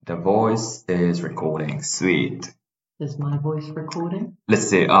The voice is recording. Sweet. Is my voice recording? Let's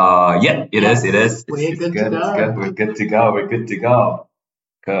see. Yeah, it is. It is. We're good to go. It's good. We're good to go. We're good to go.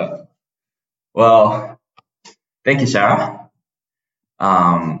 Good. Well, thank you, Shara.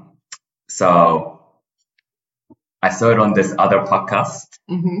 So I saw it on this other podcast,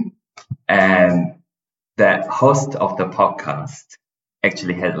 and the host of the podcast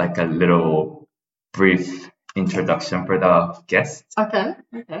actually had like a little brief introduction for the guest. Okay.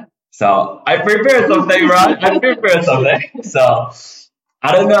 So I prepared something, right? I prepared something. So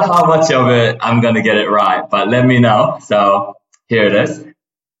I don't know how much of it I'm gonna get it right, but let me know. So here it is.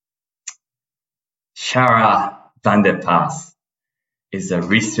 Shara Van de Pas is a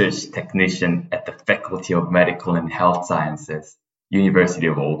research technician at the Faculty of Medical and Health Sciences, University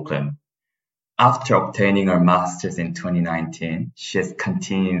of Auckland. After obtaining her master's in 2019, she has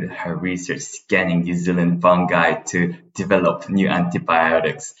continued her research scanning New Zealand fungi to develop new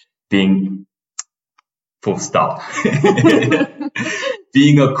antibiotics, being full stop.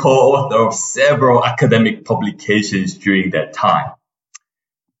 Being a co-author of several academic publications during that time.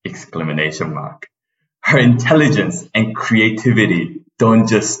 Exclamation mark. Her intelligence and creativity don't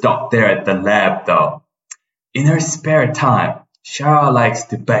just stop there at the lab though. In her spare time, Shara likes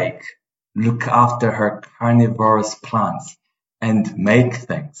to bake, look after her carnivorous plants, and make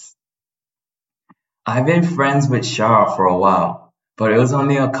things. I've been friends with Shara for a while, but it was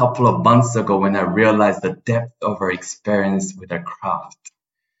only a couple of months ago when I realized the depth of her experience with her craft.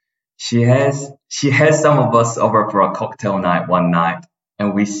 She has some of us over for a cocktail night one night,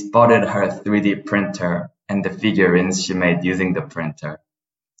 and we spotted her 3D printer and the figurines she made using the printer.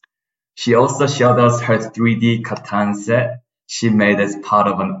 She also showed us her 3D Catan set she made as part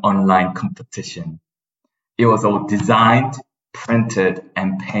of an online competition. It was all designed, printed,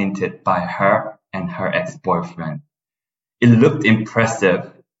 and painted by her and her ex-boyfriend. It looked impressive,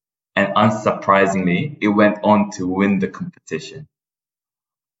 and unsurprisingly, it went on to win the competition.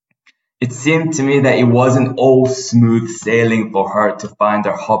 It seemed to me that it wasn't all smooth sailing for her to find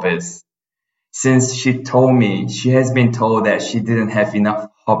her hobbies, since she told me she has been told that she didn't have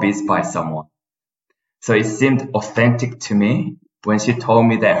enough hobbies by someone. So it seemed authentic to me when she told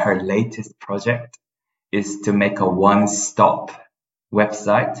me that her latest project is to make a one-stop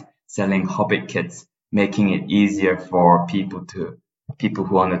website selling hobby kits, making it easier for people who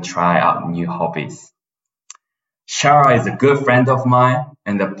want to try out new hobbies. Shara is a good friend of mine,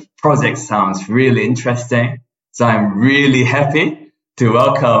 and the project sounds really interesting. So I'm really happy to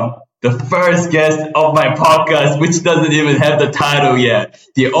welcome the first guest of my podcast, which doesn't even have the title yet.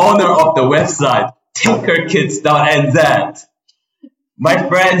 The owner of the website, tinkerkits.nz. My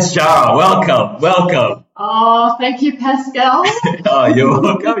friend Shara, welcome. Oh, thank you, Pascal. Oh, you're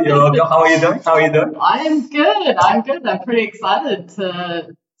welcome. How are you doing? I am good. I'm pretty excited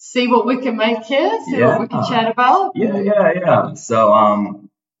to see what we can make here, what we can chat about. Yeah. So,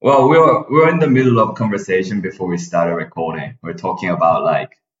 well, we were in the middle of conversation before we started recording. We're talking about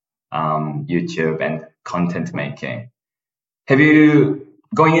like YouTube and content making.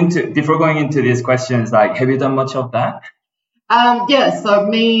 Before going into these questions, like, have you done much of that? So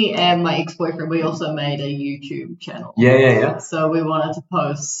me and my ex-boyfriend, we also made a YouTube channel. Yeah. So we wanted to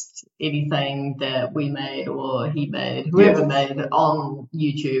post anything that we made or he made, whoever made it on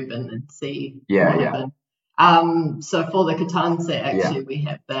YouTube and see what happened. So for the Catan set, actually, we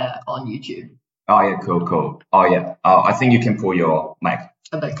have that on YouTube. Oh, yeah, cool. Oh, yeah. I think you can pull your mic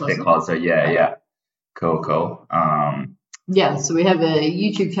a bit closer. Yeah. Cool. So we have a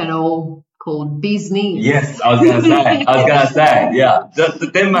YouTube channel called Bee's Knees. Yes, I was gonna say, yeah.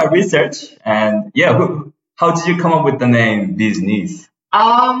 Did my research, and how did you come up with the name Bee's Knees?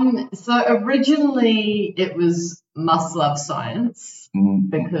 So originally it was Must Love Science,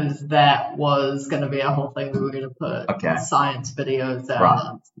 because that was going to be our whole thing. We were going to put science videos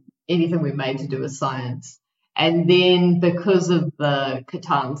out, anything we made to do with science. And then because of the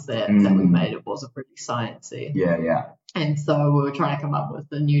Catan set that we made, it wasn't really sciencey. Yeah. And so we were trying to come up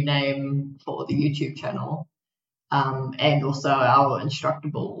with a new name for the YouTube channel, and also our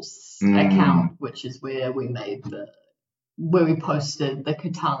Instructables account, which is where we posted the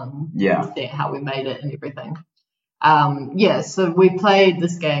Catan set, how we made it and everything. So we played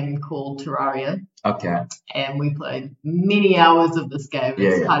this game called Terraria. Okay. And we played many hours of this game.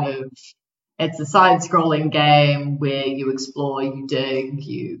 It's a side-scrolling game where you explore, you dig,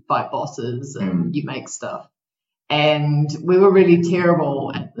 you fight bosses, and you make stuff. And we were really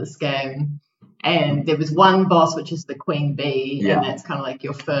terrible at this game. And there was one boss, which is the Queen Bee, and that's kind of like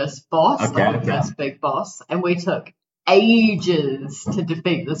your first boss, first big boss. And we took ages to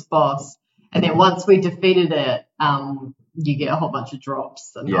defeat this boss. And then once we defeated it, you get a whole bunch of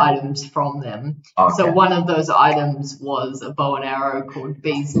drops and Yeah. items from them. Okay. So one of those items was a bow and arrow called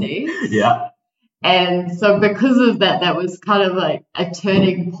Bee's Knees. Yeah. And so because of that, that was kind of like a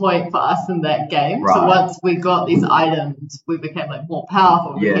turning point for us in that game. Right. So once we got these items, we became like more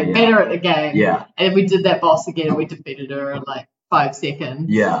powerful, we became better at the game. Yeah. And we did that boss again and we defeated her in like 5 seconds.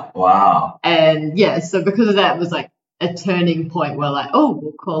 Yeah. Wow. And yeah, so because of that, it was like a turning point where like, oh,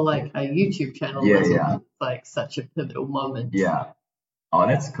 we'll call like a YouTube channel. Yeah, this. yeah. Like such a pivotal moment. Yeah. Oh,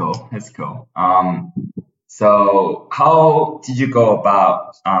 that's cool. That's cool. So how did you go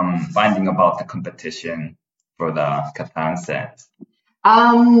about finding about the competition for the Catan set?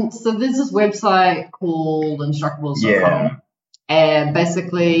 So there's this website called Instructables.com. Yeah. And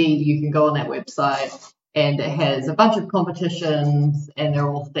basically you can go on that website and it has a bunch of competitions and they're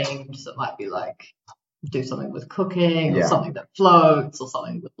all themed. So it might be like do something with cooking or something that floats or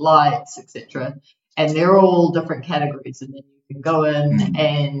something with lights, etc. And they're all different categories, and then you can go in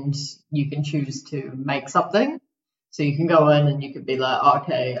and you can choose to make something. So you can go in and you could be like, oh,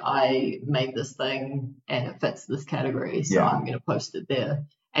 okay, I made this thing and it fits this category, so I'm going to post it there.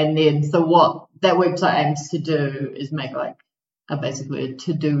 And then, so what that website aims to do is make like basically a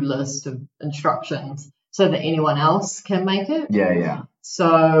to-do list of instructions so that anyone else can make it. Yeah, yeah.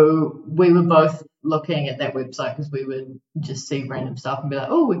 So we were both looking at that website because we would just see random stuff and be like,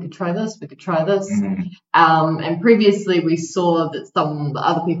 oh, we could try this, we could try this. And previously we saw that some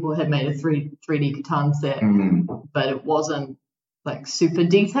other people had made a 3D Catan set, but it wasn't like super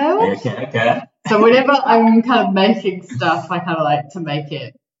detailed. Okay. So whenever I'm kind of making stuff, I kind of like to make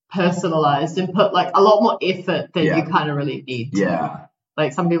it personalized and put like a lot more effort than you kind of really need to. Yeah.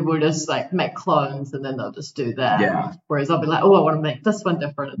 Like some people will just like make clones and then they'll just do that. Yeah. Whereas I'll be like, oh, I want to make this one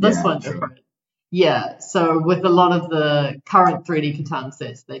different and this one different. Yeah. So with a lot of the current 3D Catan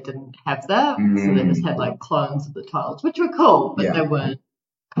sets, they didn't have that. So they just had like clones of the tiles, which were cool, but they weren't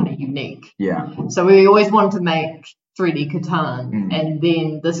kind of unique. Yeah. So we always wanted to make 3D Catan. And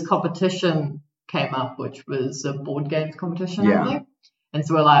then this competition came up, which was a board games competition, I think. And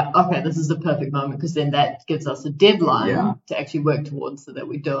so we're like, okay, this is the perfect moment because then that gives us a deadline to actually work towards so that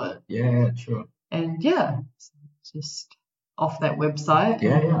we do it. Yeah, sure. And just off that website.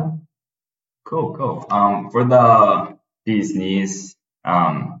 Yeah. Cool. For the Bee's Knees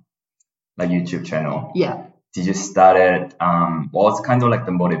like YouTube channel. Yeah. Did you start it? What was kind of like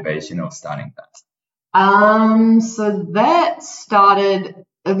the motivation of starting that? So that started.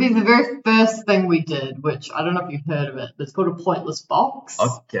 It'll be the very first thing we did, which I don't know if you've heard of it, but it's called a pointless box.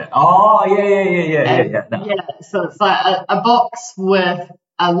 Okay. Oh, yeah. Yeah, so it's like a box with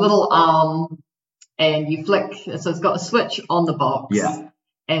a little arm and you flick, so it's got a switch on the box. Yeah.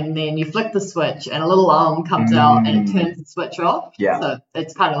 And then you flick the switch and a little arm comes out and it turns the switch off. Yeah. So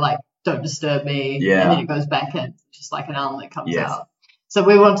it's kind of like, don't disturb me. Yeah. And then it goes back in, just like an arm that comes out. So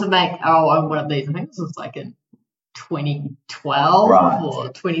we want to make our own one of these. I think this was like in 2012 or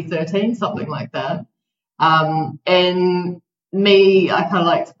 2013, something like that. And me, I kind of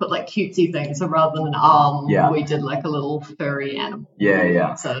like to put like cutesy things. So rather than an arm, we did like a little furry animal.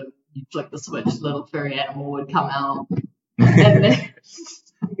 Yeah. So you flick the switch, the little furry animal would come out, and then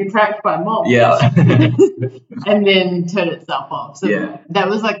attacked by mobs. Yeah. And then turn itself off. So that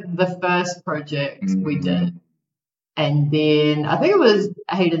was like the first project we did. And then I think it was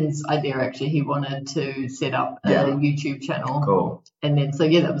Hayden's idea, actually. He wanted to set up a YouTube channel. Cool. And then, so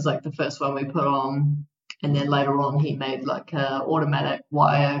that was like the first one we put on. And then later on, he made like a automatic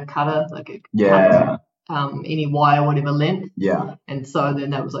wire cutter, like it cuts any wire, whatever length. Yeah. And so then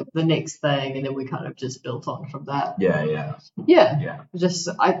that was like the next thing. And then we kind of just built on from that. Yeah. Just,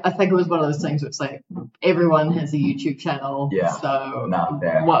 I think it was one of those things where it's like everyone has a YouTube channel. Yeah. So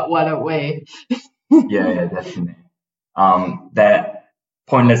why don't we? Yeah, definitely. That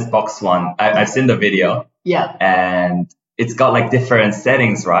pointless box one, I've seen the video. Yeah. And it's got like different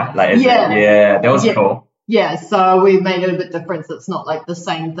settings, right? Like, that was cool. Yeah, so we made it a bit different, so it's not like the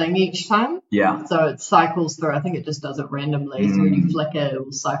same thing each time. Yeah. So it cycles through. I think it just does it randomly. So when you flick it, it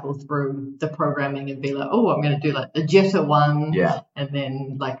will cycle through the programming and be like, oh, I'm going to do like the jitter one. Yeah. And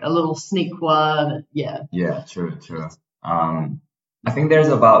then like a little sneak one. Yeah. Yeah, true. I think there's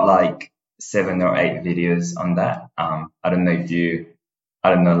about like 7 or 8 videos on that. I don't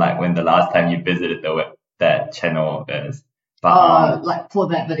know like when the last time you visited that channel is. But, like for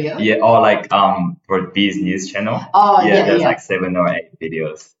that video? Yeah, or like for Bee's News channel. Oh, yeah. There's like 7 or 8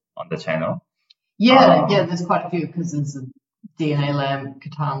 videos on the channel. Yeah, there's quite a few because there's a DNA lamp,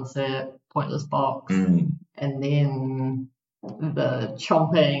 Catan set, pointless box, and then the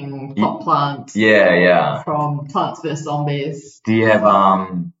chomping pot plant. Yeah. From Plants vs Zombies. Do you have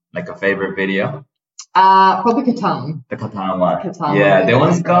like a favorite video? Probably Catan. The Catan one. Catan Yeah, that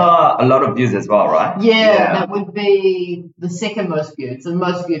one's got a lot of views as well, right? Yeah, that would be the second most viewed. So the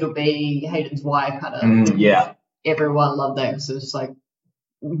most viewed will be Hayden's Wirecutter. Yeah. Everyone loved that because it was like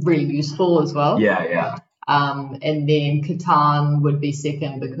really useful as well. Yeah. And then Catan would be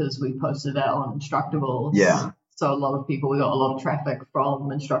second because we posted that on Instructables. Yeah. So we got a lot of traffic from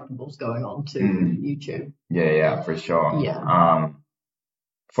Instructables going on to YouTube. Yeah, for sure. Yeah.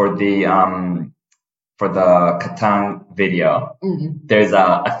 For the Catan video, there's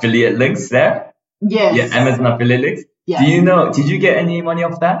affiliate links there. Yes. Yeah, Amazon affiliate links. Yeah. Did you get any money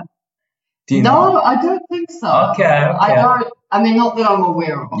off that? No, I don't think so. Okay. I mean, not that I'm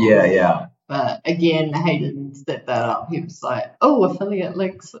aware of. Yeah. But again, Hayden set that up. He was like, "Oh, affiliate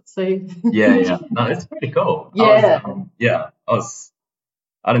links. Let's see." Yeah. No, it's pretty cool. Yeah.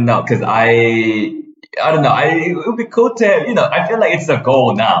 I don't know, because I don't know. It would be cool to, I feel like it's a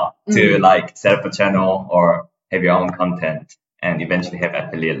goal now to like set up a channel or have your own content and eventually have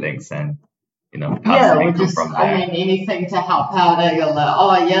affiliate links and, passive income from there. I mean, anything to help out. You're like,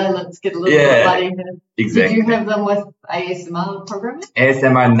 oh yeah, let's get a little bit of money here. Exactly. Did you have them with ASMR programming?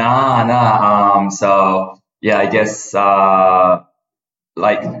 ASMR, nah. So yeah, I guess I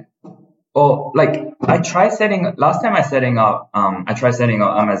tried setting up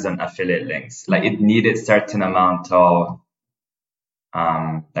Amazon affiliate links. Like it needed certain amount of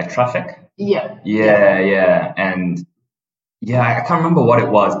traffic. Yeah. And I can't remember what it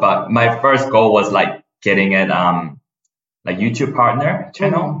was, but my first goal was like getting it like YouTube partner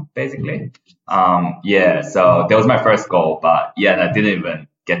channel basically. So that was my first goal, but I didn't even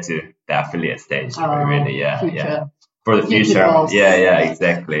get to the affiliate stage really. Yeah. For the future. Yeah,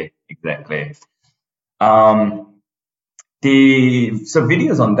 exactly. So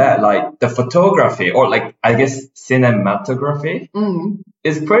videos on that, like the photography or like I guess cinematography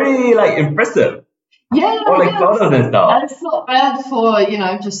is pretty like impressive. Yeah. Or like photos and stuff. It's not bad for,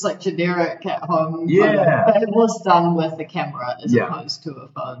 just like generic at home. Yeah. But it was done with a camera as opposed to a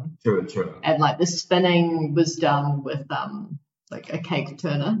phone. True. And like the spinning was done with like a cake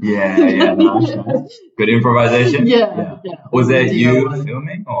turner. Yeah. Nice. Good improvisation. Yeah. Was that you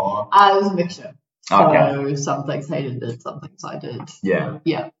filming or? It was a mixture. So okay. Some things Hayden did, some things I did.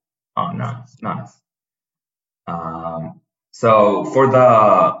 Yeah. Oh, nice. So for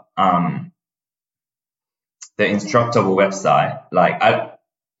the Instructable website, like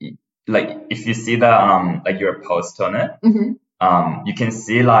if you see the like your post on it, you can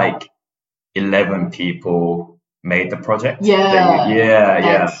see like 11 people made the project.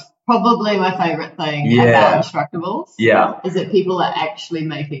 That's probably my favorite thing about Instructables. Is that people are actually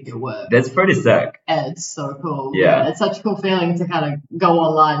making your work. That's pretty sick. It's so cool. Yeah. It's such a cool feeling to kind of go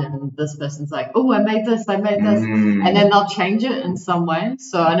online and this person's like, oh, I made this. And then they'll change it in some way.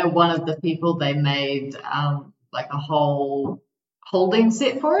 So I know one of the people, they made like a whole holding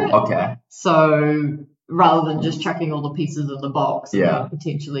set for it. Okay. So rather than just chucking all the pieces in the box and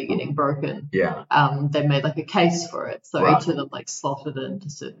potentially getting broken, they made like a case for it. So each of them like slotted into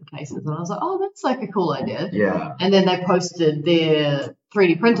certain cases. And I was like, oh, that's like a cool idea. Yeah. And then they posted their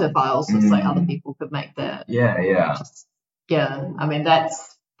 3D printer files so like other people could make that. I mean,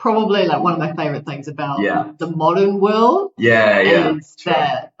 that's probably like one of my favorite things about the modern world. Is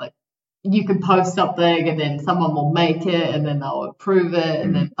that like you can post something and then someone will make it and then they'll approve it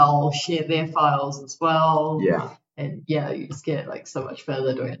and then they'll share their files as well. And you just get like so much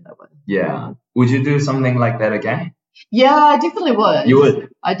further doing it that way. Would you do something like that again? I definitely would. You would?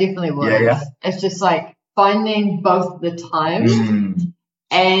 I definitely would. Yeah. It's just like finding both the time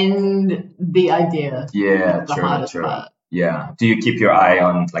and the idea. The hardest part. Yeah. Do you keep your eye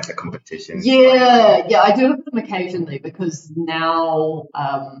on like the competitions? I do look at them occasionally because now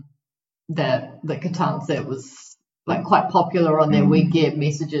the Catan set was like quite popular on there. We get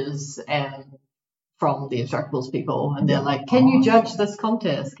messages and from the Instructables people and they're like, can you judge this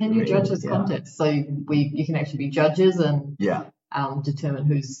contest? Can you judge this contest? So you can actually be judges and determine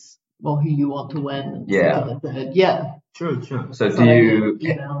who you want to win. True. So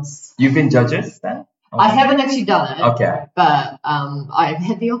you've been judges then? I haven't actually done it. Okay. But I've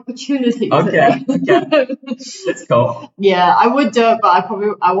had the opportunity to. Okay. That's cool. I would do it, but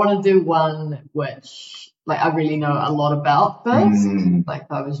I want to do one which like I really know a lot about first. Like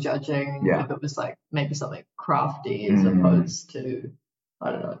I was judging if it was like maybe something crafty as opposed to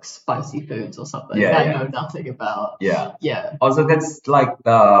I don't know, like spicy foods or something I know nothing about. Also, that's like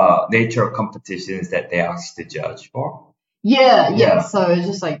the nature of competitions that they ask to judge for. So it's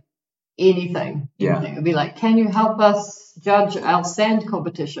just like anything. It'd be like, can you help us judge our sand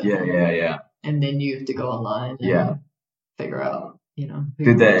competition? And then you have to go online and figure out,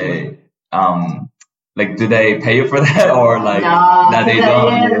 do they Like, do they pay you for that or like? No, they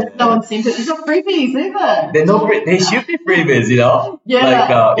don't. Yeah. No one seems to. It's not freebies either. They should be freebies,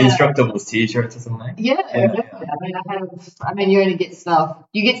 like Instructables T-shirts or something. Yeah, definitely. I mean, you only get stuff.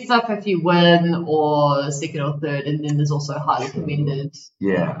 You get stuff if you win or second or third, and then there's also highly commended.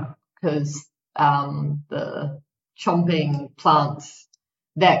 Yeah. Because the chomping plants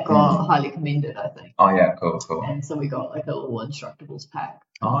that got highly commended, I think. Oh yeah, cool. And so we got like a little Instructables pack.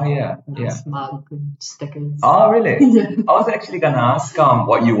 Oh yeah, nice mug and stickers. Oh really? Yeah. I was actually gonna ask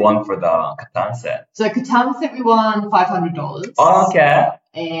what you won for the Catan set. So Catan set we won $500. Oh, okay.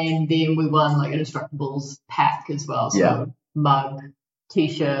 And then we won like an Instructables pack as well. So mug,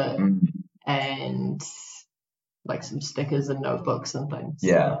 t-shirt, and like some stickers and notebooks and things.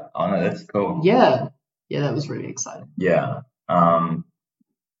 Yeah. Oh no, that's cool. Yeah, that was really exciting. Yeah.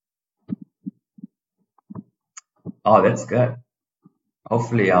 Oh, that's good.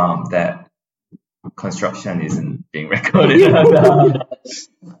 Hopefully, that construction isn't being recorded. Kind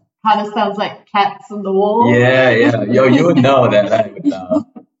of sounds like cats on the wall. Yeah. Yo, you would know that, right?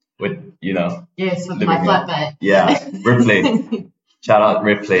 With Yes, with my flatmate. Yeah, Ripley. Shout out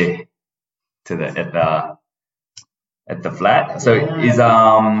Ripley to at the flat. So is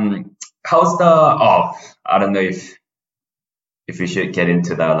how's the I don't know if we should get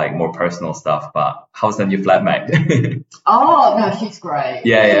into the like more personal stuff, but how's the new flatmate? Oh no, she's great.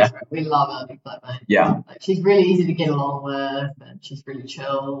 Yeah. We love our new flatmate. Yeah. Like, she's really easy to get along with, and she's really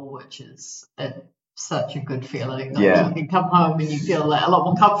chill, which is such a good feeling. Like, you can come home and you feel like a lot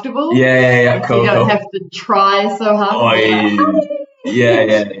more comfortable. Yeah. Cool. You don't have to try so hard. Oh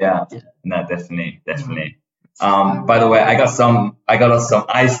yeah. No, definitely. By the way, I got some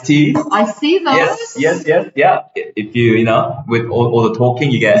iced tea. I see those. Yes. Yeah. If you with all the talking,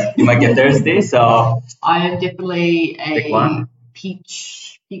 you might get thirsty. So I am definitely a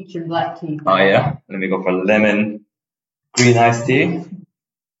peach and black tea. Oh yeah. Let me go for lemon green iced tea.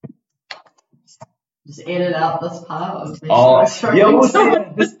 Just edit out this part of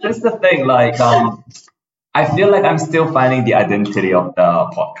This is the thing. Like I feel like I'm still finding the identity of the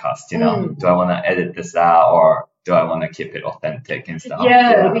podcast, Do I want to edit this out or do I want to keep it authentic and stuff?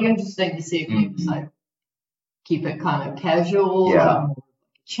 Yeah, it'll be interesting to see if you like keep it kind of casual,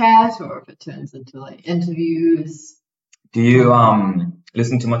 chat, or if it turns into like interviews. Do you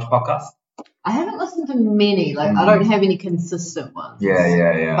listen to much podcasts? I haven't listened to many. Like I don't have any consistent ones.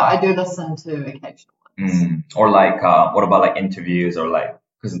 Yeah. But I do listen to occasional ones. Or like what about like interviews or like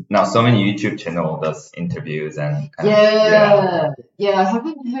because now so many YouTube channel does interviews and I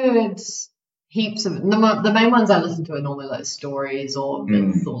haven't heard heaps of the main ones I listen to are normally like stories or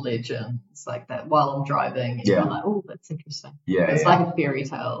myths or legends like that while I'm driving and you're like, oh, that's interesting. It's like a fairy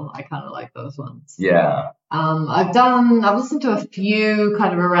tale. I kind of like those ones. I've listened to a few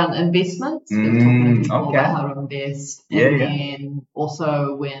kind of around investments, talking to people about how to invest, and then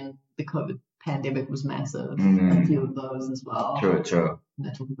also when the COVID pandemic was massive, a few of those as well. True. And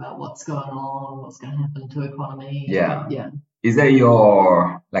they talk about what's going on, what's going to happen to the economy. Yeah. Is that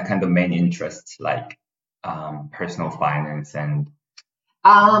your like kind of main interest, like personal finance and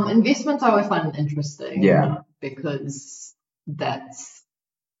investments? I always find interesting. Because that's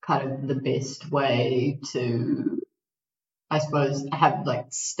kind of the best way to, I suppose, have like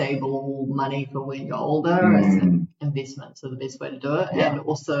stable money for when you're older. I think investments are the best way to do it, and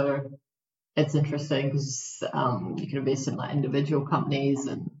also it's interesting because you can invest in like individual companies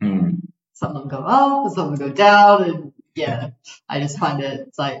and some of them go up and some of them go down, and I just find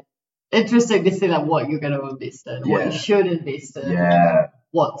it's like interesting to see like what you're going to invest in, what you should invest in,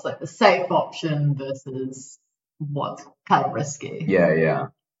 what's like the safe option versus what's kind of risky.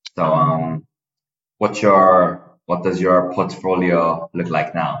 So what does your portfolio look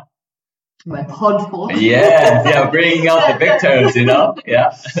like now? My portfolio? Bringing out the big terms,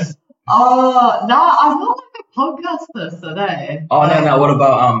 Oh no, I'm not like a podcaster today. Oh no, what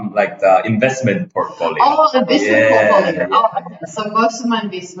about like the investment portfolio? Oh, investment portfolio. Oh, okay. So most of my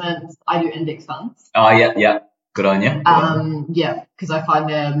investments I do index funds. Oh yeah. Good on you. Because I find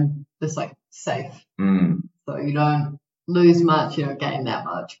them just like safe. So you don't lose much, you don't gain that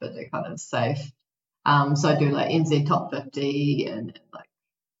much, but they're kind of safe. So I do like NZ top 50 and like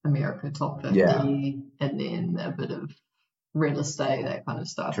America top 50 and then a bit of real estate, that kind of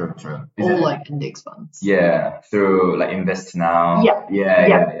stuff. True. All like index funds. Through like Invest Now.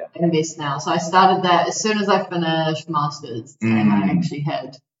 Invest Now. So I started that as soon as I finished masters, and I actually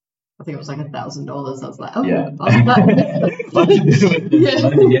had, I think it was like $1,000. I was like,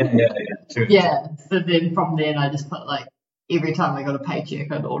 True. So then from then I just put like every time I got a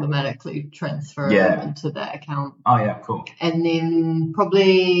paycheck, I'd automatically transfer it into that account. Oh, yeah, cool. And then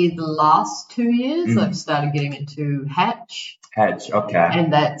probably the last 2 years, I've started getting into Hatch. Hatch, okay.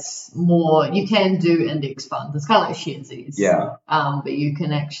 And that's more, you can do index funds. It's kind of like Sharesies. Yeah. But you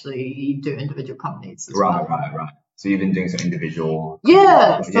can actually do individual companies as well. Right. So you've been doing some individual.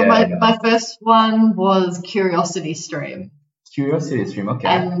 Yeah. So my first one was Curiosity Stream. Curiosity Stream, okay.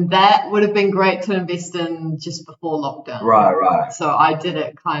 And that would have been great to invest in just before lockdown. Right. So I did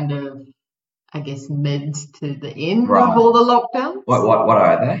it kind of, I guess, mid to the end of all the lockdowns. What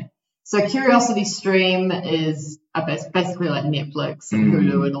are they? So Curiosity Stream is basically like Netflix and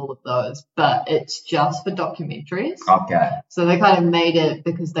Hulu and all of those, but it's just for documentaries. Okay. So they kind of made it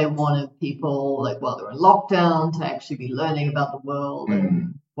because they wanted people, like, while they're in lockdown, to actually be learning about the world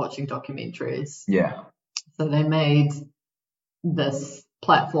and watching documentaries. Yeah. So they made this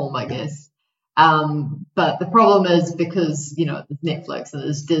platform, I guess. But the problem is because, there's Netflix and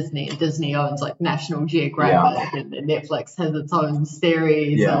there's Disney, and Disney owns like National Geographic, and Netflix has its own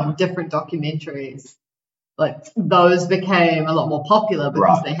series on different documentaries. Like, those became a lot more popular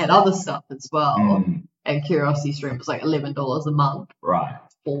because they had other stuff as well. And Curiosity Stream was like $11 a month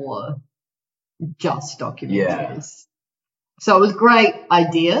for just documentaries. So it was a great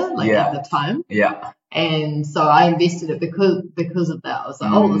idea, at the time. Yeah. And so I invested it because of that. I was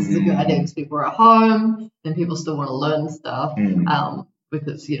like, this is a good idea because people are at home and people still want to learn stuff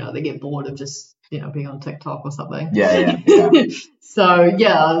because, they get bored of just, being on TikTok or something. Yeah. So,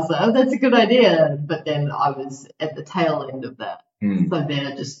 I was like, that's a good idea. But then I was at the tail end of that. So then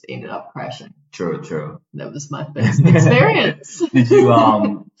it just ended up crashing. True. That was my first experience. Did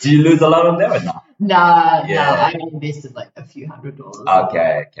you lose a lot on there or not? No, I invested like a few $100s.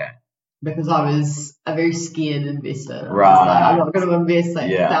 Okay. Because I was a very scared investor. Right. I was like, I'm not going to invest like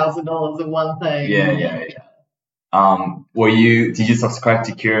 $1,000 in one thing. Yeah. Did you subscribe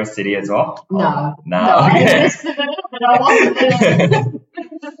to Curiosity as well? No. No. I Okay. invested in it, but I wasn't in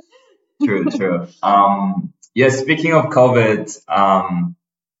it. True. Speaking of COVID,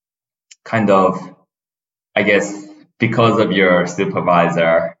 kind of, I guess, because of your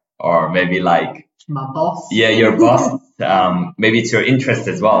supervisor or maybe like my boss. Yeah, your boss. Maybe it's your interest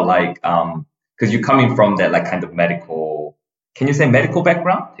as well, like, because you're coming from that like kind of medical. Can you say medical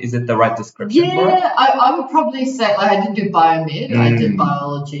background? Is it the right description for it? Yeah, I would probably say I didn't do biomed. I did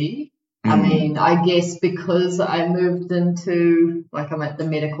biology. I mean, I guess because I moved into I'm at the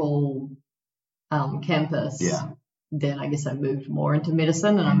medical campus. Yeah. Then I guess I moved more into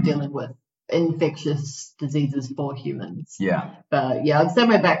medicine, and I'm dealing with infectious diseases for humans. Yeah. But I'd say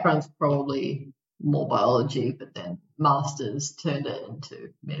my background's probably more biology, but then masters turned it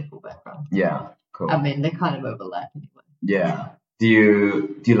into medical background. Yeah, cool. I mean, they kind of overlap anyway. Yeah. Do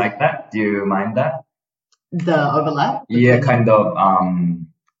you like that? Do you mind that? The overlap? Yeah, kind of.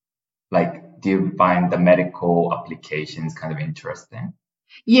 Do you find the medical applications kind of interesting?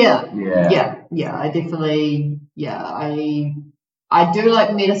 Yeah. I definitely. I do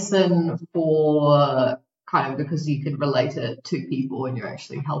like medicine for kind of because you can relate it to people and you're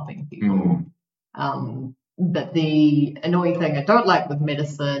actually helping people. But the annoying thing I don't like with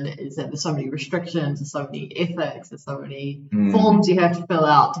medicine is that there's so many restrictions, there's so many ethics, there's so many forms you have to fill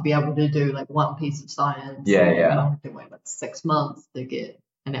out to be able to do like one piece of science. You have to wait like 6 months to get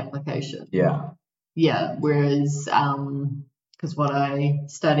an application. Whereas because what I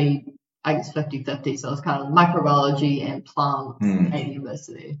studied, I guess 50-50, so it's kind of microbiology and plants at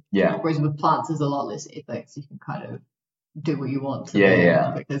university. Whereas with plants there's a lot less ethics. You can kind of do what you want to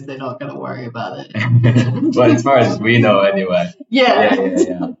do because they're not going to worry about it. Well, as far as we know anyway.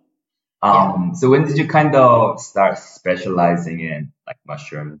 So when did you kind of start specializing in like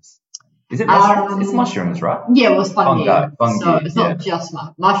mushrooms? Is it mushrooms? It's mushrooms, right? Yeah, it was fungi. Fungi. So it's not just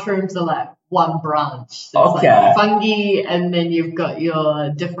mushrooms are like one branch. So it's like fungi, and then you've got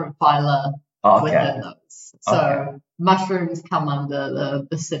your different phyla within those. So mushrooms come under the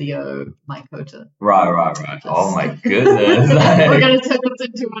Basidio mycota. Right. Oh my goodness. We're going to turn this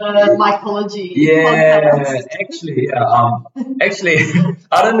into a mycology podcast. Actually,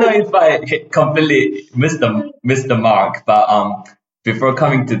 I don't know if I completely missed the mark, but before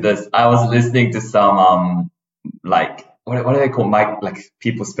coming to this, I was listening to some what do they call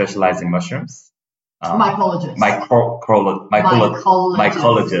people specialize in mushrooms? Mycologist.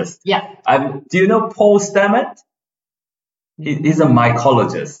 Mycologist. Yeah. Do you know Paul Stamets? He's a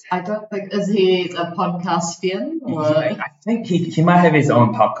mycologist. I don't think, is he a podcastian? Or? I think he might have his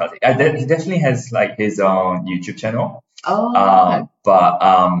own podcast. He definitely has like his own YouTube channel. Okay. But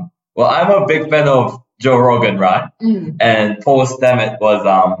I'm a big fan of Joe Rogan, right? And Paul Stamets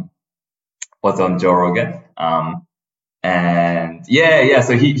was on Joe Rogan. And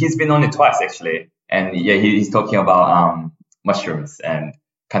so he's been on it twice actually. And yeah, he's talking about mushrooms and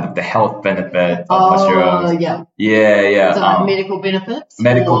kind of the health benefits of mushrooms. So like medical benefits?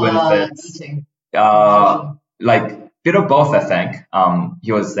 Medical benefits. Eating? Like bit of both, I think.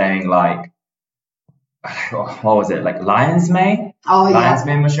 He was saying like, what was it? Like lion's mane? Lion's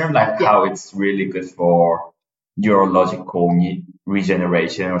mane mushroom, like how it's really good for neurological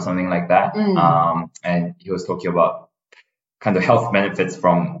regeneration or something like that. And he was talking about kind of health benefits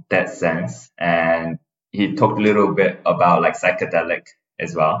from that sense. And he talked a little bit about like psychedelic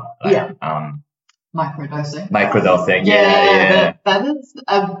as well. Like, Microdosing. That is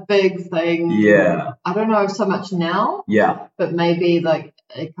a big thing. I don't know so much now. But maybe like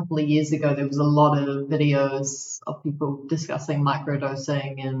a couple of years ago there was a lot of videos of people discussing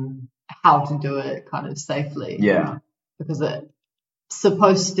microdosing and how to do it kind of safely. Because it's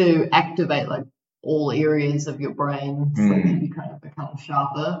supposed to activate like all areas of your brain so that you kind of become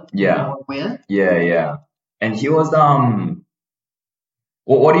sharper, more aware. And he was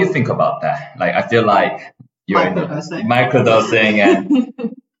what do you think about that? Like, I feel like you're microdosing and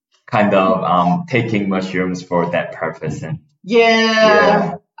kind of taking mushrooms for that purpose. And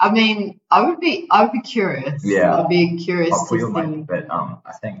I mean, I would be curious. I'd be curious to see. A bit,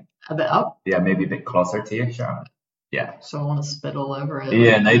 I think a bit up. Maybe a bit closer to you, Shara. So I want to spit all over it.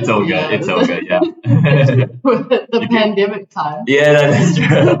 No, it's all good. It's all good. The pandemic time. That is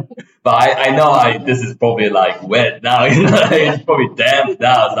true. But I know this is probably like wet now. It's probably damp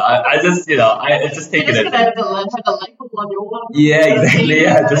now. So I just I just taking it. Have the label on your one. Exactly.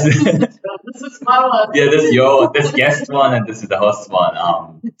 This is my one. This guest one and this is the host one.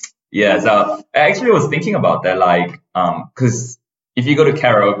 So I actually was thinking about that, like, because if you go to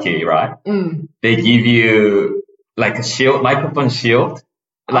karaoke, right, they give you like a shield, microphone shield.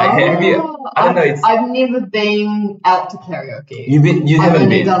 Like, have you? I don't know. I've never been out to karaoke. I've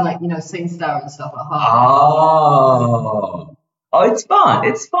only done like SingStar and stuff at home. It's fun.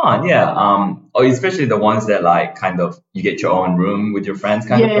 It's fun. Especially the ones that like kind of you get your own room with your friends,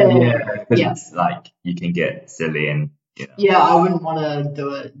 kind of thing. It's like you can get silly and I wouldn't want to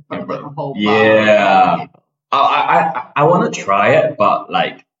do it like a whole I want to try it, but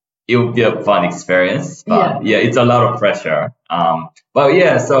like it would be a fun experience. But it's a lot of pressure.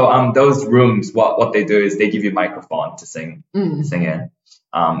 So those rooms, what they do is they give you a microphone to sing in.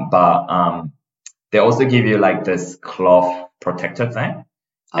 But they also give you like this cloth protector thing.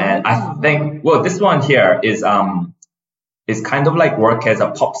 And I think this one here is kind of like work as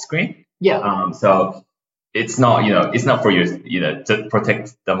a pop screen. So it's not for your to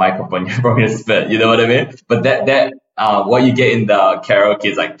protect the microphone from your spit, you know what I mean? But that what you get in the karaoke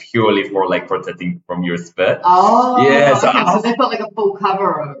is like purely for like protecting from your spit. So they put like a full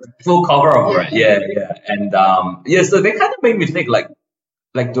cover over it. And so they kind of made me think like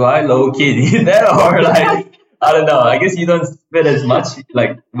do I low key need that, or like I don't know. I guess you don't spit as much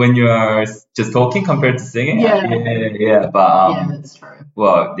like when you're just talking compared to singing. But that's true.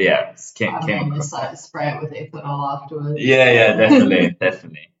 Well, Can't just like spray it with ethanol afterwards.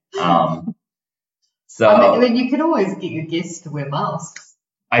 Definitely. So I mean, you could always get your guests to wear masks.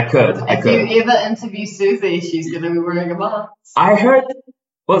 I could. If you ever interview Susie, she's going to be wearing a mask. I heard.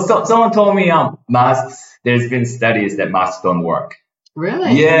 Well, someone told me masks. There's been studies that masks don't work.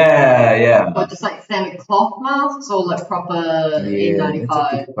 Really? What, just like standard cloth masks or like proper N95?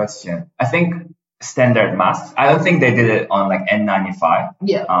 That's a good question. I think standard masks. I don't think they did it on like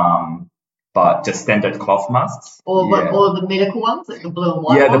N95. But just standard cloth masks. Or the medical ones, like the blue and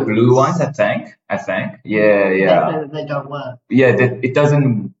white ones? The blue ones, I think. They don't work. It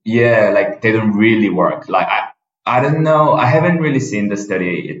doesn't, like they don't really work. Like I don't know, I haven't really seen the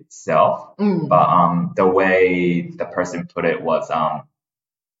study itself, but the way the person put it was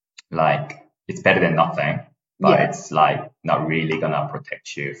like it's better than nothing, but it's like not really gonna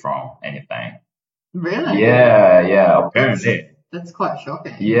protect you from anything. Really? Apparently. That's quite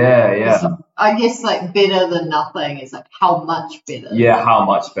shocking. I guess like better than nothing is like how much better. How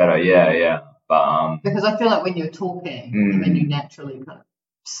much better. But because I feel like when you're talking, and then you naturally kind of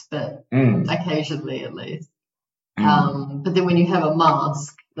spit occasionally at least. But then when you have a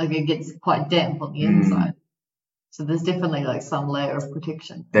mask, like it gets quite damp on the inside. So there's definitely like some layer of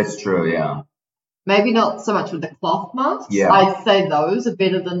protection. That's true, Maybe not so much with the cloth masks. I'd say those are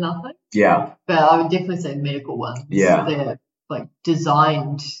better than nothing. But I would definitely say medical ones. They're like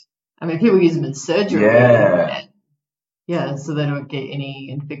designed. I mean, people use them in surgery. So they don't get any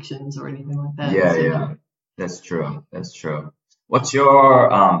infections or anything like that. That's true. What's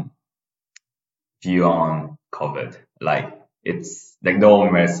your view on COVID? Like, it's like no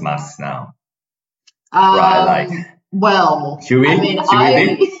one wears masks now, right? Like, Well, Should we? I mean, Should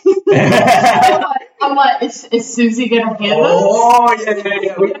I'm like, is Susie gonna hear this? Oh,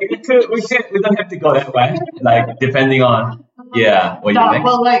 yeah. We don't have to go that way. Like, depending on, what you No, think.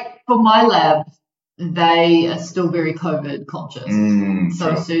 well, like for my lab, they are still very COVID conscious. So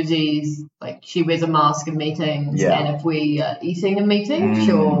True. Susie's like, she wears a mask in meetings, Yeah. and if we are eating in meetings,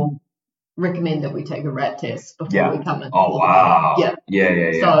 she'll recommend that we take a rat test before we come in. Oh, wow.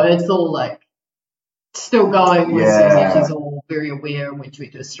 Yeah. So it's all like still going with Susie. She's all very aware. When she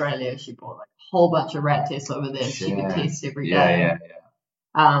went to Australia, she brought like a whole bunch of rat tests over there. She could test every day.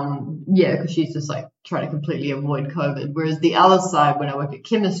 Because she's just like trying to completely avoid COVID. Whereas the other side, when I work at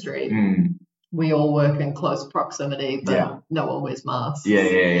chemistry, we all work in close proximity, but no one wears masks.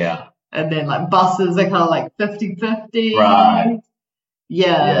 Yeah. And then like buses are kind of like 50-50. Right.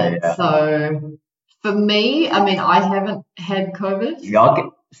 Yeah. So for me, I mean, I haven't had COVID. Okay.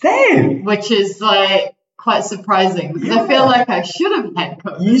 Same. Which is like quite surprising because I feel like I should have had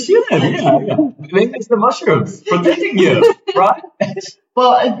COVID. You should have, yeah. Maybe it's the mushrooms protecting you, right?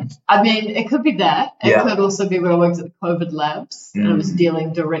 Well, I mean, it could be that. It could also be when I worked at the COVID labs and I was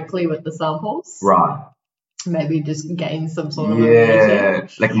dealing directly with the samples. Right. Maybe just gain some sort of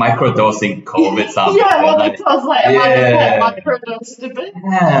immunity. Like microdosing COVID samples. Well, that's what I was like, am I going to have microdosed a bit?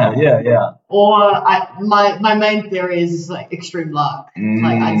 Yeah. Or my main theory is like extreme luck.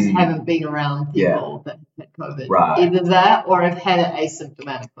 Like I just haven't been around people that had COVID. Right. Either that or I've had it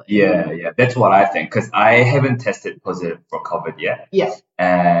asymptomatically. Yeah. That's what I think because I haven't tested positive for COVID yet. Yeah.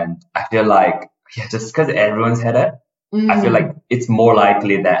 And I feel like, just because everyone's had it, I feel like it's more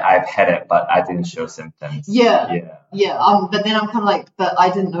likely that I've had it, but I didn't show symptoms. Yeah. But then I'm kind of like, but I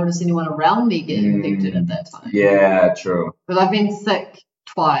didn't notice anyone around me get infected at that time. Yeah, true. But I've been sick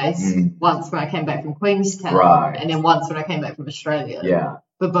twice. Once when I came back from Queenstown, and then once when I came back from Australia. Yeah.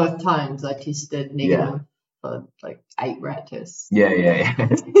 But both times I tested negative for like 8 rat tests. Yeah.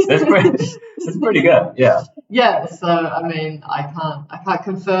 That's pretty good. Yeah. Yeah. So I mean, I can't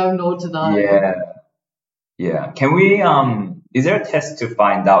confirm nor deny. Yeah. Can we is there a test to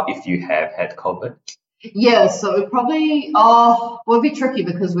find out if you have had COVID? Yeah, so it probably will be tricky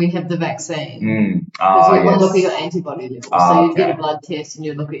because we have the vaccine. Because we will look at your antibody levels. So you get a blood test and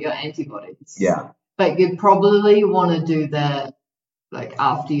you look at your antibodies. Yeah. But you'd probably want to do that like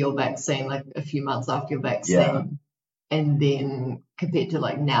after your vaccine, like a few months after your vaccine. Yeah. And then compared to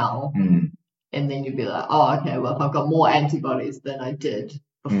like now. And then you'd be like, oh, okay, well if I've got more antibodies than I did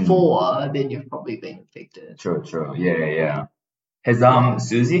before, then you've probably been infected. True. Yeah. Has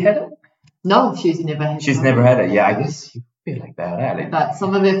Susie had it? No, she's never had it. She's never had it. Yeah, I guess you feel like that. Like, but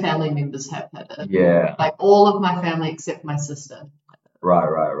some of her family members have had it. Yeah. Like all of my family except my sister.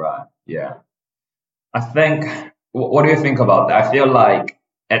 Right. Yeah. I think, what do you think about that? I feel like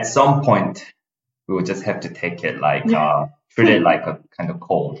at some point we will just have to take it like, treat it like a kind of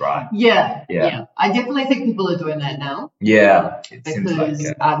cold, right? Yeah. I definitely think people are doing that now. Yeah. It because, seems like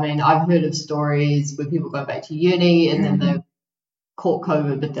it. I mean, I've heard of stories where people go back to uni and then they've caught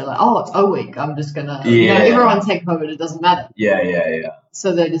COVID, but they're like, oh, it's a week. I'm just going to, everyone's had COVID. It doesn't matter. Yeah.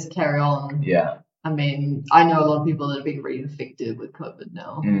 So they just carry on. Yeah. I mean, I know a lot of people that have been reinfected with COVID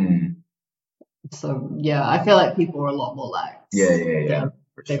now. So, I feel like people are a lot more lax. Yeah.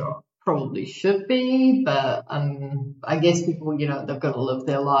 For sure. Probably should be, but I guess people, they've got to live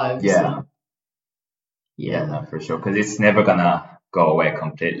their lives. Yeah. No, for sure. Because it's never going to go away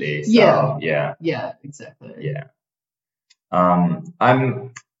completely. So, Yeah, exactly. Yeah.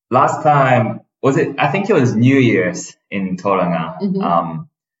 Last time, I think it was New Year's in Tauranga.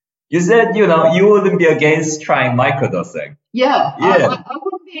 You said, you wouldn't be against trying microdosing. Yeah. I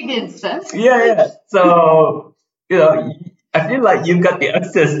wouldn't be against it. Yeah. So, I feel like you've got the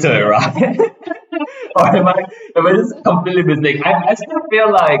access to it, right? Or am I just completely mistaken? I still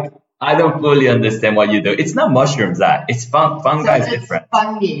feel like I don't fully understand what you do. It's not mushrooms, it's fungi is different.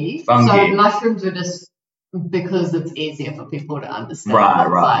 Fungi. So mushrooms are just because it's easier for people to understand. Right.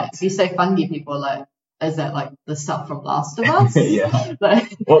 Like, if you say fungi, people are like, is that like the stuff from Last of Us? Yeah.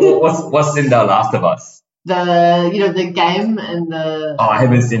 Like, what's in the Last of Us? The game and the. Oh, I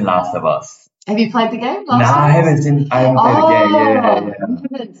haven't seen Last of Us. Have you played the game? I haven't played the game. Yeah. You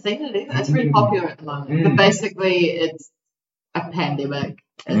haven't seen it either. It's really popular at the moment. But basically, it's a pandemic.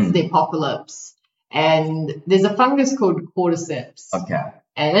 It's the apocalypse. And there's a fungus called cordyceps. Okay.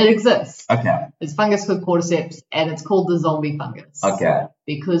 And it exists. Okay. There's a fungus called cordyceps, and it's called the zombie fungus. Okay.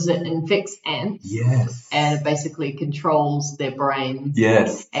 Because it infects ants. Yes. And it basically controls their brains.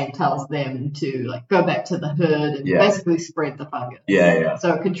 Yes. And tells them to like go back to the herd and basically spread the fungus. Yeah.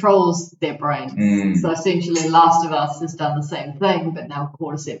 So it controls their brains. So essentially, Last of Us has done the same thing, but now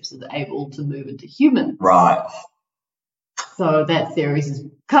cordyceps is able to move into humans. Right. So that series is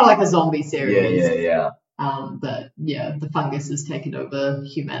kind of like a zombie series. Yeah. But yeah, the fungus has taken over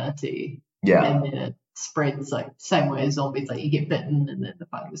humanity. Yeah. And then it spreads like same way as zombies, like you get bitten and then the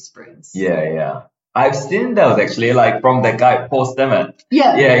fungus spreads. Yeah. I've seen those actually, like from that guy Paul Stamets.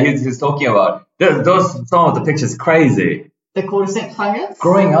 Yeah. He's talking about those. Some of the pictures crazy. The cordyceps fungus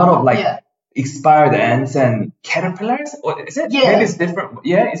growing out of like expired ants and caterpillars. Or is it? Maybe it's different.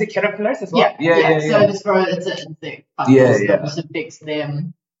 Yeah, is it caterpillars as well? Yeah. So it just grows. It's an insect fungus that just infects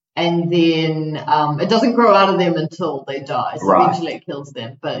them. And then it doesn't grow out of them until they die. So eventually it kills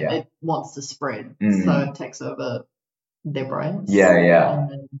them, but it wants to spread. So it takes over their brains. And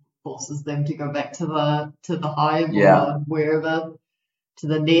then forces them to go back to the hive or wherever, to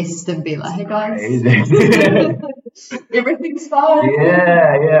the nest, and be like, hey guys, everything's fine.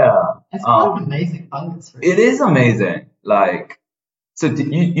 It's quite an amazing fungus. Really. It is amazing. Like, so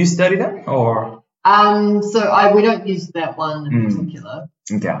you study that or? So we don't use that one in particular.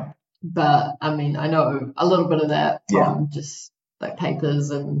 Okay. But I mean, I know a little bit of that from just like papers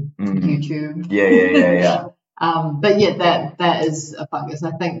and YouTube. Yeah. But yeah, that is a fungus.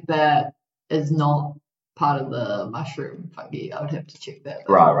 I think that is not part of the mushroom fungi. I would have to check that.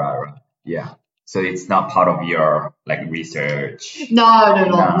 Right. Yeah. So it's not part of your like research. No,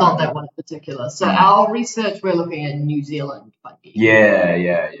 not that one in particular. So our research, we're looking at New Zealand fungi.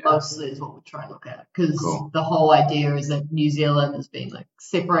 Yeah. Mostly is what we try and look at, because the whole idea is that New Zealand has been like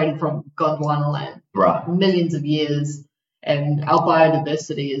separated from Gondwana land for millions of years, and our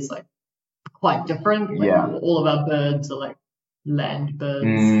biodiversity is like quite different. Like all of our birds are like land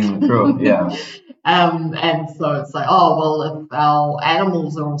birds. True. Yeah. And so it's like, oh well, if our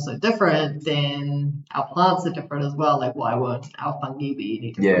animals are also different, then our plants are different as well. Like, why won't our fungi be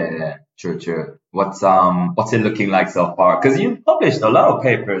any different? Yeah. True. What's it looking like so far? Because you've published a lot of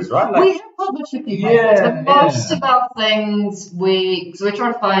papers, right? Like, we have published a few papers, but most of our things we're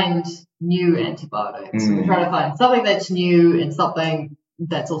trying to find new antibiotics. So we're trying to find something that's new and something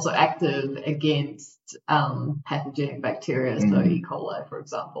that's also active against pathogenic bacteria, so E. coli, for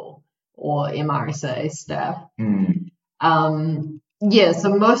example, or MRSA staph. So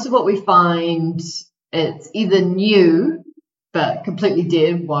most of what we find, it's either new but completely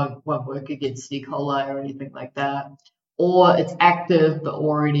dead, won't work against E. coli or anything like that, or it's active but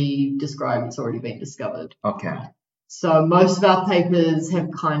already described, it's already been discovered. Okay. So most of our papers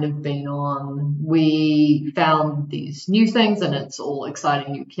have kind of been on, we found these new things and it's all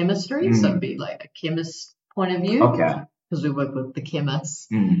exciting new chemistry. So it'd be like a chemist point of view. Okay. Because we work with the chemists.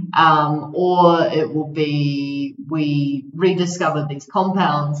 Or it will be, we rediscovered these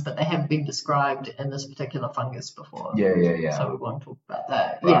compounds, but they haven't been described in this particular fungus before. Yeah. So we won't talk about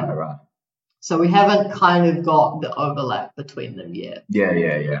that. Right. So we haven't kind of got the overlap between them yet.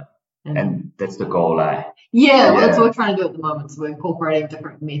 Yeah. And that's the goal, like. Well, that's what we're trying to do at the moment. So we're incorporating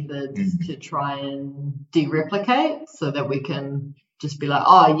different methods to try and de-replicate, so that we can just be like,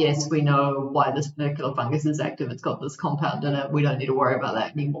 oh yes, we know why this particular fungus is active. It's got this compound in it. We don't need to worry about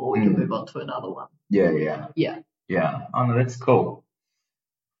that anymore. We can move on to another one. Yeah. Oh no, that's cool.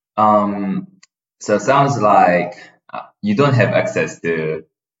 So it sounds like you don't have access to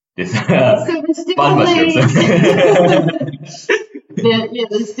this fun mushrooms.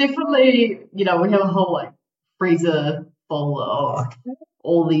 There's definitely, we have a whole like freezer full of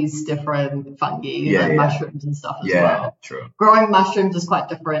all these different fungi, like mushrooms and stuff as well. True. Growing mushrooms is quite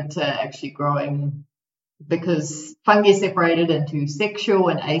different to actually growing, because fungi is separated into sexual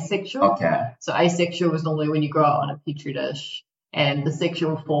and asexual. Okay. So asexual is normally when you grow it on a petri dish, and the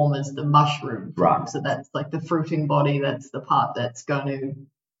sexual form is the mushroom form. So that's like the fruiting body, that's the part that's going to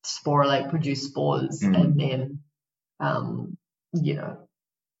sporulate, produce spores, and then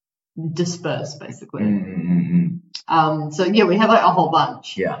disperse basically. So we have like a whole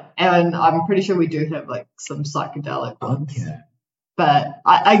bunch. And I'm pretty sure we do have like some psychedelic ones. But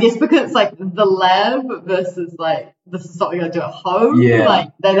I guess because it's like the lab versus like this is something I do at home,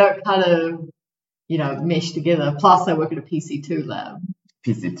 like they don't kind of mesh together. Plus I work at a PC2 lab.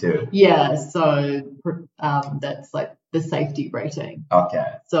 PC2. Yeah, so that's like the safety rating. Okay.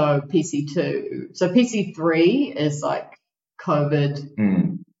 So PC2. So PC3 is like COVID.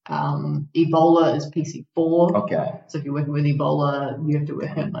 Ebola is PC4. Okay. So if you're working with Ebola, you have to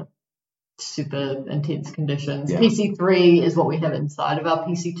work in like super intense conditions. PC3 is what we have inside of our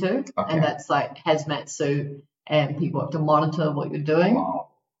PC2, and that's like hazmat suit, and people have to monitor what you're doing. Wow.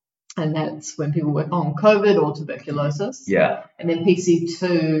 And that's when people work on COVID or tuberculosis. And then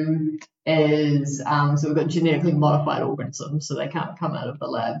PC2 is, so we've got genetically modified organisms, so they can't come out of the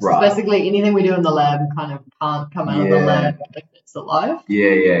lab. So basically anything we do in the lab kind of can't come out of the lab if it's alive.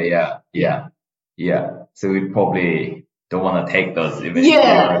 Yeah. So we probably don't want to take those images.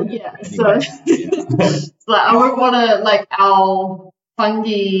 Yeah. So, so I would want to, like, our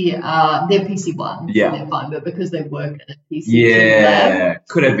fungi, they're PC1, so they're fine, but because they work in a PC2 lab,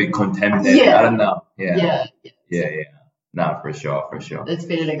 could have been contaminated. I don't know. Yeah. No, for sure. It's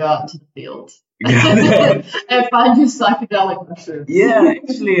better to go out to the field and find your psychedelic mushrooms. Yeah,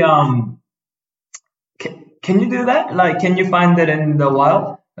 actually, can you do that? Like, can you find that in the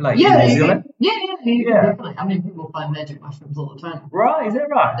wild? Like in New Zealand? Yeah, definitely. I mean, people find magic mushrooms all the time. Right, is that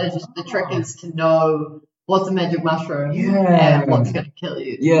right? It's just, the trick is to know what's a magic mushroom and what's going to kill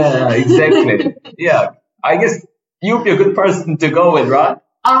you. Yeah, exactly. I guess you'd be a good person to go with, right?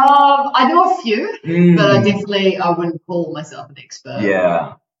 I know a few, but I wouldn't call myself an expert.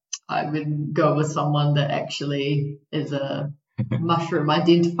 Yeah. I would go with someone that actually is a mushroom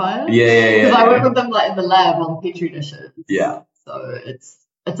identifier. Because I work with them like in the lab on petri dishes. Yeah. So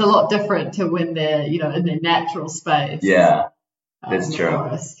it's a lot different to when they're, in their natural space. Yeah. That's true.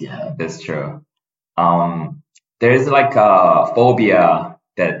 Forest, That's true. There's like a phobia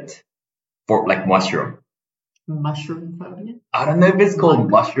for like mushroom. Mushroom phobia? I don't know if it's called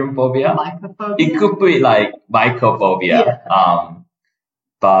mushroom phobia. Mycophobia? It could be like mycophobia.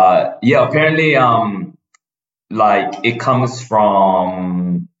 But yeah, apparently like it comes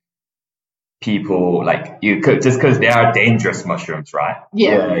from people like just because they are dangerous mushrooms, right?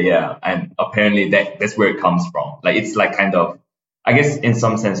 Yeah. And apparently that's where it comes from. Like it's like kind of, I guess in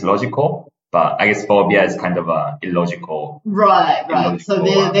some sense logical, but I guess phobia is kind of a illogical. Right. So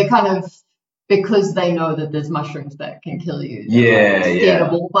they're kind of, because they know that there's mushrooms that can kill you. Scared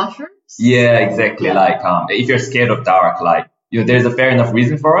of all mushrooms. Yeah, exactly. Like if you're scared of dark, like there's a fair enough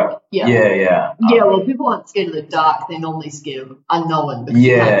reason for it. Yeah. Well, people aren't scared of the dark. They're normally scared of unknown because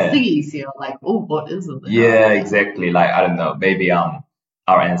you can't see. So you're like, oh, what is it? Exactly. Like I don't know. Maybe our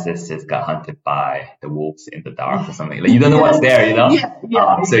ancestors got hunted by the wolves in the dark or something. Like you don't know what's there,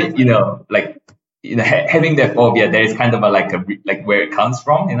 So like. Having that phobia, there's kind of like where it comes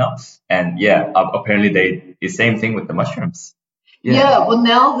from, and apparently the same thing with the mushrooms. Well,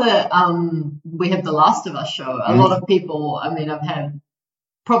 now that we have the Last of Us show, a lot of people, I mean, I've had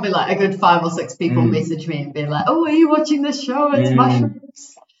probably like a good 5 or 6 people message me and be like, oh, are you watching this show? It's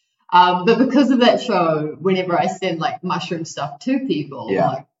mushrooms. But because of that show, whenever I send like mushroom stuff to people,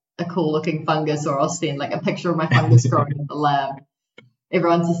 like a cool looking fungus, or I'll send like a picture of my fungus growing in the lab,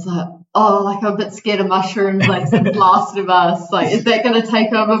 everyone's just like, oh, like I'm a bit scared of mushrooms, like since Last of Us. Like, is that going to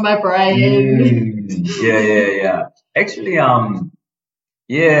take over my brain? Yeah. Actually,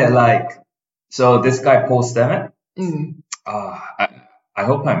 like, so this guy Paul Stamets, I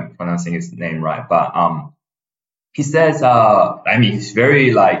hope I'm pronouncing his name right, but he says, I mean, he's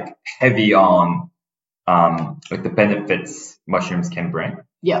very like heavy on like the benefits mushrooms can bring.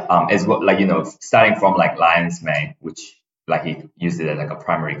 As well, like starting from like lion's mane, which like he used it as like a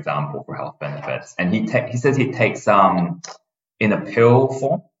primary example for health benefits, and he says he takes in a pill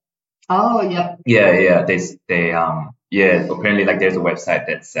form. Oh yeah. They apparently like there's a website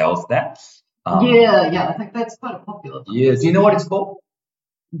that sells that. I think that's quite a popular one. Do you know what it's called?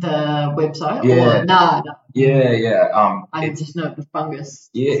 The website? Or, no. I just know the fungus.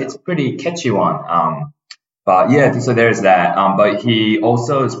 It's a pretty catchy one. But so there's that. But he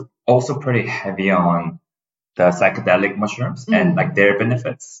also is also pretty heavy on the psychedelic mushrooms and like their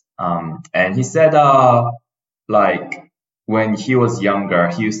benefits. And he said like when he was younger,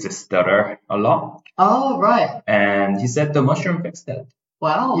 he used to stutter a lot. Oh, right. And he said the mushroom fixed that.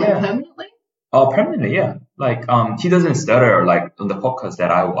 Wow, like permanently? Oh, permanently, yeah. Like he doesn't stutter like on the podcast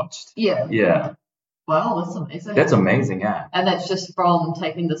that I watched. Yeah. Wow, that's amazing. That's amazing, yeah. And that's just from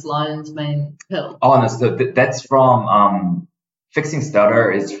taking this lion's mane pill. Oh no, so that's from fixing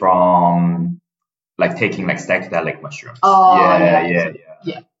stutter is from like taking like psychedelic mushrooms. Oh,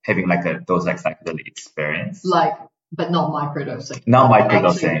 yeah. Having like those like psychedelic experience. Like, but not microdosing. Not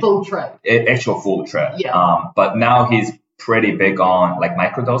microdosing. Full trip. Actual full trip. Yeah. But now he's pretty big on like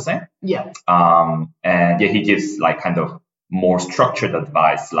microdosing. Yeah. And he gives like kind of more structured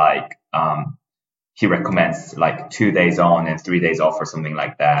advice, like he recommends like 2 days on and 3 days off or something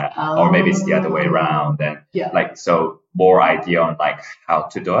like that, or maybe it's the other way around, and like so more idea on like how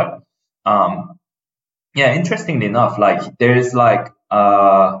to do it. Interestingly enough, like there's like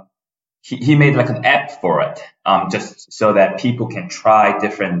he made like an app for it, just so that people can try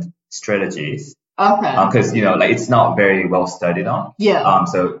different strategies. Okay. Because like it's not very well studied on. Yeah.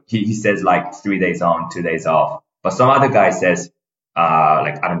 So he says like 3 days on, 2 days off, but some other guy says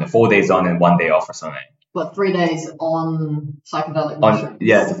like I don't know, 4 days on and 1 day off or something. But 3 days on psychedelic mushrooms.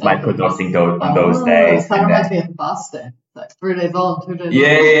 Just microdosing on those days. It kind of reminds me of fasting. Like 3 days on, 2 days off.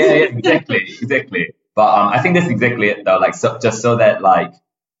 Yeah, exactly. But But I think that's exactly it though. Like so, just so that like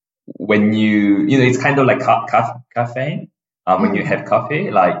when it's kind of like caffeine. When you have coffee,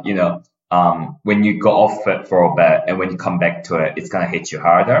 like when you go off it for a bit and when you come back to it, it's gonna hit you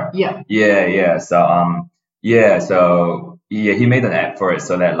harder. Yeah. Yeah. So he made an app for it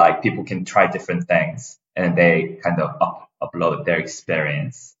so that like people can try different things and they kind of upload their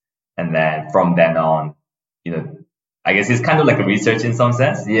experience, and then from then on, I guess it's kind of like a research in some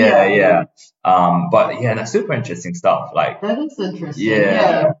sense. Yeah. But yeah, that's super interesting stuff. Like that is interesting.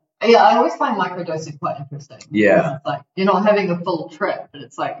 Yeah. Yeah, I always find microdosing quite interesting. Yeah. It's like you're not having a full trip, but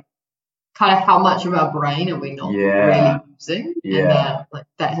it's like kind of how much of our brain are we not really using? Yeah. And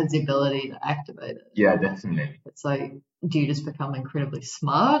that has the ability to activate it. Yeah, definitely. It's like, do you just become incredibly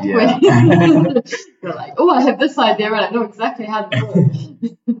smart? Yeah. When you're like, oh, I have this idea and I know exactly how to do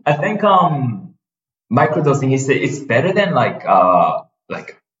it. I think microdosing it's better than like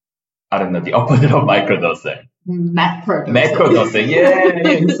I don't know, the opposite of microdosing. Macrodosing, yeah.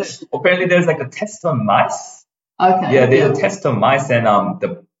 Apparently there's like a test on mice. Okay. Yeah, there's a test on mice, and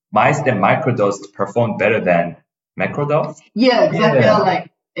the mice that microdosed performed better than macrodose. Yeah, exactly. Yeah.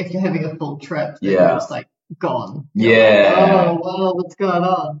 Like if you're having a full trip, then you're just like gone. You're like, oh, well, what's going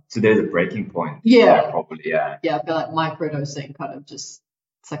on? So there's a breaking point. Yeah. Probably, yeah. Yeah, I feel like microdosing kind of just,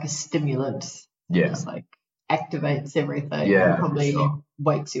 it's like a stimulant. Yeah. Just like activates everything. Yeah. And probably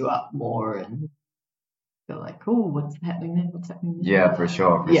wakes you up more and feel like, oh, what's happening there? What's happening there? Yeah, for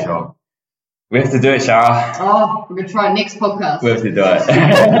sure. We have to do it, Shara. Oh, we're gonna try next podcast. We have to do it.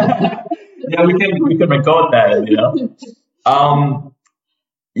 Yeah, we can record that,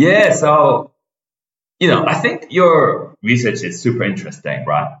 Yeah, so I think your research is super interesting,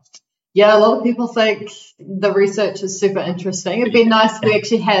 right? Yeah, a lot of people think the research is super interesting. It'd be nice if we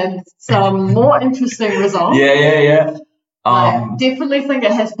actually had some more interesting results. Yeah. I definitely think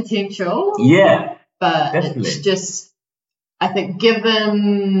it has potential. Yeah. But definitely. It's just, I think,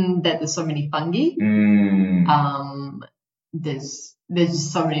 given that there's so many fungi, there's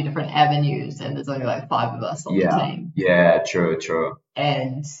just so many different avenues, and there's only like 5 of us on the team. Yeah, true.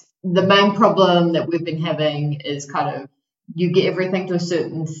 And the main problem that we've been having is kind of you get everything to a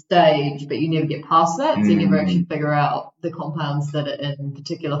certain stage, but you never get past that, so you never actually figure out the compounds that are in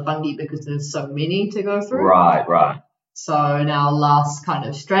particular fungi because there's so many to go through. Right. So in our last kind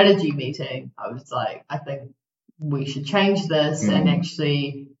of strategy meeting, I was like, I think we should change this and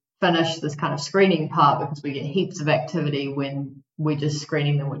actually finish this kind of screening part, because we get heaps of activity when we're just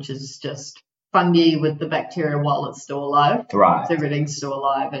screening them, which is just fungi with the bacteria while it's still alive. Right. So everything's still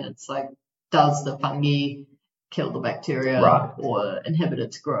alive, and it's like, does the fungi kill the bacteria or inhibit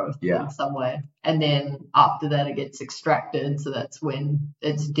its growth in some way? And then after that, it gets extracted. So that's when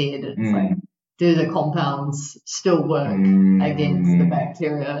it's dead. It's like, do the compounds still work against the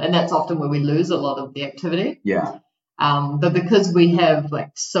bacteria? And that's often where we lose a lot of the activity. Yeah. But because we have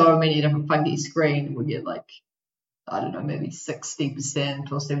like so many different fungi screened, we get like, I don't know, maybe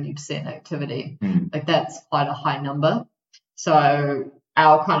 60% or 70% activity. Like that's quite a high number. So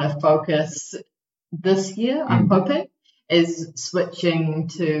our kind of focus this year, I'm hoping, is switching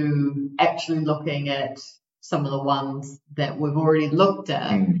to actually looking at some of the ones that we've already looked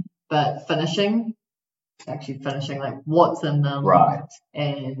at, but finishing like what's in them,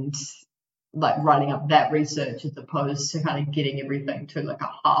 and like writing up that research as opposed to kind of getting everything to like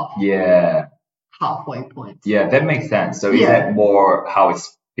a halfway point. Yeah, that makes sense. So is that more how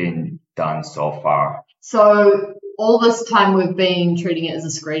it's been done so far? So all this time we've been treating it as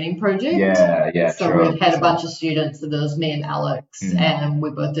a screening project. Yeah. So we've had a bunch of students, so there was me and Alex, and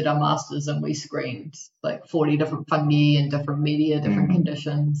we both did our masters, and we screened like 40 different fungi in different media, different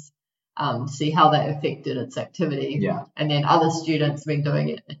conditions, to see how that affected its activity. Yeah. And then other students have been doing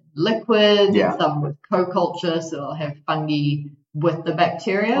it in liquid, and some with co-culture, so they'll have fungi with the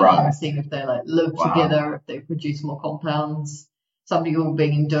bacteria and seeing if they like live together, if they produce more compounds. Some people have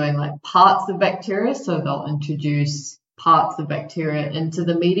been doing like parts of bacteria, so they'll introduce parts of bacteria into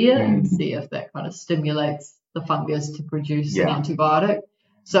the media and see if that kind of stimulates the fungus to produce an antibiotic.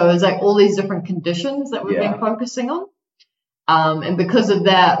 So it's like all these different conditions that we've been focusing on. And because of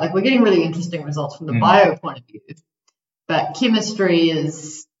that, like we're getting really interesting results from the bio point of view. But chemistry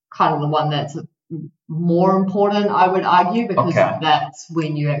is kind of the one that's more important, I would argue, because that's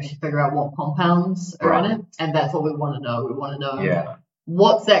when you actually figure out what compounds are in it, and that's what we want to know. We want to know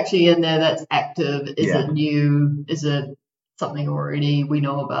what's actually in there that's active. Is it new? Is it something already we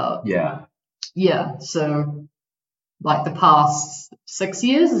know about? Yeah. So like the past 6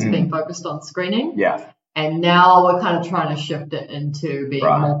 years has been focused on screening. And now we're kind of trying to shift it into being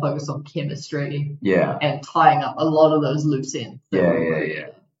more focused on chemistry. And tying up a lot of those loose ends.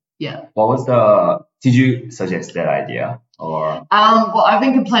 Yeah. What was the Did you suggest that idea or? Well, I've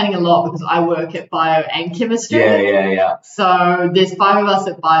been complaining a lot because I work at bio and chemistry. Yeah. So there's 5 of us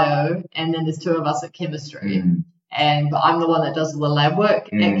at bio, and then there's 2 of us at chemistry. And I'm the one that does all the lab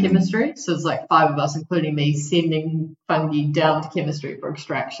work at chemistry. So it's like 5 of us, including me, sending fungi down to chemistry for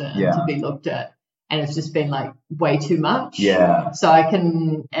extraction to be looked at. And it's just been like way too much. Yeah. So I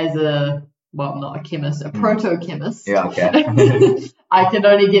can, as not a chemist, a proto-chemist. Yeah, okay. I can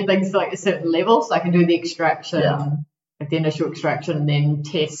only get things to like a certain level. So I can do the extraction, like the initial extraction, and then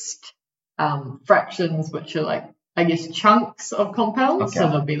test fractions, which are like, I guess, chunks of compounds. Okay. So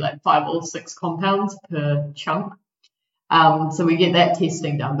there'll be like 5 or 6 compounds per chunk. So we get that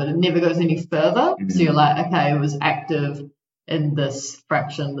testing done, but it never goes any further. So you're like, okay, it was active in this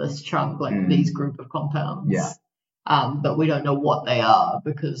fraction, this chunk, like these group of compounds. Yeah. But we don't know what they are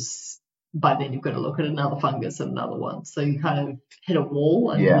because by then you've got to look at another fungus and another one. So you kind of hit a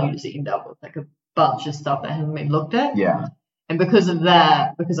wall and you just end up with like a bunch of stuff that hasn't been looked at. Yeah. And because of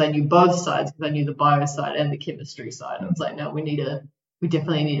that, because I knew both sides, because I knew the bio side and the chemistry side, I was like, no, we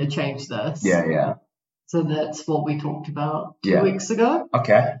definitely need to change this. Yeah. So that's what we talked about 2 weeks ago.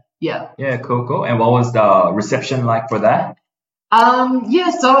 Okay. Yeah. Yeah, cool. And what was the reception like for that?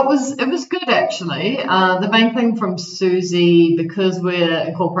 So it was good actually. The main thing from Susie, because we're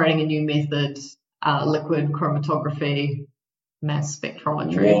incorporating a new method, liquid chromatography, mass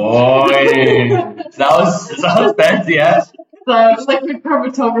spectrometry. Boy, sounds fancy, yeah. So liquid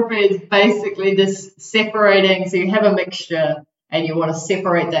chromatography is basically just separating. So you have a mixture and you want to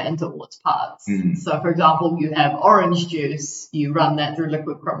separate that into all its parts. So for example, you have orange juice, you run that through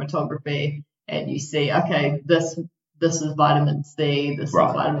liquid chromatography and you see, okay, this is vitamin C, this is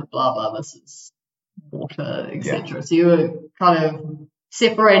vitamin blah, blah, this is water, etc. Yeah. So you kind of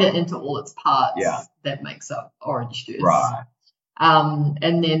separate it into all its parts that makes up orange juice. Right.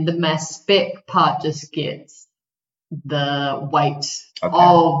 And then the mass spec part just gets the weight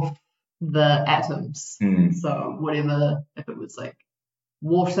of the atoms. So whatever, if it was like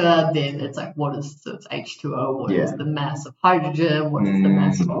water, then it's like so it's H2O, what is the mass of hydrogen, what is the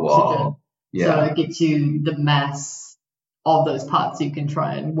mass of oxygen. Yeah. So it gets you the mass of those parts so you can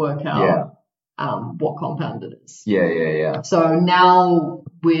try and work out what compound it is. Yeah. So now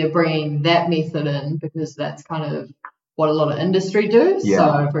we're bringing that method in because that's kind of what a lot of industry do.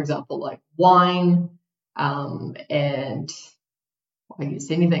 So for example, like wine and I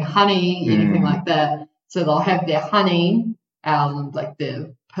guess anything, honey, anything like that. So they'll have their honey, like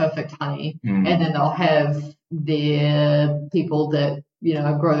the perfect honey, and then they'll have their people that,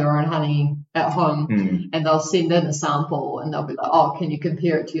 grow their own honey at home, and they'll send in a sample and they'll be like, oh, can you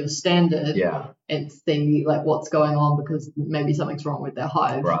compare it to your standard and see like what's going on because maybe something's wrong with their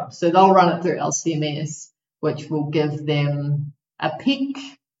hive. Right. So they'll run it through LCMS, which will give them a peak.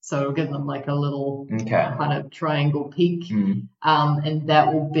 So it'll give them like a little kind of triangle peak. And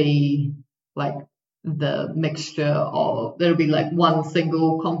that will be like the mixture of, that'll be like one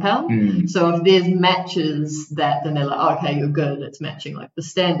single compound. So if there's matches that, then they're like, okay, you're good, it's matching like the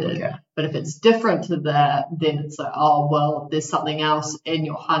standard. But if it's different to that, then it's like, oh, well, there's something else in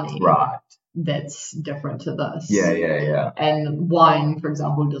your honey that's different to this. Yeah. And wine, for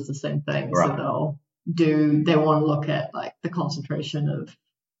example, does the same thing. So they want to look at like the concentration of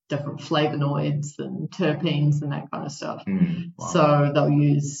different flavonoids and terpenes and that kind of stuff. So they'll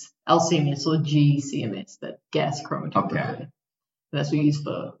use LCMS or GCMS, that gas chromatography. That's what we use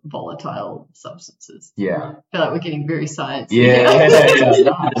for volatile substances. I feel like we're getting very sciencey.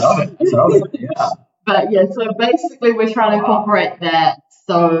 I love it. But so basically we're trying to incorporate that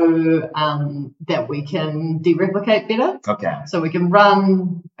so that we can dereplicate better. So we can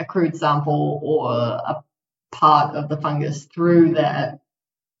run a crude sample or a part of the fungus through that,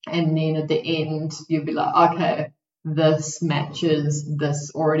 and then at the end you'll be like, okay, this matches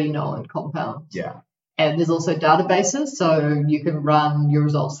this already known compound. And there's also databases, so you can run your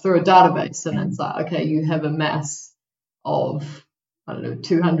results through a database, and it's like, okay, you have a mass of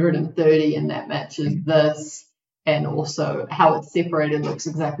 230, and that matches this, and also how it's separated looks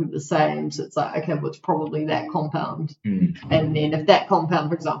exactly the same. So it's like, okay, well, it's probably that compound. And then if that compound,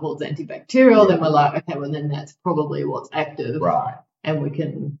 for example, is antibacterial, then we're like, okay, well, then that's probably what's active. And we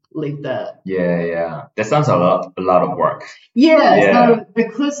can leave that. That sounds a lot of work. So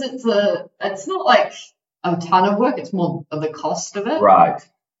because it's not like a ton of work, it's more of the cost of it.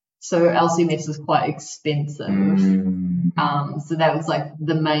 So LCMS is quite expensive. So that was like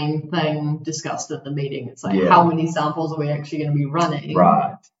the main thing discussed at the meeting. It's like, how many samples are we actually going to be running?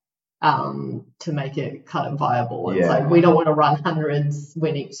 To make it kind of viable. It's like, we don't want to run hundreds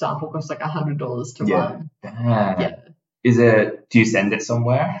when each sample costs like $100 to run. do you send it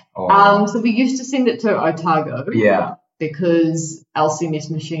somewhere? Or? So we used to send it to Otago. Yeah. Because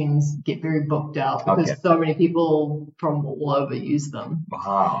LCMS machines get very booked out because so many people from all over use them.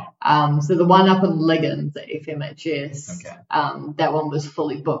 Wow. So the one up in Liggins at FMHS, that one was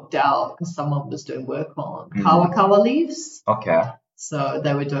fully booked out because someone was doing work on kawakawa leaves. Okay. So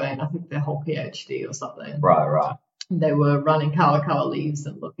they were doing, I think, their whole PhD or something. Right. They were running kawakawa leaves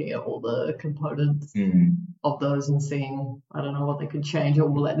and looking at all the components of those and seeing, I don't know, what they could change or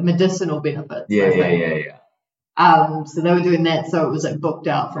like the medicinal benefits. Yeah. So they were doing that, so it was like booked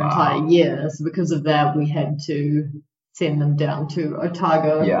out for an entire year. So because of that, we had to send them down to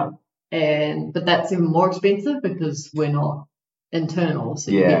Otago. Yeah. But that's even more expensive because we're not internal, so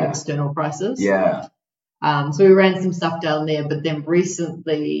you get external prices. Yeah. So we ran some stuff down there, but then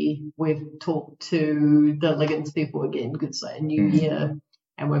recently we've talked to the Liggins people again, good say a new year,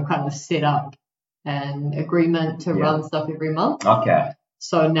 and we've kind of set up an agreement to run stuff every month. Okay.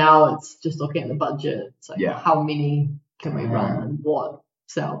 So now it's just looking at the budget. It's like how many can we run and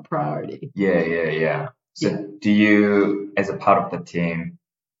what's our priority? Yeah. So do you, as a part of the team,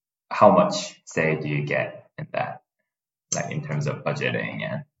 how much say do you get in that? Like in terms of budgeting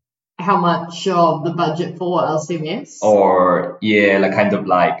and how much of the budget for LCMS? Or like kind of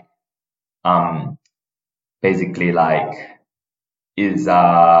like basically like is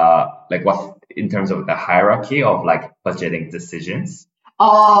like what in terms of the hierarchy of like budgeting decisions?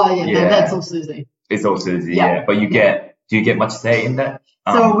 Oh, yeah. That's all Susie. It's all Susie, yeah. But do you get much say in that?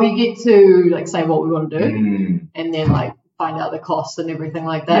 So we get to like say what we want to do and then like find out the costs and everything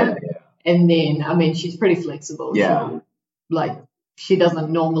like that. Yeah. And then, I mean, she's pretty flexible. Yeah. She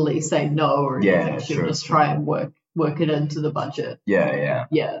doesn't normally say no or anything. She'll just try and work it into the budget. Yeah.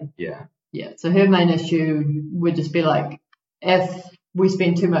 So her main issue would just be like, if we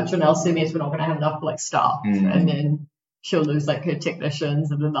spend too much on LCMS, we're not going to have enough like staff. And then she'll lose like her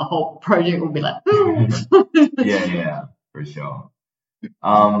technicians and then the whole project will be like, yeah, for sure.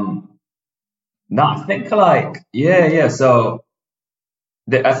 No, I think like, so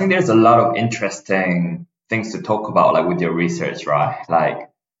I think there's a lot of interesting things to talk about like with your research, right? Like,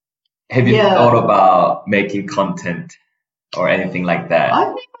 have you thought about making content or anything like that? I've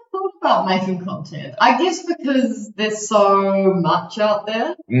never thought about making content. I guess because there's so much out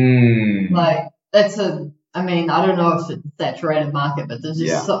there. Like, I don't know if it's a saturated market, but there's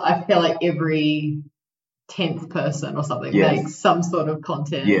just I feel like every 10th person or something makes some sort of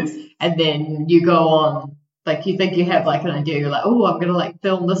content. And then you go on, like you think you have like an idea, you're like, oh, I'm going to like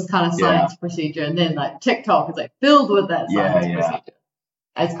film this kind of science procedure. And then like TikTok is like filled with that science procedure.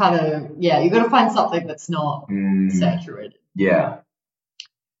 It's kind of, you've got to find something that's not saturated. Yeah.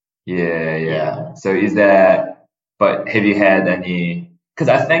 So but have you had any, because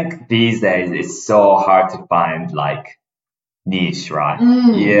I think these days it's so hard to find like niche, right?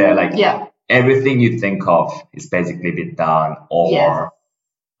 Everything you think of is basically been done or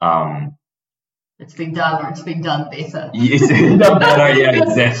it's been done or it's been done better. It's been done better,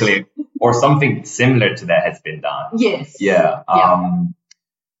 exactly. Or something similar to that has been done. Yes.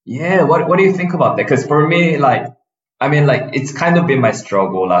 What do you think about that? Because for me, like, I mean, like, it's kind of been my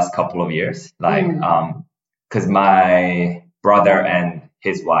struggle last couple of years. Like, because my brother and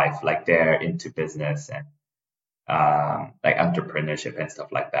his wife, like, they're into business and like entrepreneurship and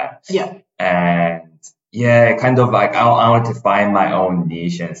stuff like that. And kind of like I want to find my own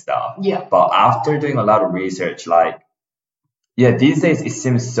niche and stuff. But after doing a lot of research, like, these days it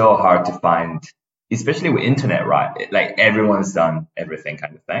seems so hard to find, especially with internet, right? Like everyone's done everything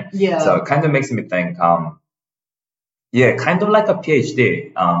kind of thing. So it kind of makes me think, kind of like a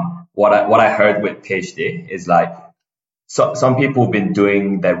PhD. What I heard with PhD is like, so some people have been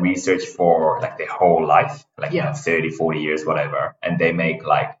doing their research for like their whole life, like 30, 40 years, whatever, and they make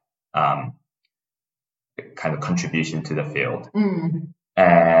like kind of contribution to the field.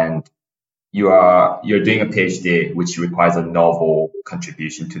 And you're doing a PhD, which requires a novel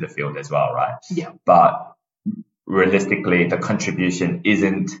contribution to the field as well, right? But realistically, the contribution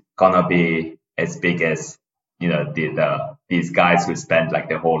isn't gonna be as big as these guys who spend like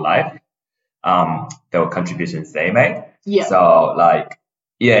their whole life, the contributions they make. So like,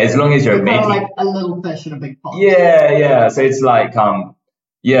 as long as you're making like a little fish in a big pond. So it's like so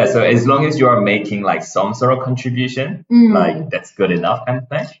as long as you are making like some sort of contribution, like that's good enough kind of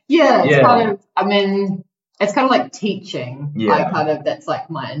thing. Kind of, I mean, it's kind of like teaching. That's like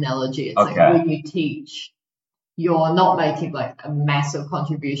my analogy. It's like when you teach, you're not making like a massive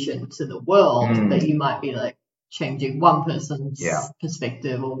contribution to the world, but you might be like changing one person's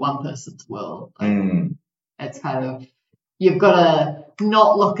perspective or one person's world. It's kind of, you've got to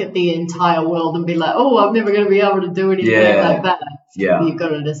not look at the entire world and be like, oh, I'm never going to be able to do anything like that. Yeah. You've got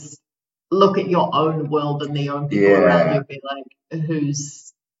to just look at your own world and the own people around you and be like,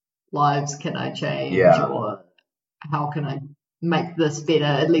 whose lives can I change? Or how can I make this better,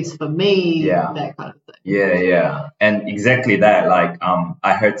 at least for me? That kind of thing. Yeah. And exactly that. Like,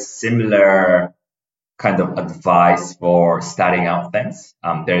 I heard similar kind of advice for starting out things.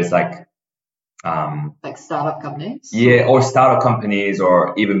 There's like startup companies. Yeah, or startup companies,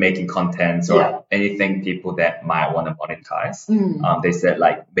 or even making contents, or anything people that might want to monetize. They said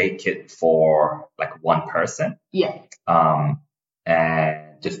like make it for like one person.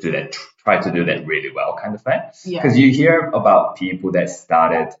 And just do that. Try to do that really well, kind of thing. Because you hear about people that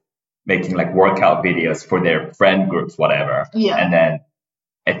started making like workout videos for their friend groups, whatever. And then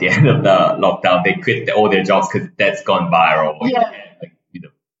at the end of the lockdown, they quit all their jobs because that's gone viral. Like, you know,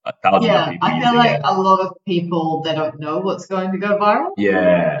 1,000 people. I feel like a lot of people, they don't know what's going to go viral.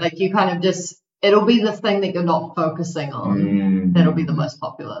 Like you kind of just, it'll be the thing that you're not focusing on that'll be the most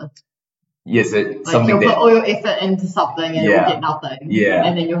popular. Yes, like you'll put all your effort into something and you'll get nothing.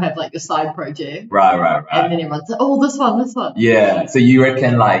 And then you'll have like your side project. Right. And then everyone's like, oh, this one. Yeah. So you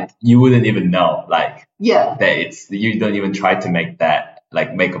reckon like you wouldn't even know like that you don't even try to make that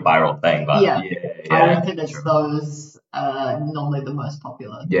like make a viral thing. But I reckon it's those normally the most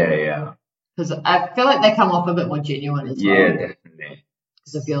popular. Because I feel like they come off a bit more genuine as well. Definitely.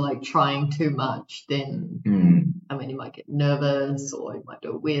 Because if you're like trying too much, then I mean, you might get nervous or you might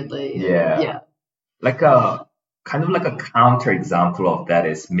do it weirdly. Like a kind of like a counter example of that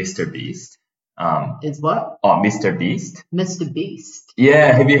is Mr. Beast. Is what? Oh, Mr. Beast. Mr. Beast.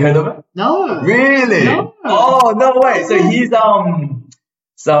 Yeah, have you heard of it? No. Really? No. Oh, no way. So he's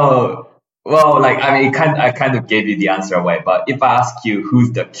well, like I mean, I kind of gave you the answer away. But if I ask you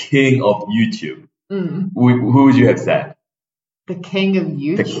who's the king of YouTube, who would you have said? The king of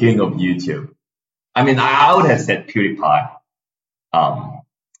YouTube. The king of YouTube. I mean, I would have said PewDiePie.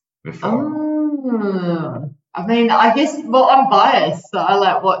 Before. I mean, I guess, well, I'm biased, so I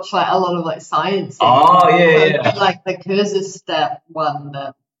like watch like a lot of like science. Like the cursor step one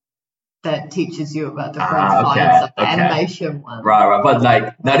that teaches you about different science, like the animation one. Right. But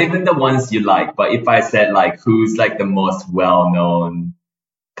like not even the ones you like. But if I said like who's like the most well-known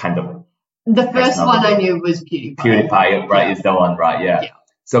kind of. The first one I knew was PewDiePie. PewDiePie, right, is the one, right? Yeah.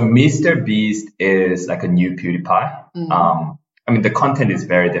 So Mr. Beast is like a new PewDiePie. I mean, the content is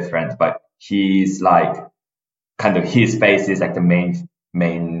very different, but he's like kind of his face is like the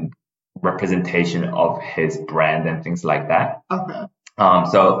main representation of his brand and things like that.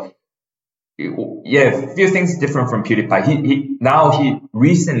 So a few things different from PewDiePie. He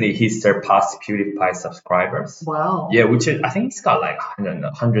recently surpassed PewDiePie subscribers. Wow. Yeah, which is, I think he's got like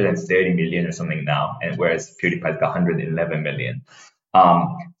 130 million or something now, and whereas PewDiePie's got 111 million.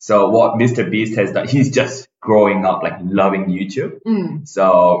 So what Mr. Beast has done, he's just growing up like loving YouTube.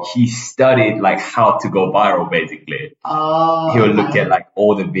 So he studied like how to go viral basically. He'll look at like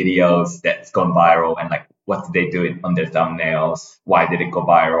all the videos that's gone viral and like what did they do on their thumbnails? Why did it go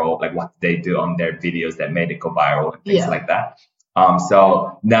viral? Like what did they do on their videos that made it go viral and things like that.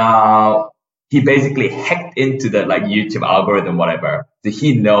 So now he basically hacked into the like YouTube algorithm, whatever. So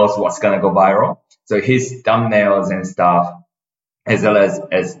he knows what's gonna go viral. So his thumbnails and stuff, as well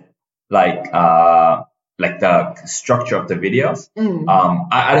as like the structure of the videos.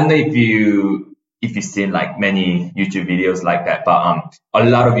 I don't know if you've seen like many YouTube videos like that, but a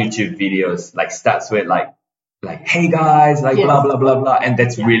lot of YouTube videos like starts with like hey guys, like blah blah blah blah, and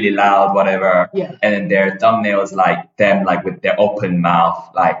that's really loud, whatever. And then their thumbnails like them like with their open mouth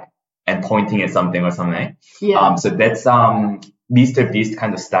like and pointing at something or something. So that's Mr. Beast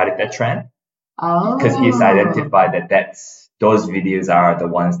kind of started that trend because he's identified that those videos are the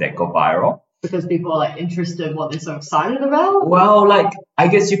ones that go viral. Because people are like interested in what they're so excited about? Well, like, I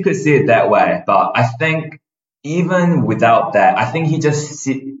guess you could see it that way. But I think even without that, I think he just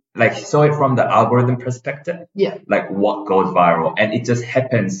saw it from the algorithm perspective. Like what goes viral. And it just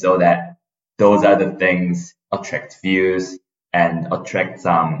happens so that those other things attract views and attract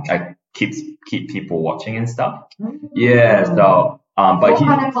like keep people watching and stuff. So but what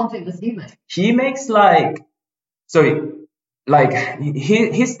kind of content does he make? He makes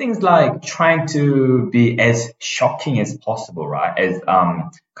his things like trying to be as shocking as possible, right? As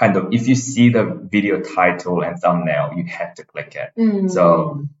kind of if you see the video title and thumbnail, you have to click it.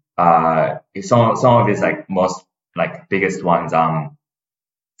 So some of his like most like biggest ones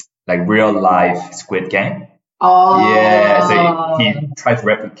like real life Squid Game. So he tried to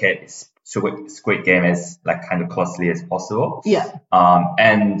replicate Squid Game as like kind of closely as possible.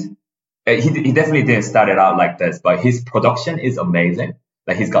 And he definitely didn't start it out like this, but his production is amazing.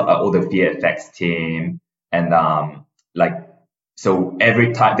 Like he's got all the VFX team and like so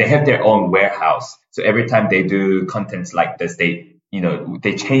every time they have their own warehouse. So every time they do contents like this, they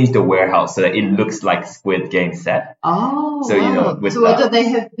change the warehouse so that it looks like Squid Game set. Oh, so wow. Do they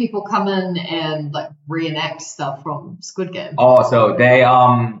have people come in and like reenact stuff from Squid Game? Oh, so they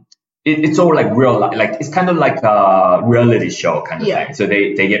it's all like real life, like it's kind of like a reality show kind of thing. So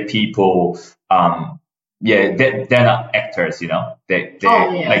they get people they're not actors, they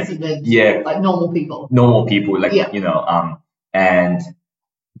like so like normal people like and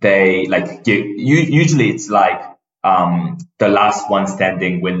they like usually it's like the last one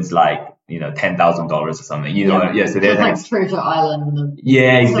standing wins like $10,000 or something, so there's like Treasure Island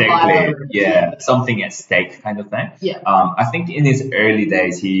exactly something at stake kind of thing. I think in his early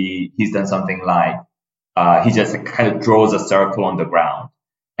days he's done something like he just kind of draws a circle on the ground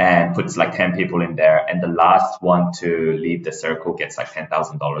and puts like 10 people in there, and the last one to leave the circle gets like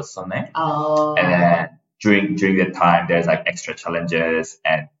 $10,000 or something. And then during that time there's like extra challenges,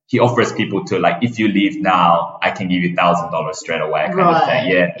 and he offers people to like, if you leave now I can give you $1,000 straight away kind of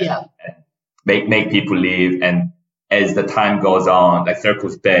thing. And make people leave, and as the time goes on, like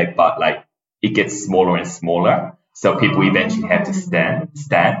circle's big, but like it gets smaller and smaller, so people eventually have to stand.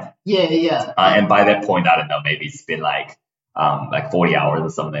 And by that point, I don't know, maybe it's been like 40 hours or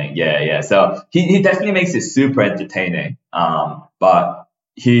something. So he definitely makes it super entertaining. But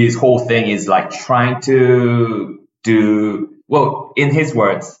his whole thing is like trying to do, well, in his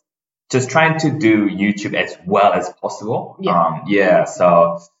words, just trying to do YouTube as well as possible.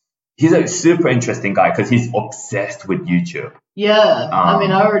 So he's a super interesting guy because he's obsessed with YouTube. I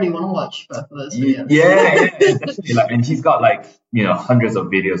mean, I already want to watch both of those videos. Definitely. Like, and he's got like hundreds of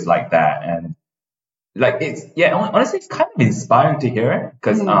videos like that, and like it's honestly it's kind of inspiring to hear it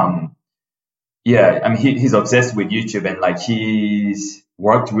because I mean he's obsessed with YouTube, and like he's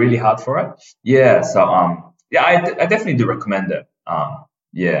worked really hard for it. So I definitely do recommend it.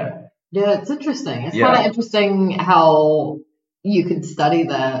 It's interesting. It's kind of interesting how you can study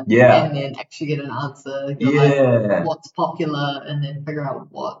that and then actually get an answer. Like what's popular, and then figure out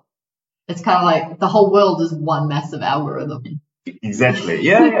what. It's kind of like the whole world is one massive algorithm. Exactly.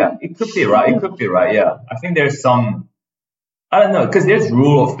 It could be right. I think there's some, I don't know, because there's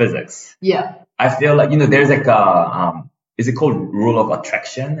rule of physics. I feel like there's like a is it called rule of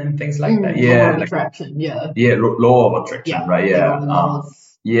attraction and things like that? Law of attraction. Law of attraction. Right.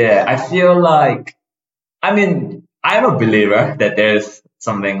 I feel like, I mean, I'm a believer that there's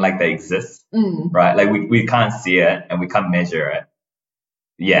something like that exists, right? Like we can't see it and we can't measure it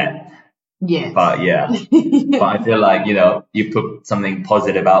yet. But but I feel like, you put something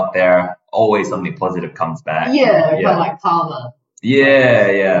positive out there, always something positive comes back. Kind of like karma. You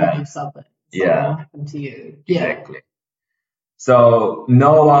do something happen to you. Exactly. So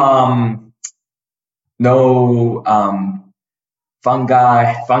no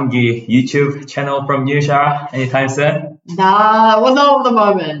fungi YouTube channel from you, Shara, anytime soon? Nah, well, not at the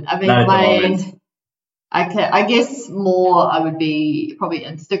moment. I mean, I guess more I would be probably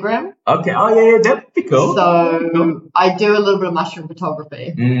Instagram. Okay. Oh yeah, that'd be cool. So I do a little bit of mushroom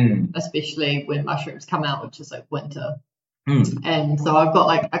photography, especially when mushrooms come out, which is like winter. And so I've got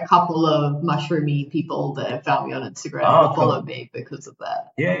like a couple of mushroomy people that have found me on Instagram and followed me because of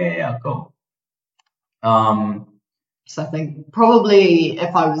that. Cool. So I think probably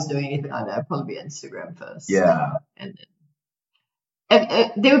if I was doing anything like that, I'd probably be Instagram first. And then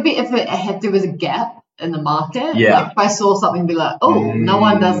if there was a gap in the market, like if I saw something be like, no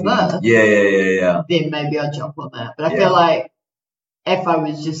one does this, then maybe I'd jump on that. But I feel like if I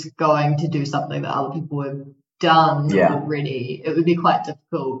was just going to do something that other people have done already, it would be quite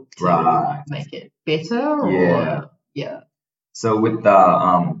difficult to make it better. So with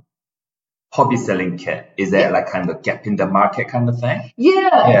the hobby selling kit, is that like kind of gap in the market kind of thing?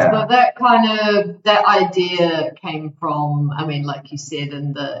 So that idea came from, I mean, like you said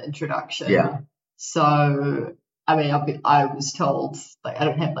in the introduction. So I mean, I was told like I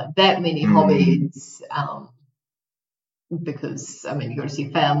don't have like that many hobbies, because I mean you got to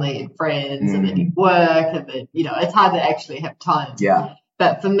see family and friends, and then you work, and then it's hard to actually have time.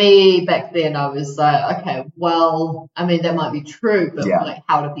 But for me back then, I was like, okay, well, I mean that might be true, but like,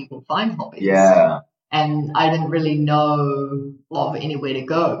 how do people find hobbies? And I didn't really know of anywhere to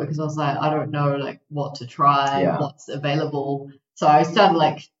go because I was like, I don't know like what to try, what's available. So I started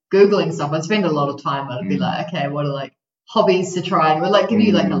like Googling stuff. I'd spend a lot of time. I'd be like, okay, what are like hobbies to try? And it would like give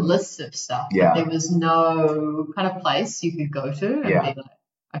you like a list of stuff. But there was no kind of place you could go to and be like,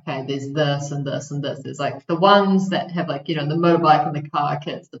 okay, there's this and this and this. There's like the ones that have like, the motorbike and the car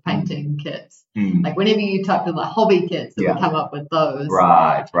kits, the painting kits. Like whenever you type in like hobby kits, it would come up with those.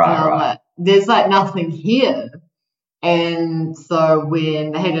 Right. Like, there's like nothing here. And so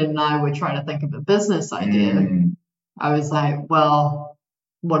when Hayden and I were trying to think of a business idea, I was like, well,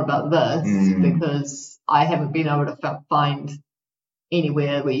 what about this? Because I haven't been able to find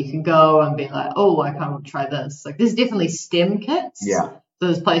anywhere where you can go and be like, oh, I kind of want to try this. Like there's definitely STEM kits. Yeah. So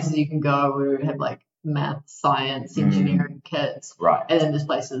there's places you can go where you have like math, science, engineering kits. Right. And then there's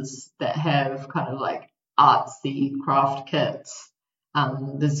places that have kind of like artsy craft kits.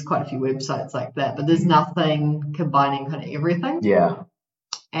 There's quite a few websites like that, but there's nothing combining kind of everything. Yeah.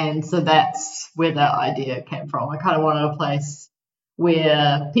 And so that's where that idea came from. I kind of wanted a place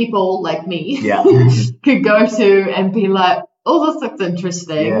where people like me could go to and be like, oh, this looks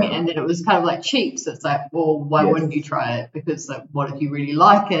interesting. And then it was kind of like cheap. So it's like, well, why wouldn't you try it? Because like, what if you really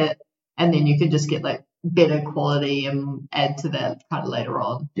like it? And then you could just get like better quality and add to that kind of later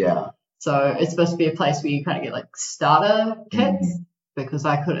on. Yeah. So it's supposed to be a place where you kind of get like starter kits because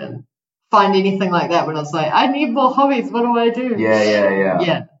I couldn't find anything like that when I was like, I need more hobbies. What do I do?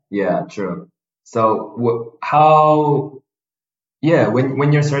 Yeah, true. So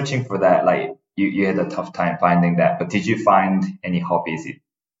when you're searching for that, like you had a tough time finding that, but did you find any hobbies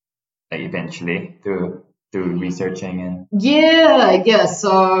like eventually through researching and? Yeah.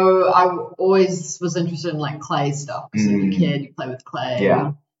 So I always was interested in like clay stuff. Because as a kid, you play with clay.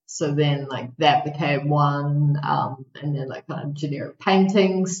 Yeah. So then like that became one, and then like kind of generic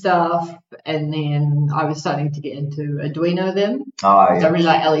painting stuff. And then I was starting to get into Arduino then. I really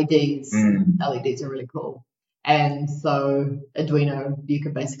like LEDs. LEDs are really cool. And so Arduino you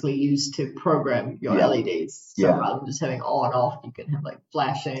can basically use to program your LEDs. So rather than just having on off, you can have like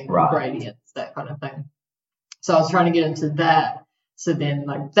flashing, gradients, that kind of thing. So I was trying to get into that. So then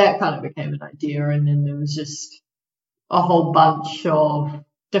like that kind of became an idea. And then there was just a whole bunch of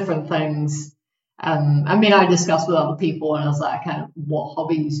different things. I discussed with other people and I was like, kind of, what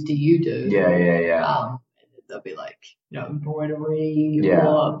hobbies do you do? Yeah. They'll be like, embroidery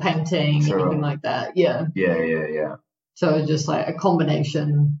or painting, anything like that. Yeah. So it's just like a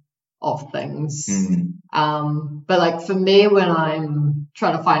combination of things. But like for me, when I'm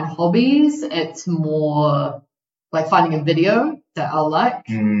trying to find hobbies, it's more like finding a video that I'll like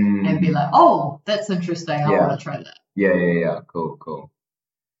and be like, oh, that's interesting. I want to try that. Yeah. Cool.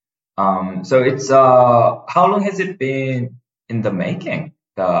 So it's how long has it been in the making?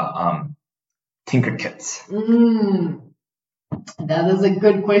 The Tinker Kits. That is a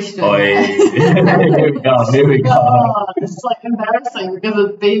good question. Here we go. Oh, it's like embarrassing because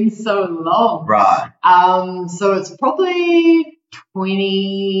it's been so long. Right. So it's probably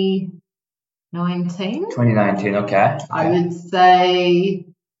 2019. 2019. Okay. I would say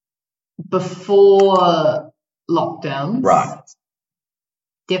before lockdowns. Right.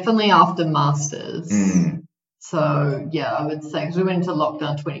 Definitely after Masters. So, yeah, I would say, because we went into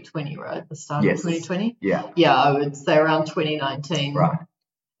lockdown 2020, right? The start of 2020? Yeah. Yeah, I would say around 2019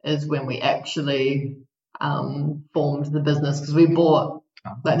 is when we actually formed the business, because we bought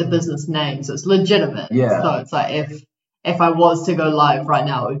like the business name, so it's legitimate. Yeah. So it's like if I was to go live right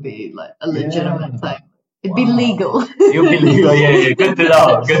now, it would be like a legitimate thing. It'd be legal. You'll be legal, yeah. Good to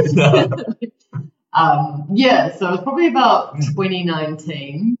know. So it's probably about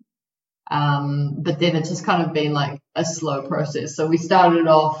 2019. But then it's just kind of been like a slow process. So we started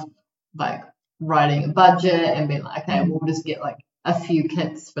off like writing a budget and being like, okay, we'll just get like a few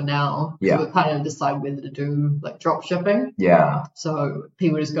kits for now. Yeah. So we kind of decide whether to do like drop shipping. Yeah. So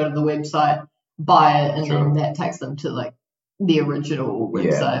people just go to the website, buy it, and then that takes them to like the original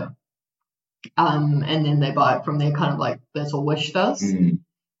website. And then they buy it from there, kind of like that's what Wish does.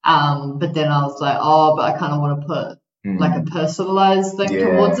 But then I was like, but I kind of want to put like a personalized thing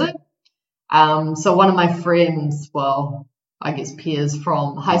towards it. So one of my friends, well, I guess peers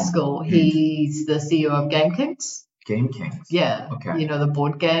from high school, he's the CEO of Game Kings. Game Kings? Yeah. Okay. The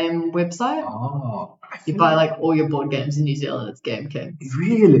board game website? Oh. You buy like all your board games in New Zealand, it's Game Kings.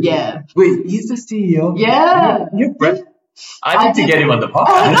 Really? Yeah. Wait, he's the CEO? Yeah. I need to get him on the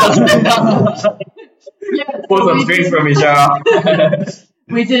podcast. Pour some drinks for me, Shara.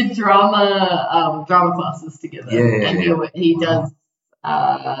 We did drama classes together. And he does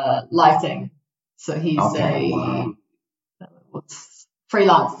lighting. So he's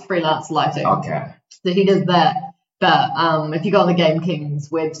freelance lighting. Okay. So he does that. But if you go on the Game Kings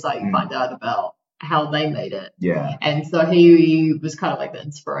website, you find out about how they made it. Yeah. And so he was kind of like the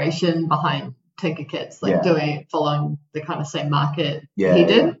inspiration behind Tinker Kits, like following the kind of same market he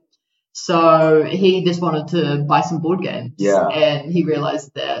did. So he just wanted to buy some board games. Yeah. And he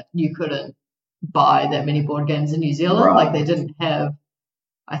realized that you couldn't buy that many board games in New Zealand. Right. Like they didn't have,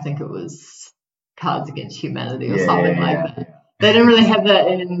 I think it was Cards Against Humanity or something like that. Yeah. They didn't really have that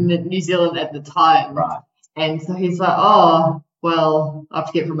in New Zealand at the time. Right. And so he's like, oh, well, I have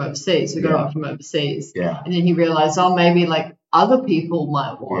to get from overseas. We got it from overseas. Yeah. And then he realized, oh, maybe like other people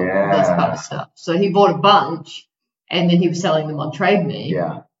might want this kind of stuff. So he bought a bunch and then he was selling them on Trade Me.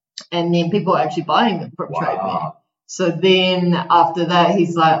 Yeah. And then people were actually buying them from Trade Me. So then after that,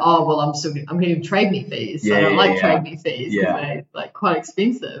 he's like, oh, well, I'm getting Trade Me fees. So I don't like Trade Me fees because they're like quite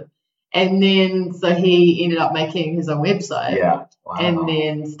expensive. And then so he ended up making his own website. Yeah. Wow. And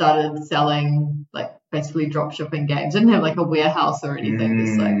then started selling like basically drop shipping games. Didn't have like a warehouse or anything,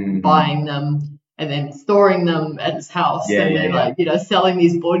 just like buying them and then storing them at his house and then like, you know, selling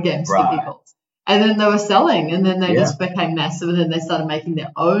these board games to people. And then they were selling and then they just became massive and then they started making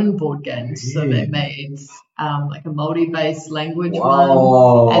their own board games. So they made like a Māori-based language one.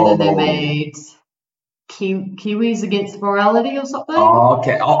 And then they made Kiwis Against Morality or something. Oh,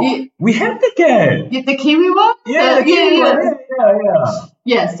 okay. Oh, we have the game. Yeah, the Kiwi one? Yeah, yeah.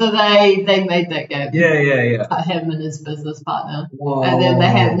 Yeah, so they made that game. Yeah. Him and his business partner. Whoa. And then they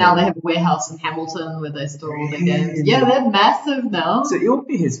have a warehouse in Hamilton where they store all the games. Yeah, they're massive now. So it will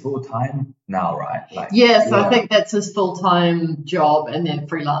be his full time now, right? Like, so I think that's his full time job and then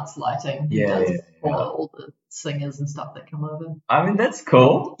freelance lighting. He does for all the singers and stuff that come over. I mean, that's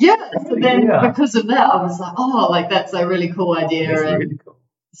cool. Yeah. So then because of that, I was like, oh, like that's a really cool idea. That's and really cool.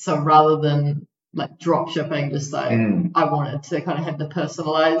 So rather than like drop shipping, just like I wanted to kind of have the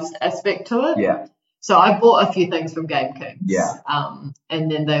personalized aspect to it. Yeah. So I bought a few things from Game Kings. Yeah.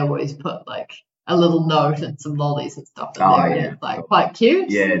 And then they always put like a little note and some lollies and stuff in there. And it's like quite cute.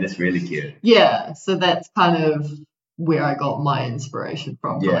 Yeah, that's really cute. Yeah. So that's kind of where I got my inspiration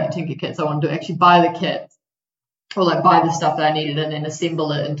from for like Tinker Kits. I wanted to actually buy the kits or like buy the stuff that I needed and then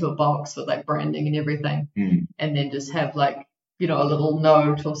assemble it into a box with like branding and everything. And then just have like, you know, a little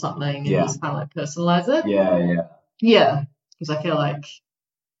note or something and just kind of like personalize it. Yeah, because I feel like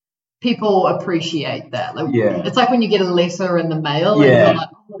people appreciate that. Like, it's like when you get a letter in the mail and you're like,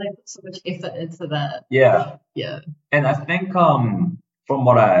 oh, they put so much effort into that. Yeah. And I think from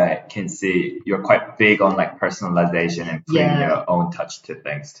what I can see, you're quite big on like personalization and putting your own touch to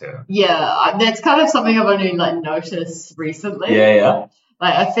things too. Yeah, that's kind of something I've only like noticed recently. Yeah.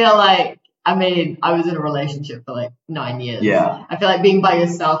 Like I feel like, I mean, I was in a relationship for like 9 years. Yeah. I feel like being by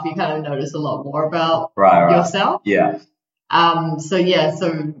yourself, you kind of notice a lot more about yourself. Yeah.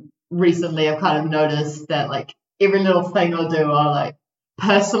 So recently I've kind of noticed that like every little thing I'll do, I'll like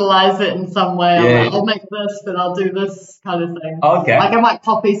personalize it in some way. I'll make this and I'll do this kind of thing. Okay. Like I might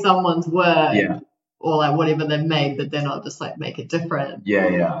copy someone's work or like whatever they've made, but then I'll just like make it different.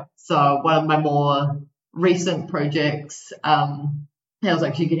 Yeah. So one of my more recent projects, I was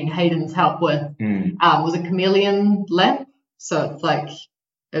actually getting Hayden's help with, was a chameleon lamp. So it's like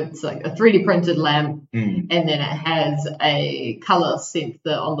a 3D printed lamp, and then it has a color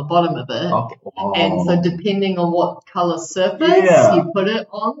sensor on the bottom of it. Okay. And so depending on what color surface you put it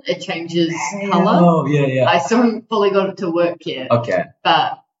on, it changes color. Oh, yeah. I still haven't fully got it to work yet. Okay.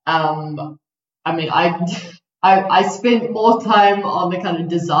 But I mean, I spent more time on the kind of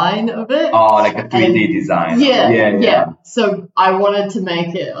design of it. Oh, like a 3D design. Yeah. So I wanted to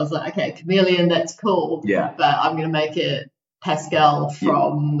make it. I was like, okay, chameleon, that's cool. Yeah. But I'm gonna make it Pascal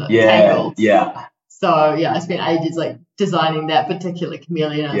from Tangled. Yeah. So I spent ages like designing that particular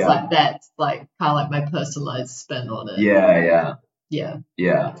chameleon. I was like, that's like kind of like my personalized spin on it. Yeah.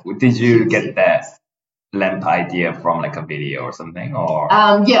 Did you get that lamp idea from like a video or something, or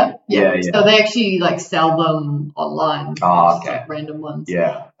yeah. So they actually like sell them online. Like random ones.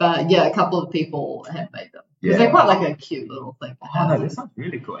 But a couple of people have made them because they're quite like a cute little thing. No, that sounds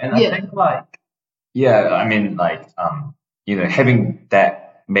really cool. And I think like I mean like you know,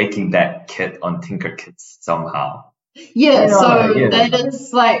 making that kit on Tinker Kits somehow. That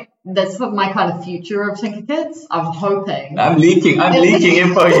is like that's my kind of future of Tinker Kits. I'm hoping. I'm leaking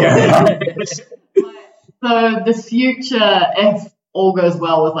info here. So the future, if all goes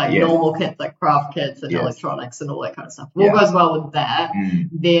well with like normal kits, like craft kits and electronics and all that kind of stuff, if all goes well with that,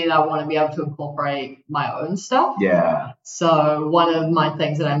 then I want to be able to incorporate my own stuff. Yeah. So one of my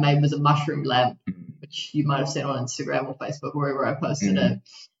things that I made was a mushroom lamp, which you might have seen on Instagram or Facebook, wherever I posted it.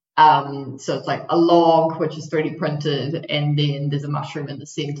 So it's like a log, which is 3D printed, and then there's a mushroom in the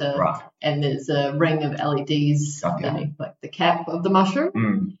center, and there's a ring of LEDs underneath like the cap of the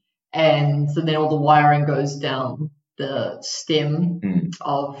mushroom. And so then all the wiring goes down the stem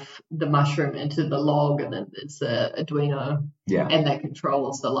of the mushroom into the log, and then it's a Arduino, and that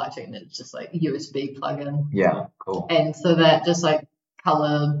controls the lighting, and it's just like USB plug-in. Yeah, cool. And so that just like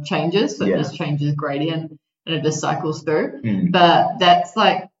color changes, so it just changes gradient, and it just cycles through. But that's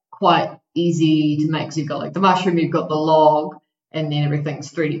like quite easy to make. So you've got like the mushroom, you've got the log, and then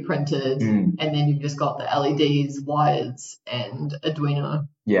everything's 3D printed, and then you've just got the LEDs, wires, and Arduino.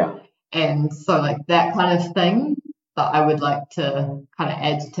 Yeah. And so like that kind of thing that I would like to kind of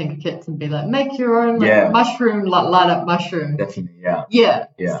add to Tinker Kits and be like, make your own like mushroom, like light up mushroom. Definitely, yeah.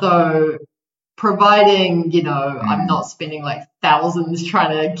 So providing, you know, I'm not spending like thousands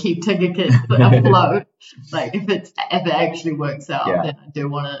trying to keep Tinker Kits afloat. Like if it actually works out, then I do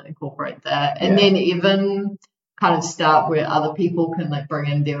want to incorporate that. And then even kind of start where other people can like bring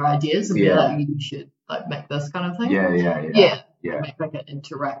in their ideas and be like, you should like make this kind of thing. Yeah. Make like an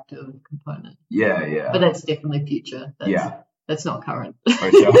interactive component. But that's definitely future. That's not current.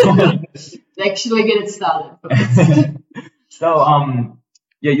 For sure. Actually get it started. So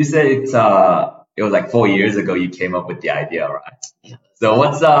you said it was like 4 years ago you came up with the idea, right? Yeah. So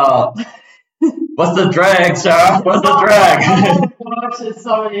what's the drag, Shara? What's the drag? Oh gosh, there's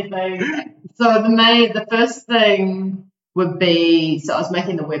so many things. So the first thing would be, so I was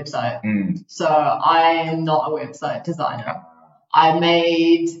making the website. So I am not a website designer. I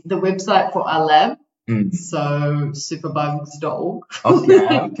made the website for our lab. So superbugs.org.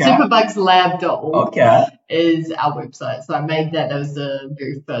 Superbugslab.org is our website. So I made that. That was the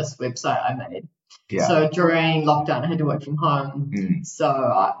very first website I made. So during lockdown, I had to work from home.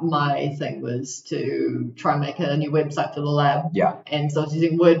 So my thing was to try and make a new website for the lab. And so I was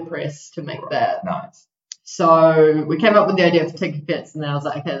using WordPress to make that. Nice. So we came up with the idea for Tinker Kits, and then I was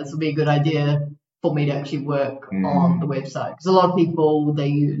like, okay, this will be a good idea for me to actually work on the website, because a lot of people, they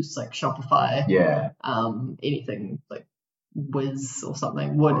use like Shopify, anything like Wiz or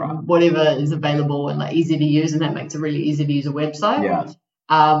something, whatever is available and like easy to use, and that makes it really easy to use a website.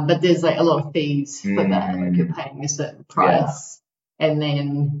 But there's like a lot of fees for that, like you're paying a certain price. And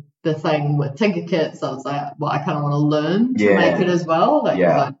then the thing with Tinker Kits, I was like, well, I kind of want to learn to make it as well, like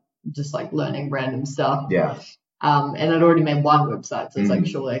I'm just like learning random stuff. And I'd already made one website, so it's like,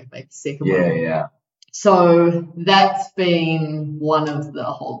 surely I can make a second one. So that's been one of the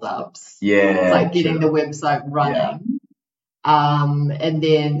holdups. It's like getting the website running. And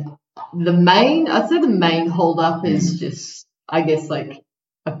then I'd say the main holdup is just, I guess, like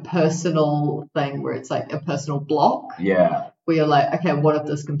a personal thing where it's like a personal block. Where you're like, okay, what if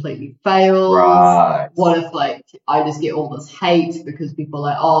this completely fails? What if like I just get all this hate because people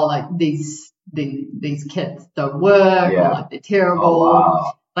are like, oh, like these kits don't work, or like they're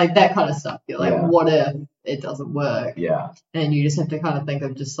terrible, like that kind of stuff. You're like, what if it doesn't work? And you just have to kind of think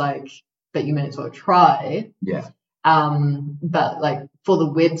of just like, but you may as well try. But like for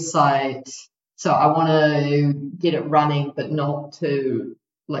the website, so I want to get it running, but not to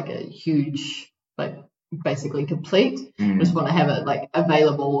like a huge, like basically complete. I just want to have it like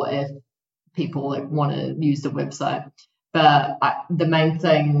available if people like want to use the website. But the main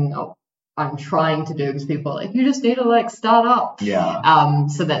thing I'm trying to do, because people are like, you just need to like start up.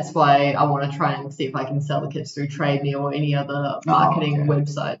 So that's why I want to try and see if I can sell the kits through Trade Me or any other marketing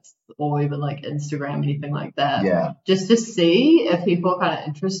websites, or even like Instagram, anything like that. Just to see if people are kind of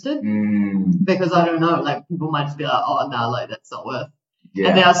interested. Because I don't know, like people might just be like, oh no, like that's not worth.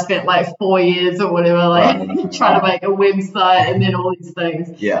 And then I spent like 4 years or whatever, like trying to make a website and then all these things.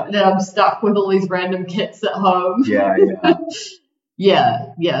 And then I'm stuck with all these random kits at home. So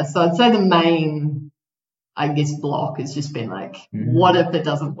I'd say the main, I guess, block has just been like, what if it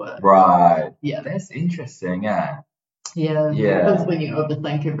doesn't work? That's interesting. Because when you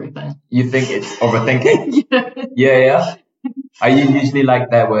overthink everything, you think it's overthinking. Are you usually like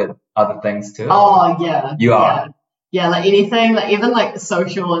that with other things too? You are. Like anything, like even like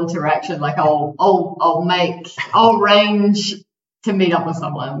social interaction, like I'll arrange to meet up with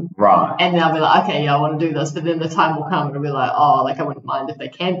someone. And then I'll be like, okay, I want to do this, but then the time will come and I'll be like, oh, like I wouldn't mind if they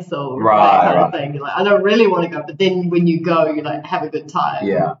cancel, that kind of thing. You're like, I don't really want to go, but then when you go, you like have a good time,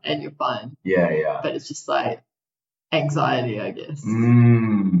 and you're fine. But it's just like anxiety, I guess.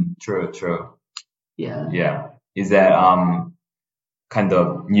 True. Yeah. Is that kind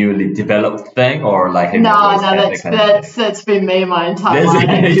of newly developed thing, or like no, that's been me my entire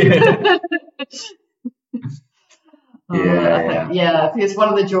life. Because one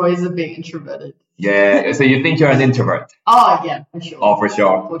of the joys of being introverted. So you think you're an introvert? For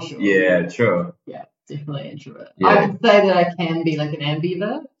sure. For sure. Yeah, true. Yeah, definitely introvert. I would say that I can be like an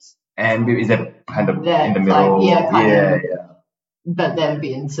ambivert. And is that kind of in the middle? but that would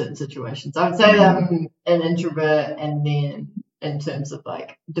be in certain situations. I would say that I'm an introvert, and then in terms of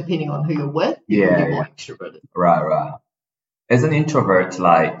like depending on who you're with, you can be more extroverted. Right. As an introvert,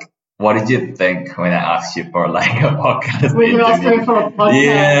 like, what did you think when I asked you for like a podcast? When you asked me for a podcast,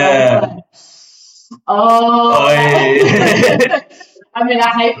 yeah. I mean, I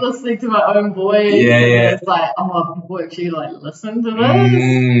hate listening to my own voice. Yeah. It's like, people actually like listen to this.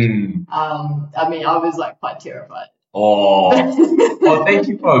 I mean, I was like quite terrified. Well, thank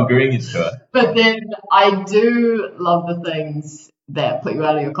you for agreeing to it. But then I do love the things that put you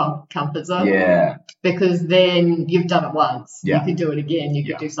out of your comfort zone. Yeah. Because then you've done it once. Yeah. You could do it again. You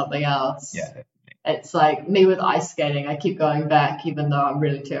could do something else. Yeah. Definitely. It's like me with ice skating. I keep going back even though I'm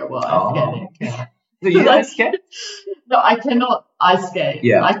really terrible at ice skating. Okay. So you ice skate? No, I cannot ice skate.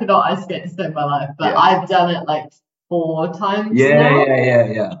 Yeah. I cannot ice skate to save my life. But I've done it like 4 times now.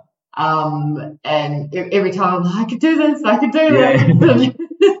 Yeah. And every time I'm like, I could do this.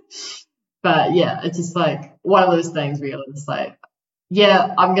 But yeah, it's just like one of those things where you're just like,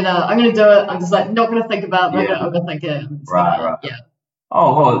 I'm gonna do it. I'm just like not gonna think about it. I'm not gonna overthink it. Right. Yeah.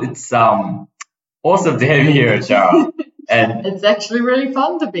 Oh well, it's awesome to have you here, Shara. And it's actually really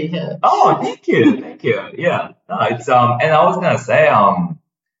fun to be here. Oh, thank you. Yeah. No, it's and I was gonna say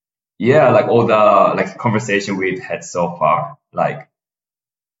like all the like conversation we've had so far, like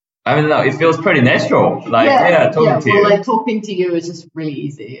I mean, it feels pretty natural. Like, talking to you. Well, like talking to you is just really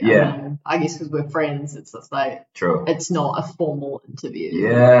easy. Yeah. I guess because we're friends, it's just like true. It's not a formal interview.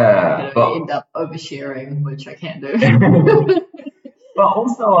 Yeah. But end up oversharing, which I can't do. But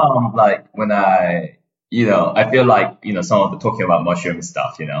also, like when I feel like some of the talking about mushroom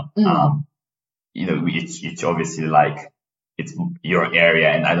stuff, it's obviously like it's your area,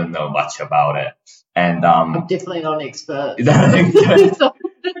 and I don't know much about it, and I'm definitely not an expert.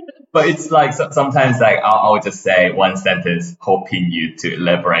 But it's like sometimes like I'll just say one sentence, hoping you to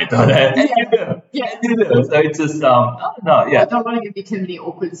elaborate on it. Yeah. So it's just I don't want to give you too many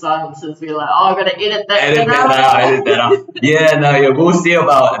awkward silences. We're like, I've got to edit that. Edit that out. We'll see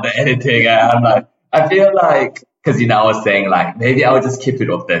about the editing. I'm like, I feel like because I was saying like maybe I'll just keep it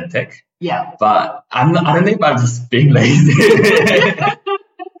authentic. Yeah. But I don't think I'm just being lazy.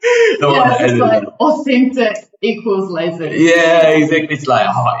 It's like authentic equals lazy. Yeah, exactly. It's like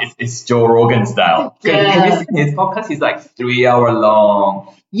it's Joe Rogan style. Have you seen his podcast? He's like 3 hour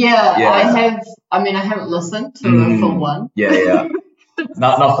long. Yeah. I haven't listened to the full one. Yeah.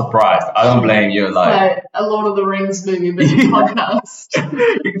 Not surprised. I don't blame you. Like a Lord of the Rings movie podcast.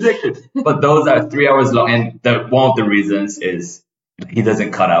 Exactly. But those are 3 hours long, and one of the reasons is he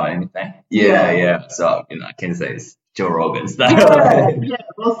doesn't cut out anything. Yeah. So I can say it's Joe Rogan style.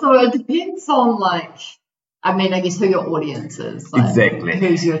 Well, so it depends on like, I guess who your audience is. Like, exactly.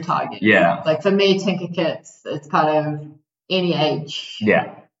 Who's your target? Yeah. Like for me, Tinker Kids, it's kind of any age.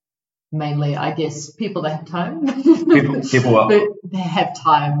 Yeah. Mainly, I guess people that have time. People they have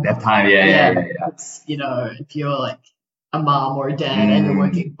time. They have time. Yeah. It's, if you're like a mom or a dad and you're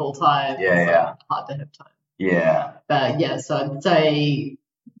working full time, it's hard to have time. Yeah. But so I'd say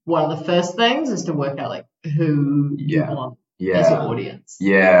one of the first things is to work out like who you want as your audience.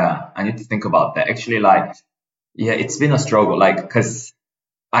 Yeah, I need to think about that. Actually, like, it's been a struggle, like, because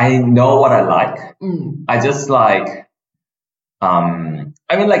I know what I like. I just like,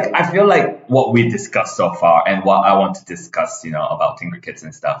 I feel like what we discussed so far and what I want to discuss, about Tinker Kids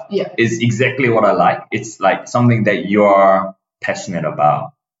and stuff is exactly what I like. It's like something that you're passionate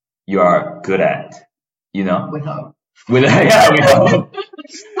about, you're good at, We hope. We hope.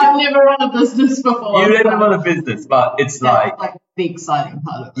 I've never run a business before. You never run a business, but it's like the exciting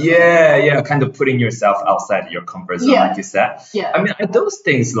part of it. Yeah, kind of putting yourself outside your comfort zone, like you said. Yeah. Are those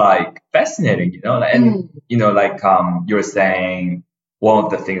things like fascinating, and you were saying one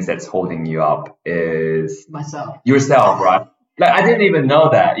of the things that's holding you up is yourself, right? Like I didn't even know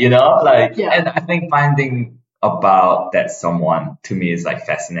that, and I think finding about that someone to me is like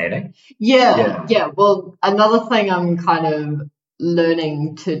fascinating. Yeah. Well, another thing I'm kind of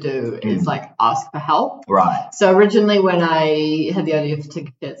learning to do is like ask for help. Right. So originally when I had the idea for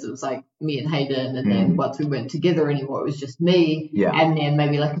Tinker Kids, it was like me and Hayden, and then once we weren't together anymore, it was just me. Yeah. And then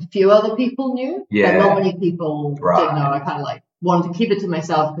maybe like a few other people knew. Yeah. But not many people didn't know. I kind of like wanted to keep it to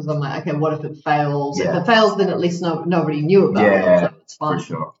myself because I'm like, okay, what if it fails? Yeah. If it fails, then at least nobody knew about it. So it's fine. For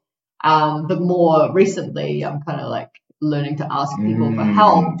sure. But more recently, I'm kind of like learning to ask people for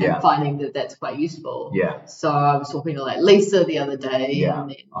help and finding that that's quite useful. Yeah. So I was talking to like Lisa the other day, Yeah. and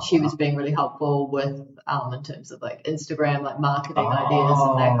then she was being really helpful with in terms of like Instagram, like marketing ideas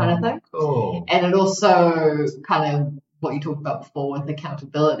and that kind of thing. Cool. And it also kind of what you talked about before with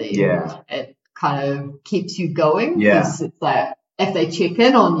accountability. Yeah. It kind of keeps you going. Yeah. Because it's like if they check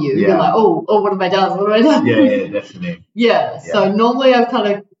in on you, Yeah. you're like, oh, what have I done? What have I done? Yeah, definitely. Yeah. So normally I've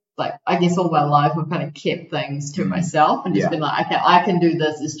kind of like, I guess all my life I've kind of kept things to myself and just been like, okay, I can do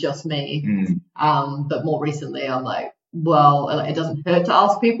this. It's just me. But more recently I'm like, well, it doesn't hurt to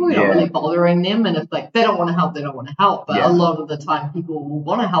ask people. You're not really bothering them. And if like they don't want to help, they don't want to help. But a lot of the time people will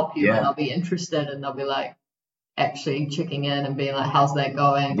want to help you and they'll be interested and they'll be like actually checking in and being like, how's that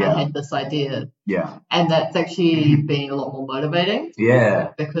going? I had this idea. Yeah. And that's actually been a lot more motivating.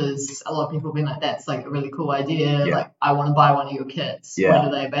 Yeah. Because a lot of people have been like, that's like a really cool idea. Like, I want to buy one of your kits. When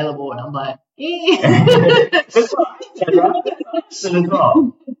are they available? And I'm like, That's awesome as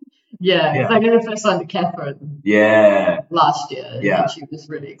well. Yeah, because I gave the first one to Catherine last year, and she was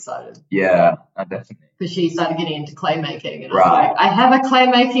really excited. Yeah, definitely. Because she started getting into clay making, and I was like, I have a clay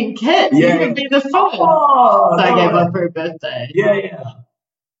making kit. You can be the phone. Oh, so I gave her for her birthday. Yeah.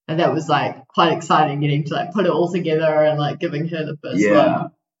 And that was like quite exciting, getting to like put it all together and like giving her the first one.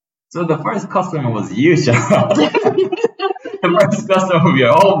 So the first customer was you, Shara. The first customer of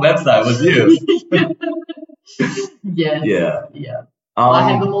your whole website was you. Yeah.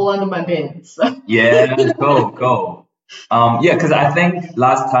 I have them all under my bed. So. Go. Because I think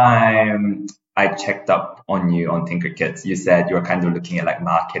last time I checked up on you on TinkerKits, you said you were kind of looking at like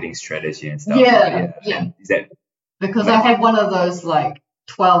marketing strategy and stuff. Yeah. Is that because I had one of those like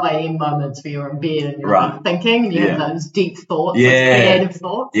 12 a.m. moments where you're in bed and you're like thinking and you have those deep thoughts, those creative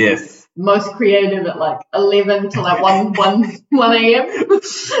thoughts. Yes. Most creative at like 11 to like 1 a.m.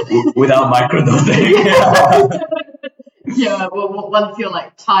 Without microdosing. Yeah, well, once you're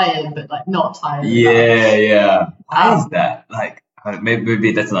like tired, but like not tired. Why is that? Like,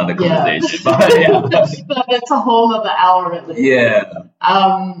 maybe that's another conversation. But that's a whole other hour at least.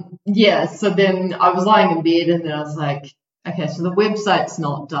 So then I was lying in bed and then I was like, okay, so the website's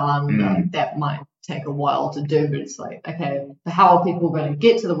not done. That might take a while to do, but it's like, okay, how are people going to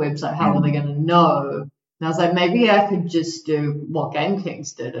get to the website? How are they going to know? And I was like, maybe I could just do what Game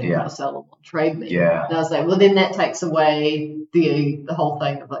Kings did and kind of sell them on TradeMe. And I was like, well, then that takes away the whole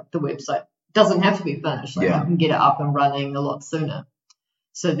thing of like the website. It doesn't have to be finished. Like I can get it up and running a lot sooner.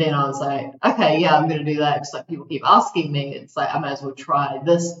 So then I was like, okay, I'm going to do that. Just like people keep asking me, it's like I might as well try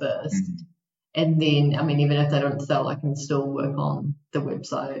this first. And then, I mean, even if they don't sell, I can still work on the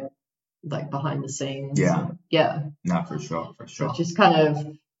website, like behind the scenes. No, for sure. So just kind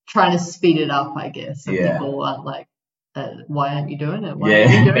of trying to speed it up, I guess. So people aren't like, why aren't you doing it? Why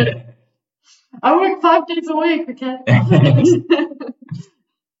aren't you doing it? I work 5 days a week, okay?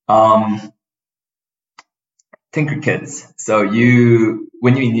 TinkerKits. So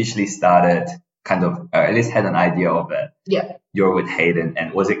when you initially started, kind of at least had an idea of it. You're with Hayden,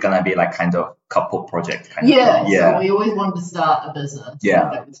 and was it gonna be like kind of couple project kind of thing? So we always wanted to start a business.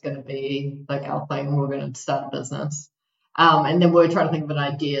 That was going to be like our thing. We were going to start a business. And then we were trying to think of an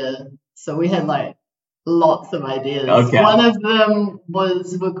idea. So we had like lots of ideas. One of them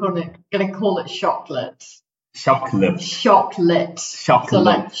was we're going to call it Chocolate. Chocolate. So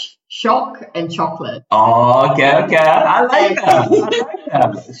like shock and chocolate. Oh, okay. I like that.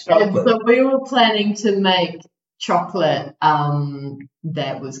 And so we were planning to make chocolate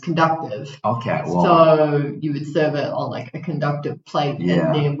that was conductive. Okay. Wow. So you would serve it on like a conductive plate,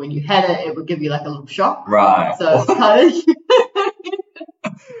 and then when you had it, it would give you like a little shock. Right. So it's kind of.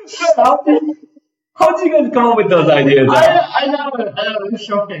 How did you guys come up with those ideas? I know, it was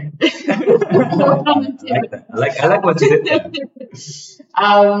shocking. I like what you did there.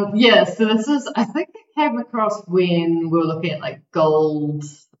 So this is, I think it came across when we were looking at like gold,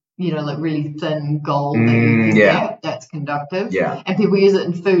 like really thin gold that you can get that's conductive. And people use it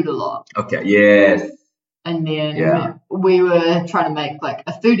in food a lot. Okay, yes. And then we were trying to make like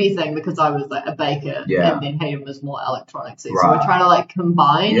a foodie thing because I was like a baker and then Hayden was more electronics. So we're trying to like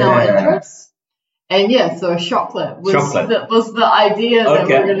combine our interests. And so a chocolate was the idea that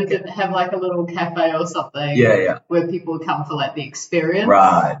we were going to have like a little cafe or something where people would come for like the experience.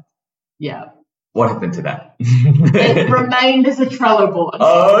 Right. Yeah. What happened to that? It remained as a Trello board.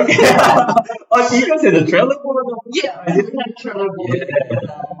 Oh, okay. You guys had a Trello board? Yeah, we had Trello board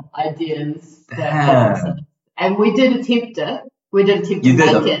ideas. And we did attempt it. We did attempt to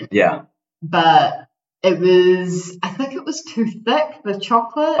make it. Yeah. But I think it was too thick, the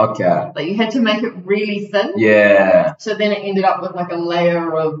chocolate. Okay. Like you had to make it really thin. Yeah. So then it ended up with like a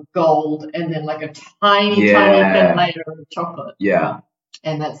layer of gold and then like a tiny thin layer of chocolate. Yeah.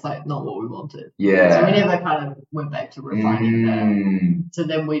 And that's like not what we wanted. Yeah. So we never kind of went back to refining that. So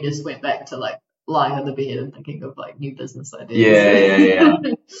then we just went back to like lying on the bed and thinking of like new business ideas. Yeah.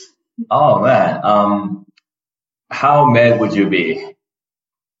 Oh man. How mad would you be?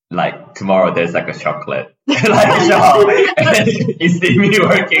 Like tomorrow there's like a chocolate like shop, and you see me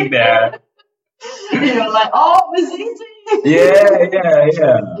working there. You're like, oh, it was easy. Yeah.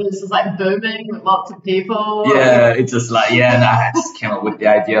 It's just like booming with lots of people. Yeah, it's just like, I just came up with the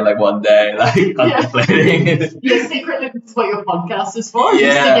idea like one day, like contemplating. Yeah, secretly this is what your podcast is for.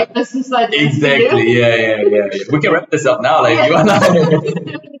 Yeah. Just to get business ideas. Exactly. Yeah. We can wrap this up now, like you want to.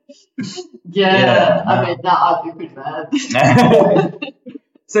 I mean, that would be pretty bad.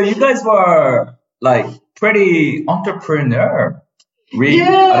 So you guys were like pretty entrepreneur. Really? I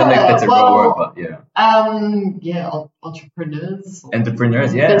don't know if that's a real word, but entrepreneurs.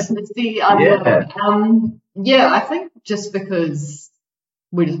 Entrepreneurs, Businessy, I think just because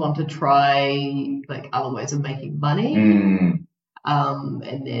we just want to try like other ways of making money.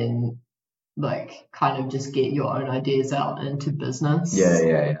 And then like kind of just get your own ideas out into business.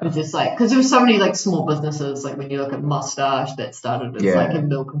 Yeah. It's just like, because there's so many like small businesses, like when you look at Mustache, that started as like a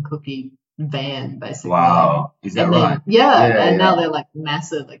milk and cookie van basically. Wow, is that right? And now they're like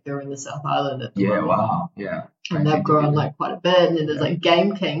massive, like they're in the South Island at the moment. Wow, and they've grown like quite a bit. And then there's like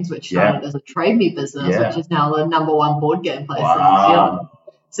Game Kings, which started as a trade me business, which is now the #1 board game place in New Zealand.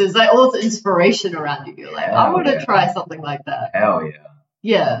 So it's like all this inspiration around you. You're like, I want to try something like that. Hell yeah.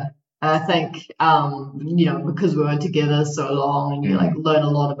 Yeah. I think, because we were together so long and you like learn a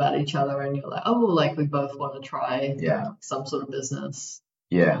lot about each other and you're like, oh, like we both want to try some sort of business.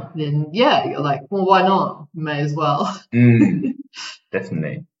 Yeah. Then you're like, well, why not? May as well.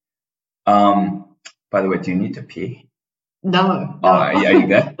 Definitely. By the way, do you need to pee? No. Are you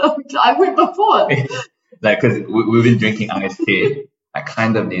there? I went before. Like, because we've been drinking iced tea. I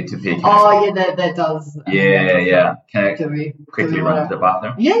kind of need to pee. That does. Yeah. Can I quickly run to the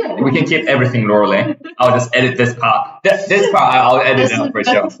bathroom? Yeah. We can keep everything rolling. I'll just edit this part. This part I'll edit out for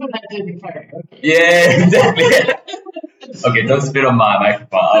sure. That's when I do the karaoke. Yeah, exactly. Okay, don't spit on my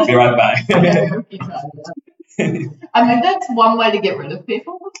microphone. I'll be right back. I mean, that's one way to get rid of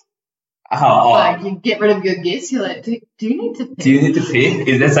people. Like, you get rid of your guests, you're like, do you need to pee? Do you need to pee?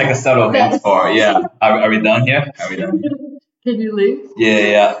 Is this like a subtle hint for, Are we done here? Can you leave?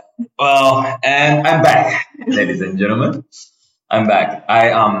 Yeah. Well, and I'm back, ladies and gentlemen. I'm back.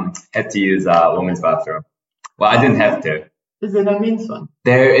 I had to use a women's bathroom. Well, I didn't have to. Is there no men's one?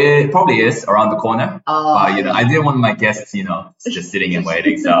 There probably is around the corner. I didn't want my guests, just sitting and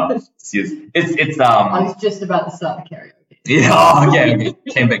waiting. So it's I was just about to start the karaoke. Yeah. Okay.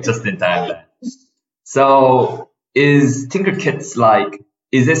 Came back just in time. So is Tinker Kids like?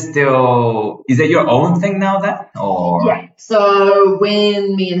 Is it your own thing now then? Or yeah. So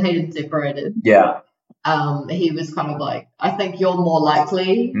when me and Hayden separated, he was kind of like, I think you're more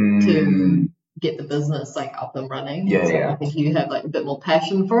likely to get the business like up and running. I think you have like a bit more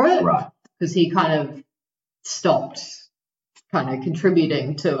passion for it, right? Because he kind of stopped kind of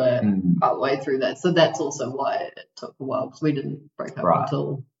contributing to it partway through that. So that's also why it took a while, because we didn't break up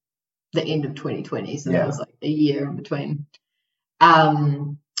until the end of 2020. So that was like a year in between.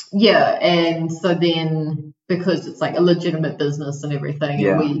 And so then because it's like a legitimate business and everything,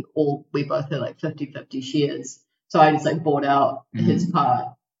 and we both had like 50-50 shares. So I just like bought out his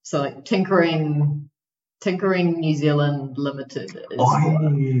part. So like Tinkering New Zealand Limited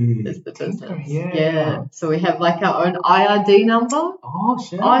is the business. Yeah. So we have like our own IRD number. Oh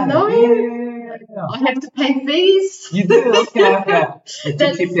shit. I know. Yeah. I have to pay fees. You do? Okay.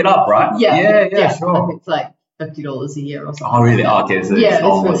 To keep it up, right? Yeah, sure. I think it's like $50 a year or something. Oh really? Okay, so it's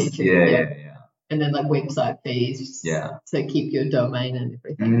almost it's really cheap. Yeah. And then like website fees to keep your domain and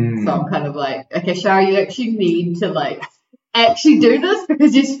everything. So I'm kind of like, okay, Shara, you actually need to like actually do this,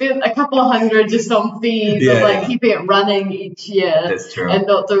 because you spent a couple of $100 just on fees of like keeping it running each year. That's true. And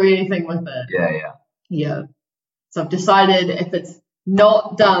not do anything with it. Yeah. So I've decided if it's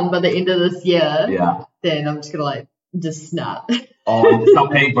not done by the end of this year, then I'm just gonna like just snap. Oh, stop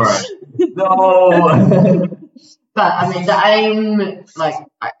paying for it. No. But I mean, the aim, like,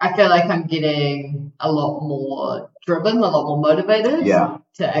 I feel like I'm getting a lot more driven, a lot more motivated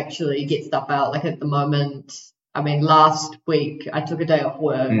to actually get stuff out. Like at the moment, I mean, last week I took a day off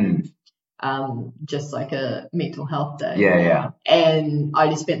work, just like a mental health day. And I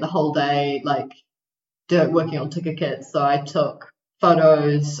just spent the whole day like working on ticker kits. So I took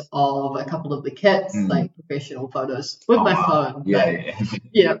photos of a couple of the kits, like professional photos with my phone.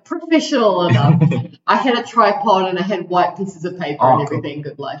 Professional enough. I had a tripod and I had white pieces of paper and everything,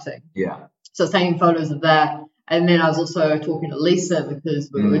 good lighting. So taking photos of that. And then I was also talking to Lisa,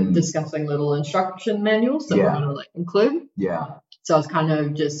 because we were discussing little instruction manuals that we're going to like include. So I was kind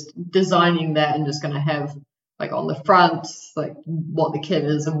of just designing that and just going to have like on the front, like what the kit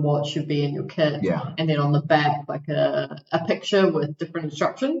is and what should be in your kit. Yeah. And then on the back, like a picture with different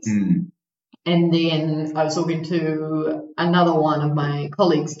instructions. Mm. And then I was talking to another one of my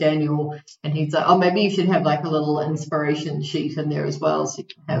colleagues, Daniel, and he's like, oh, maybe you should have like a little inspiration sheet in there as well, so you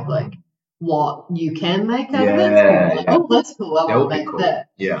can have like what you can make out of it. So you're like, oh, that's cool. I want to make that.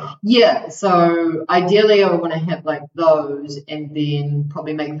 Yeah. Yeah. So ideally, I want to have like those, and then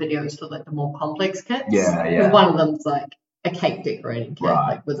probably make videos for like the more complex kits. Yeah. Because one of them's like a cake decorating kit, Right.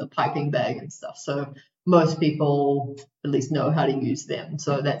 like with a piping bag and stuff. So most people at least know how to use them.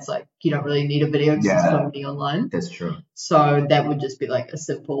 So that's like, you don't really need a video because there's so many online. That's true. So that would just be like a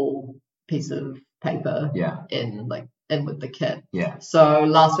simple piece of paper in with the kit. Yeah. So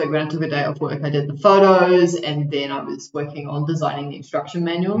last week when I took a day off work, I did the photos, and then I was working on designing the instruction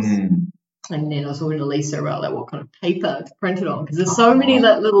manuals. And then I was talking to Lisa about like what kind of paper to print it on, because there's so many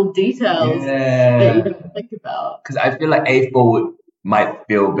like little details that you don't think about. Because I feel like A4 might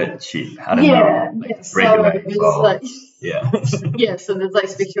feel a bit cheap. I don't know. Like So there's like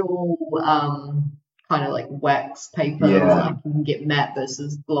special kind of like wax paper, like you can get matte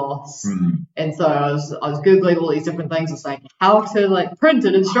versus gloss. And so I was googling all these different things. It's like how to like print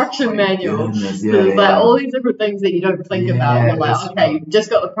an instruction manual. There's like all these different things that you don't think about. You're like, okay, you've just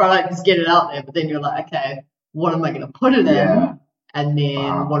got the product, just get it out there. But then you're like, okay, what am I going to put it in? And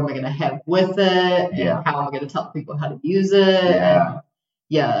then what am I going to have with it? And how am I going to tell people how to use it?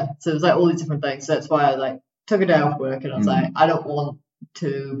 So it was like all these different things. So that's why I like took a day off work, and I was like, I don't want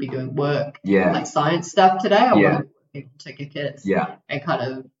to be doing work like science stuff today. I want to take a kit and kind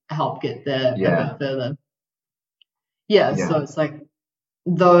of help get there a bit further. So it's like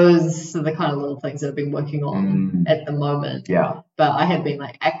those are the kind of little things that I've been working on at the moment. But I have been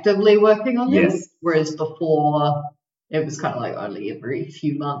like actively working on this, whereas before it was kind of like only every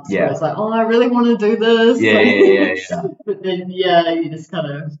few months where it's like, oh, I really want to do this. But then you just kind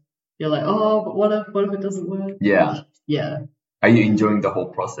of, you're like, oh, but what if it doesn't work? Are you enjoying the whole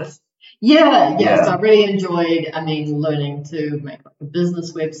process? So I really enjoyed, learning to make like a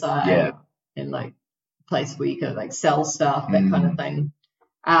business website and like a place where you could like sell stuff, that kind of thing.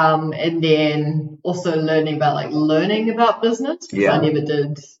 And then also learning about business, because I never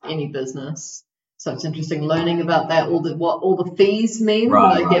did any business. So it's interesting learning about that, what all the fees mean when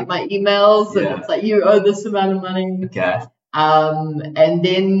I get my emails, and it's like, you owe this amount of money. And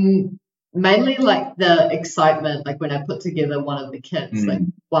then mainly like the excitement, like when I put together one of the kits, like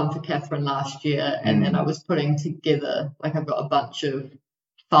one for Catherine last year, and then I was putting together, like I've got a bunch of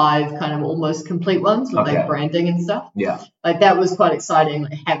 5 kind of almost complete ones with like branding and stuff. Like that was quite exciting,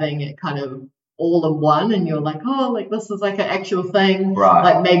 like having it kind of all in one, and you're like, oh, like this is like an actual thing.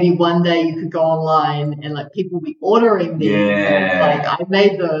 Like maybe one day you could go online and like people be ordering these. And like I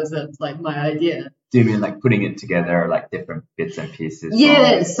made those, that's like my idea. Do you mean like putting it together, like different bits and pieces?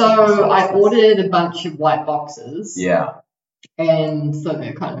 So I ordered a bunch of white boxes. And so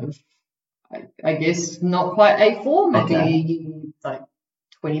they're kind of, I guess, not quite A4, maybe like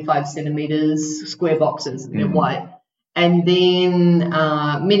 25 centimeters square boxes, and they're white. And then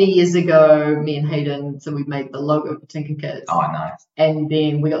many years ago, me and Hayden, so we made the logo for Tinker Kits. Oh, nice. And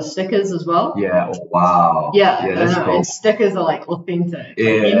then we got stickers as well. Oh, wow. That's cool. And stickers are like authentic. Like,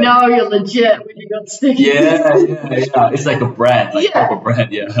 you know you're legit when you got stickers. It's like a brand, like proper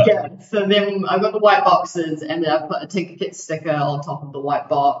brand. So then I got the white boxes, and then I put a Tinker Kit sticker on top of the white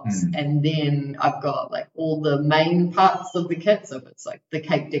box. And then I've got like all the main parts of the kit. So if it's like the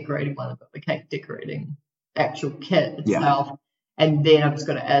cake decorating one, I've got the cake decorating actual kit itself, and then I'm just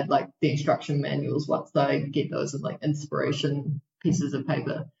going to add like the instruction manuals once I get those in like inspiration pieces of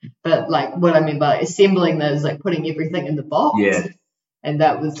paper. But like what I mean by assembling those, like putting everything in the box, and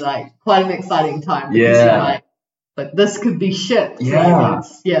that was like quite an exciting time, because you're like this could be shipped.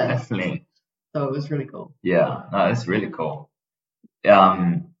 Definitely. So it was really cool. No, it's really cool.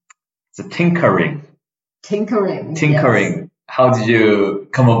 So tinkering. How did you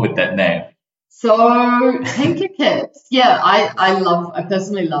come up with that name? So Tinker Kits, I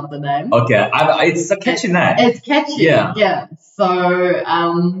personally love the name. It's a catchy name. It's catchy, So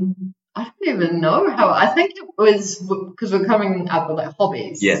I don't even know how. I think it was because we're coming up with like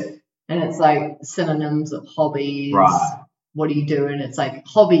hobbies. And it's like synonyms of hobbies. What do you do? And it's like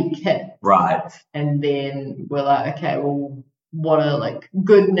hobby kit. And then we're like, okay, well, what are like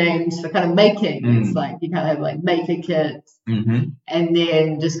good names for kind of making? It's like you kind of have like maker kits, and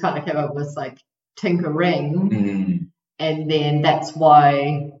then just kind of came up with like tinkering, and then that's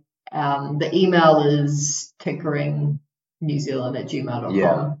why the email is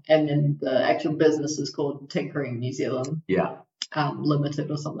tinkeringNewZealand@gmail.com, and then the actual business is called Tinkering New Zealand Limited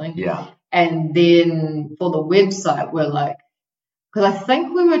or something. And then for the website, we're like, because I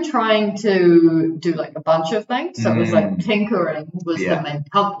think we were trying to do like a bunch of things. So it was like Tinkering was the main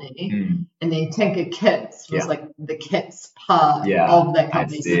company, and then Tinker Kits was like the kits part of that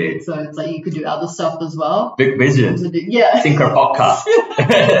company. So it's like you could do other stuff as well. Big vision. Tinker podcast.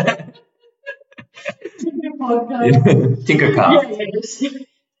 Tinker podcast. Tinkercast.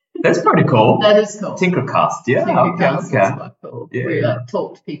 That's pretty cool. That is cool. Tinkercast. Yeah. Tinkercast Okay. is quite cool. We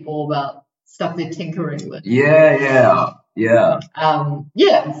talk to people about stuff they're tinkering with. Yeah.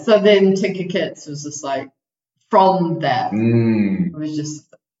 So then Tinker Kits was just like, from that, it was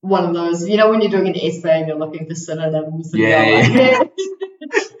just one of those, you know, when you're doing an essay and you're looking for synonyms. And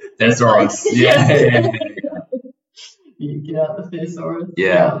Thesaurus. Yeah. You get out the thesaurus.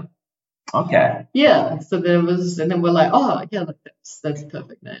 Yeah. Okay. Yeah. So then it was, and then we're like, oh yeah, like that's a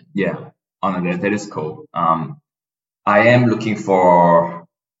perfect name. Yeah. Oh no, that is cool. I am looking for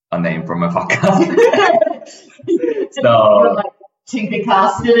a name for my podcast. So like,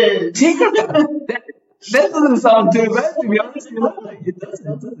 Tinkercast it is. Tinkercast. That doesn't sound too bad, to be honest. It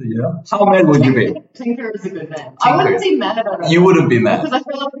doesn't. You know? How mad would you be? Tinker is a good name. I wouldn't be mad at it. You wouldn't be mad. Because I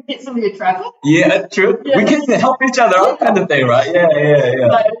feel like we get some of your traffic. Yeah, true. Yeah. We can help each other out, kind of thing, right? Yeah.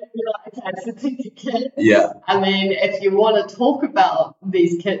 Like, okay, so Tinker Kit. Yeah. I mean, if you want to talk about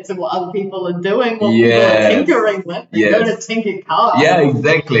these kits and what other people are doing, what people are tinkering with, then go to Tinkercast. Yeah,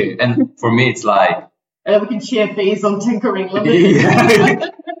 exactly. And for me, it's like, and then we can share fees on tinkering limited. Yeah.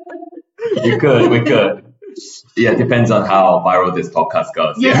 We could. Yeah, it depends on how viral this podcast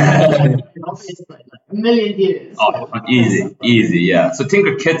goes. Yeah. Obviously, like a million views. Oh, easy, yeah. So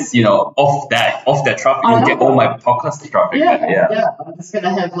Tinker Kits, you know, off that traffic, you get all my podcast traffic. Yeah. I'm just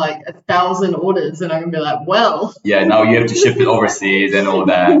gonna have like 1,000 orders, and I'm gonna be like, well. Yeah, now you have to ship it overseas and all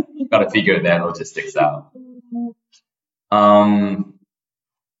that. Gotta figure that logistics out.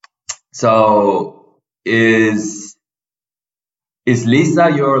 So is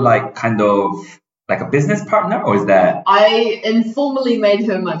Lisa your like kind of like a business partner, or is that? I informally made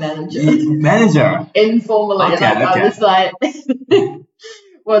her my manager. Manager? Informally. Okay. I was like,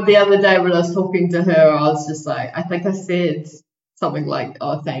 well, the other day when I was talking to her, I was just like, I think I said something like,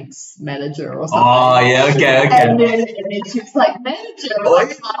 oh, thanks, manager, or something. Oh, yeah, okay. And then she was like, manager,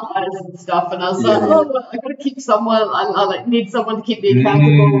 like eyes and stuff. And I was like, oh, I gotta keep someone, I like need someone to keep me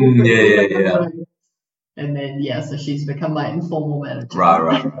accountable. Yeah. And then, so she's become my informal manager.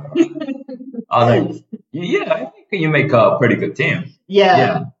 Right. I think you make a pretty good team.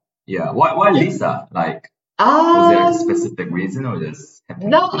 Yeah. Why Lisa? Like, was there a specific reason, or just?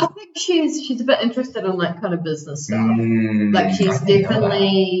 No, I think she's a bit interested in like kind of business stuff. Like she's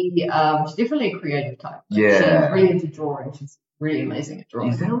definitely a creative type. Like, she's really into drawing. She's really amazing at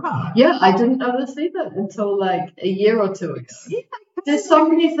drawing. Is that right? Yeah, I didn't know this either until like a year or two ago. Yeah. There's so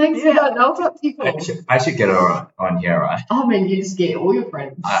many things you don't know about people. I should get her on here, right? Oh man, you just get all your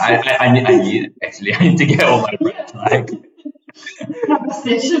friends. I need to get all my friends. Like, have a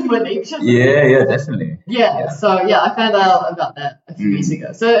session with each of them. Yeah, definitely. So I found out about that a few years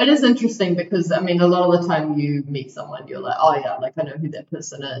ago. So it is interesting because I mean, a lot of the time you meet someone, you're like, oh yeah, like I know who that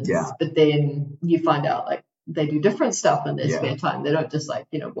person is. Yeah. But then you find out like they do different stuff in their spare time. They don't just like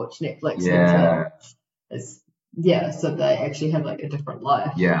watch Netflix. So they actually have like a different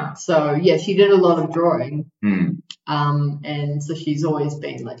life. Yeah. So she did a lot of drawing. And so she's always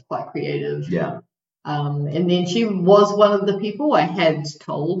been like quite creative. Yeah. And then she was one of the people I had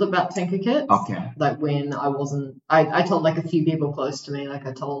told about Tinker Kits. Okay. Like when I wasn't, I told like a few people close to me. Like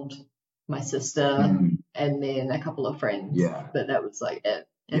I told my sister and then a couple of friends. Yeah. But that was like it.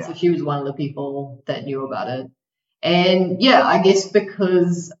 And so she was one of the people that knew about it. And I guess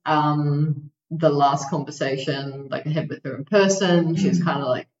because the last conversation like I had with her in person, she was kind of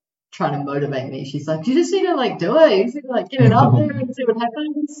like trying to motivate me. She's like, you just need to like do it. You just need to like get it out there and see what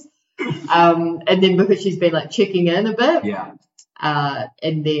happens. And then because she's been like checking in a bit. Yeah.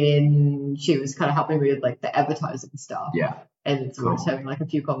 And then she was kind of helping me with like the advertising stuff. Yeah. And so I was having like a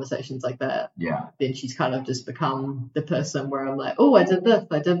few conversations like that. Yeah. Then she's kind of just become the person where I'm like, oh, I did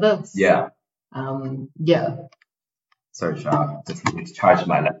this. Yeah. Yeah. Sorry, Shara. Just need to charge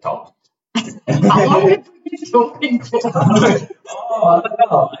my laptop. How long have you been talking for? I don't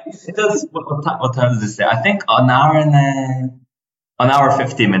know. It does. What time does it say? I think an hour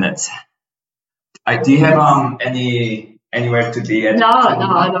 50 minutes. Do you have anywhere to be at? No,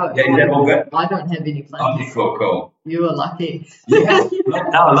 I don't. Yeah, is that all good? I don't have any plans. Okay, cool. You are lucky. Yeah.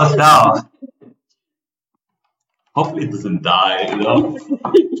 Look now. Hopefully it doesn't die,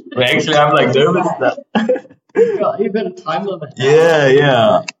 But actually, I'm like nervous that. You've got a time limit.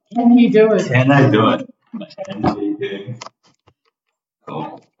 Yeah. Can you do it? Can I do it? My hand's shaking.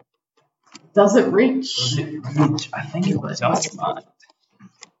 Cool. Does it reach? I think it was just fine.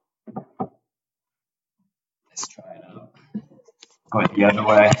 Let's try it out. Go the other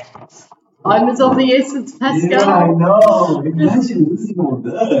way. Time is of the essence, Pascal. Yeah, I know. Imagine losing all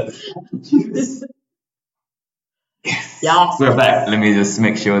this. Yeah. We're back. Let me just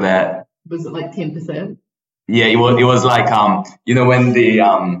make sure that. Was it like 10%? Yeah, it was like when the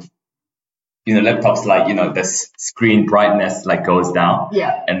laptops like the screen brightness like goes down.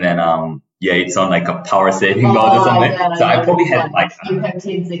 Yeah. And then it's on like a power saving mode or something. Yeah, so I probably had like you have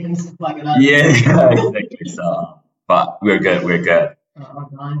 10 seconds to plug it up. Yeah, exactly. So, but we're good. Oh,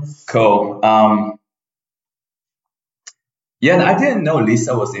 nice. Cool. Yeah, I didn't know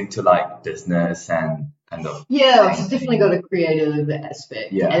Lisa was into like business and kind of. Yeah, she's definitely got a creative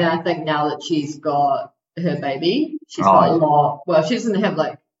aspect. Yeah. And I think now that she's got her baby, she's got a lot. Well, she doesn't have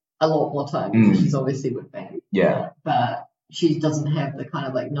like a lot more time because she's obviously with baby. Yeah. But she doesn't have the kind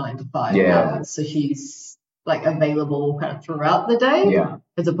of like 9 to 5 hours. So she's like available kind of throughout the day. Yeah.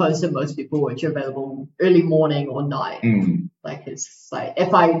 As opposed to most people which are available early morning or night. Like it's like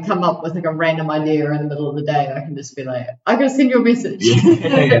if I come up with like a random idea in the middle of the day, I can just be like, I'm gonna send you a message.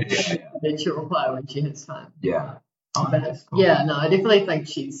 Then she'll reply when she has time. Yeah. But yeah, no, I definitely think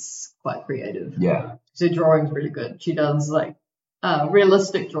she's quite creative. Yeah. So drawing's really good. She does like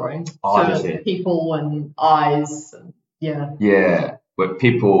realistic drawing. So people and eyes and Yeah. With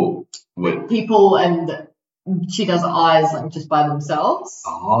people and she does eyes like just by themselves.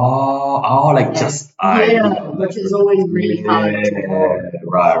 Like just eyes. Yeah, which is always really hard to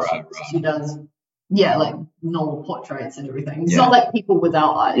draw. Right. She does like normal portraits and everything. It's not like people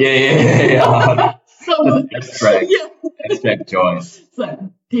without eyes. Yeah. So, abstract drawing.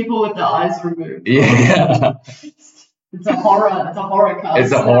 So people with the eyes removed. Yeah. It's a horror cast.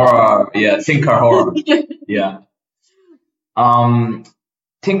 It's a horror. Yeah, Tinker horror. Yeah.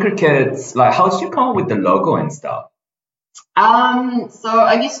 Tinker Kids, like, how did you come up with the logo and stuff? So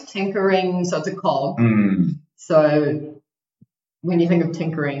I guess tinkering, so it's a cog. So when you think of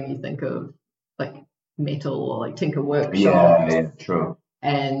tinkering, you think of like metal or like Tinker Workshop. Yeah, true.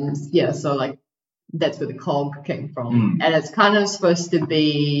 And so like that's where the cog came from. And it's kind of supposed to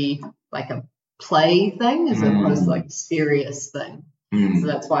be like a play thing as opposed to like a serious thing. So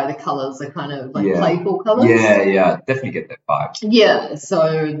that's why the colours are kind of like playful colours. Yeah, definitely get that vibe. Yeah,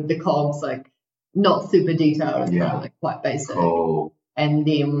 so the cog's like not super detailed, it's kind of like quite basic. Cool. And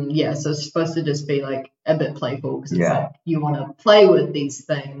then so it's supposed to just be like a bit playful because it's like you want to play with these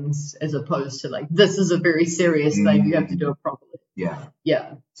things as opposed to like this is a very serious thing, you have to do it properly. Yeah.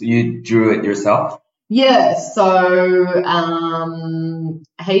 So you drew it yourself? Yeah, so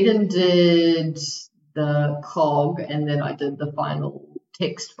Hayden did the cog and then I did the final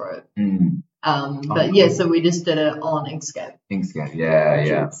text for it. But so we just did it on Inkscape.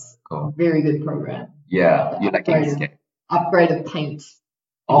 Yeah. Cool. Very good program. Yeah, you like Inkscape. Upgraded Paint.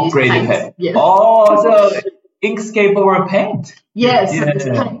 Upgraded Paint. Yeah. Oh, so Inkscape over Paint. Yeah, so there's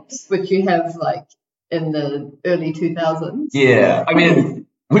Paint, which you have like in the early 2000s. Yeah, I mean,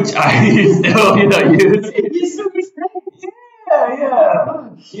 which I still use. You still use Paint?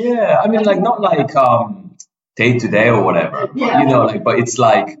 Yeah. I mean, like not like day to day or whatever. But, but it's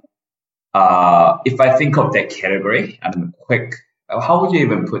like if I think of that category, quick. How would you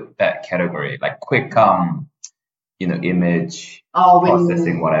even put that category? Like quick, image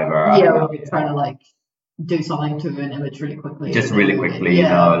processing, whatever. Yeah, when you're trying to like do something to an image really quickly. Just really quickly,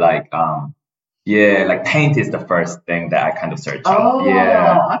 like Paint is the first thing that I kind of search on.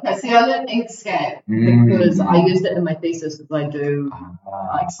 Okay. See, I learned Inkscape because I used it in my thesis because I do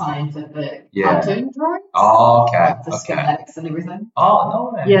like scientific cartoon drawings. Like the schematics and everything.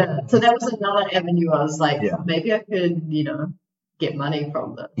 Oh, no. Yeah. So that was another avenue. I was like, maybe I could, get money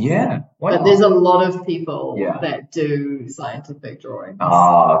from this. Yeah. But there's a lot of people that do scientific drawings.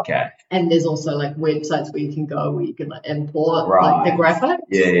 Okay. And there's also like websites where you can go where you can like import like the graphics.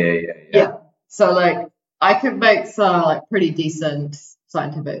 Yeah. So like I could make some like pretty decent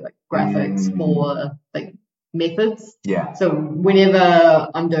scientific like graphics for like methods. Yeah. So whenever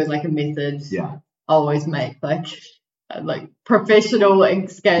I'm doing like a method, I always make like professional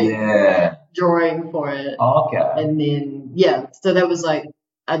Inkscape drawing for it. Okay. And then so that was like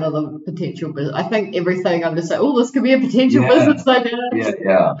another potential business. I think everything I'm just like, this could be a potential business idea.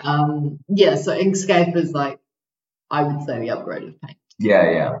 Yeah. So Inkscape is like, I would say the upgrade of Paint.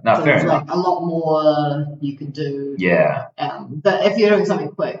 Yeah. No, so fair there's enough. Like a lot more you can do. Yeah. But if you're doing something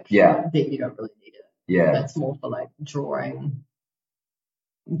quick, then you don't really need it. Yeah. That's more for like drawing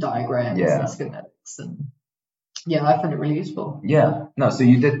diagrams and schematics and I find it really useful. Yeah. No, so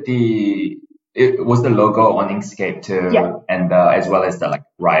you did it was the logo on Inkscape too, and as well as the like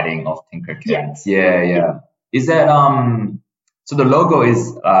writing of Tinkercad. Yes. Yeah. Is that so the logo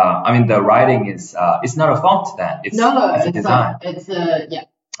is the writing is it's not a font then. It's a design. It's a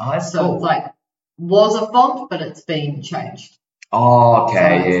Oh, that's so cool. it's like was a font, but it's been changed. Oh,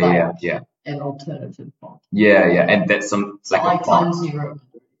 okay. So it's Yeah. An alternative font. Yeah. And that's some like a font. Times New Roman.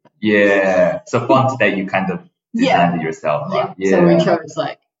 Yeah. So font that you kind of designed it yourself, right? Yeah. So we chose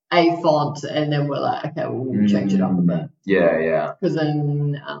like a font, and then we're like, okay, we'll change it up a bit. Yeah. Because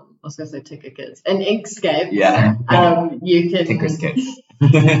in I was gonna say Tinkercad. In Inkscape, you can Tinkerscape.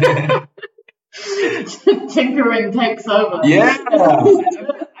 Tinkering takes over. Yeah.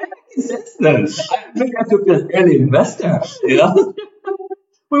 I think I could be an early investor, you know?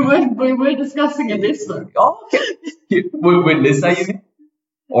 We were discussing investment. Oh, okay. With Lisa, you mean?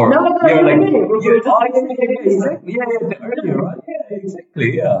 Or no, you're like, exactly. The earlier, right? Yeah,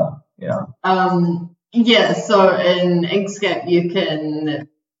 exactly. Yeah. So in Inkscape, you can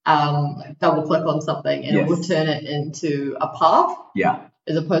double click on something and it will turn it into a path. Yeah.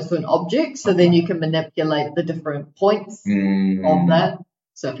 As opposed to an object. So then you can manipulate the different points of that.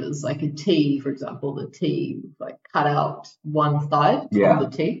 So if it's like a T, for example, the T, like cut out one side of the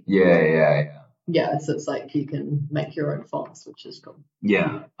T. Yeah, so it's like you can make your own fonts, which is cool.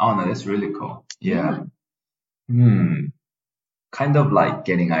 Yeah. Oh no, that's really cool. Yeah. Kind of like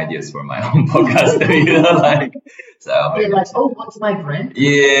getting ideas for my own podcast, so you're like, oh, what's my brand?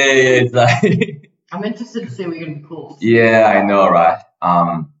 Yeah, it's like I'm interested to see what you're gonna be called. Yeah, I know, right?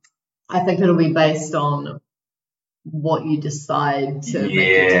 I think it'll be based on what you decide to make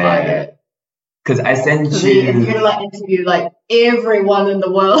your target. Because I sent you. If you're gonna like interview like everyone in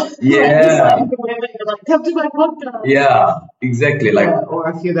the world, yeah, you're like, come to my podcast. Yeah, exactly. Like, or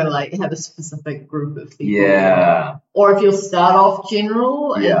if you're gonna like have a specific group of people. Or if you'll start off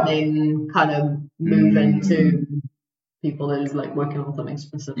general and then kind of move into people that is like working on something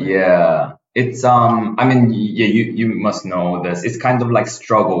specific. Yeah, it's you must know this. It's kind of like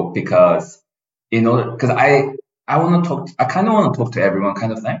struggle because I want to talk. I kind of want to talk to everyone,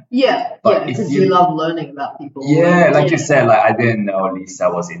 kind of thing. Yeah, because you love learning about people. Yeah, like you said, like I didn't know Lisa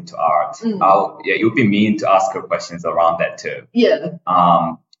was into art. It would be mean to ask her questions around that too. Yeah.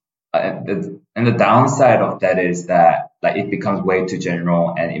 And the downside of that is that like it becomes way too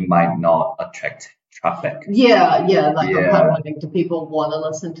general and it might not attract traffic. Yeah. Like I'm kind of wondering, do people want to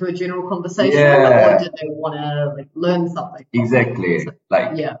listen to a general conversation, or do they want to like learn something? Exactly.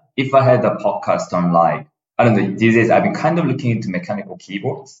 If I had a podcast on like, I don't know, these days I've been kind of looking into mechanical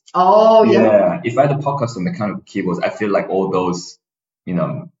keyboards. Oh, yeah. If I had a podcast on mechanical keyboards, I feel like all those,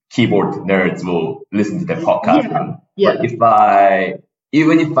 keyboard nerds will listen to the podcast. Yeah. But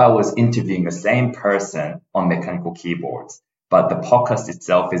even if I was interviewing the same person on mechanical keyboards, but the podcast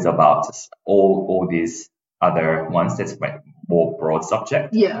itself is about all these other ones that's like more broad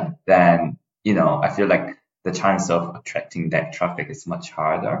subject. Yeah. Then, I feel like the chance of attracting that traffic is much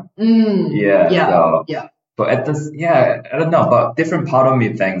harder. But at this, I don't know, but different part of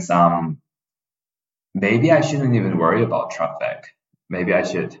me thinks, maybe I shouldn't even worry about traffic. Maybe I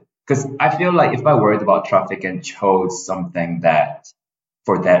should, because I feel like if I worried about traffic and chose something that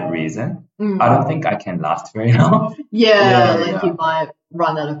for that reason, I don't think I can last very long. You might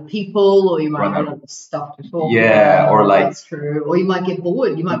run out of people, or you might run out of stuff to talk about. Or like that's true. Or you might get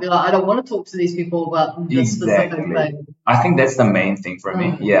bored. You might be like, I don't want to talk to these people about this specific thing. I think that's the main thing for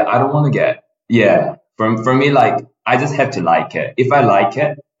me. Yeah, I don't want to get For me, like I just have to like it. If I like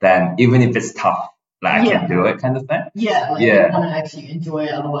it, then even if it's tough, like I can do it, kind of thing. You want to actually enjoy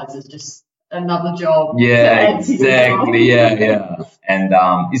it. Otherwise, it's just another job. Yeah, exactly. And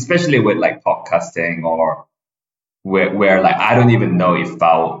especially with like podcasting or where like I don't even know if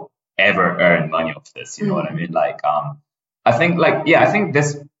I'll ever earn money off this. You know what I mean? Like I think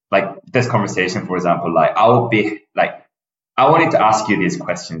this conversation, for example, like I wanted to ask you these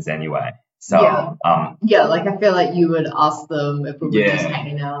questions anyway. So like I feel like you would ask them if we were just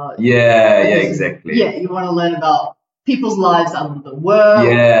hanging out. Exactly. You want to learn about people's lives other than work.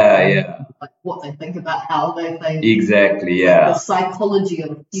 Like what they think about how they think. Exactly. The psychology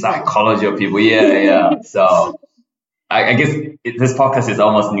of people. So I guess this podcast is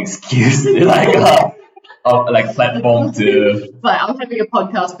almost an excuse, like platform to. Like I'm having a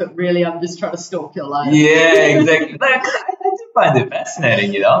podcast, but really I'm just trying to stalk your life. Yeah, exactly. Like, I do find it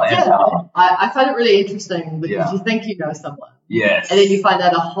fascinating, And, I find it really interesting because you think you know someone. Yes. And then you find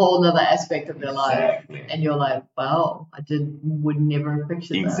out a whole other aspect of their life, and you're like, wow, would never have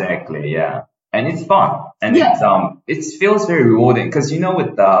pictured that. Exactly. Yeah. And it's fun, and it feels very rewarding because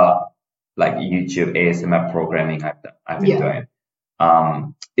with the like YouTube ASMR programming I've been doing,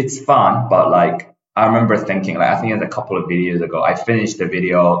 it's fun, but like I remember thinking, like, I think it's a couple of videos ago, I finished the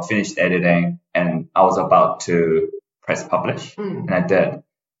video, finished editing, and I was about to press publish, and I did.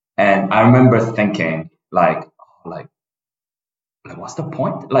 And I remember thinking, like, what's the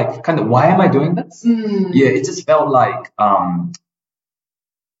point? Like, kind of, why am I doing this? Yeah, it just felt like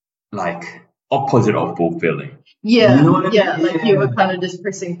opposite of fulfilling. Yeah, You know what I yeah, mean? like you were kind of just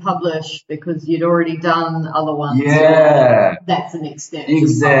pressing publish because you'd already done other ones. Yeah, that's the next step.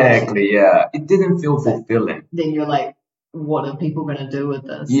 exactly. Yeah, it didn't feel fulfilling. Then you're like, what are people going to do with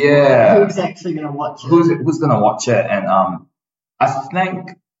this? Yeah, who's actually going to watch it? Who's going to watch it? And I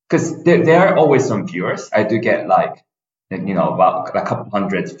think because there are always some viewers. I do get like about a couple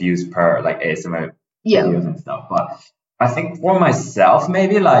hundred views per like ASMR videos and stuff. But I think for myself,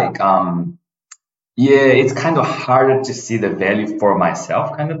 maybe like it's kind of harder to see the value for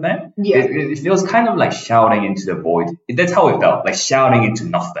myself, kind of thing. Yeah, it feels kind of like shouting into the void. That's how it felt, like shouting into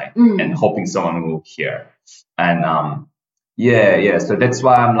nothing and hoping someone will hear. And so that's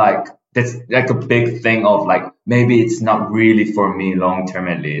why I'm like, that's like a big thing of like, maybe it's not really for me long term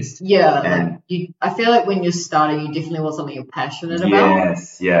at least. Yeah, and I feel like when you're starting, you definitely want something you're passionate about.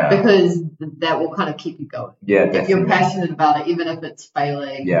 Yes, yeah. Because that will kind of keep you going. Yeah, definitely. If you're passionate about it, even if it's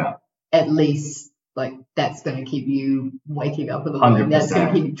failing, at least like that's going to keep you waking up in the morning. That's going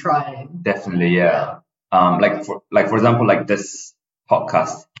to keep you trying. Definitely, yeah. Like for example, like this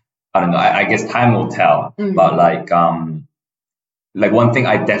podcast, I don't know. I guess time will tell. But like one thing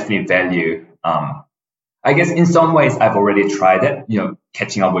I definitely value. I guess in some ways I've already tried it.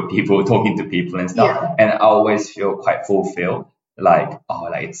 Catching up with people, talking to people and stuff, and I always feel quite fulfilled. Like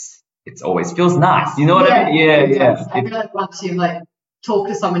it's always feels nice. You know what I mean? Yeah. I feel like once you like talk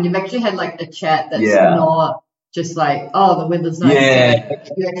to someone, you've actually had like a chat that's not just like, oh, the weather's nice. Yeah.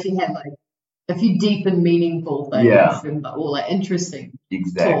 You actually had like a few deep and meaningful things and all like interesting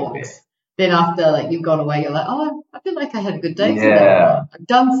talks. Then after like you've gone away, you're like, oh, I feel like I had a good day today. I've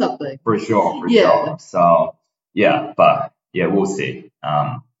done something. For sure. So but we'll see.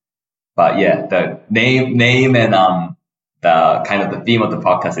 But the name and the kind of the theme of the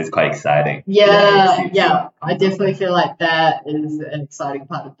podcast is quite exciting. Yeah. I definitely feel like that is an exciting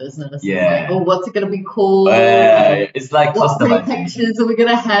part of business. Yeah. It's like, what's it going to be called? It's like what three pictures are we going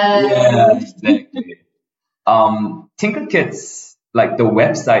to have? Yeah, exactly. Tinkerkits, like the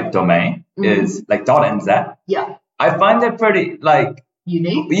website domain is like .nz. Yeah. I find that pretty like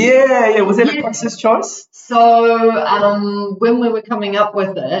unique. Yeah. Was it a conscious choice? So when we were coming up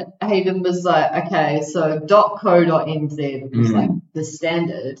with it, Hayden was like, okay, so .co.nz is like the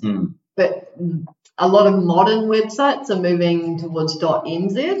standard, but a lot of modern websites are moving towards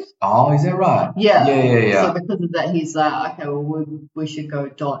 .nz. Oh, is that right? Yeah. Yeah. So because of that, he's like, okay, well, we should go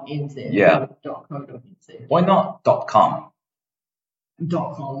 .nz. Yeah. .co.nz. Why not .com?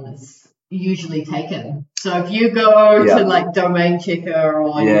 .com is usually taken. So if you go to like Domain Checker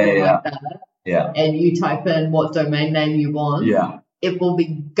or anything like that, and you type in what domain name you want, it will be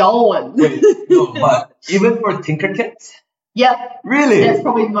going. Wait, no, but even for Tinkerkits? Yeah. Really? That's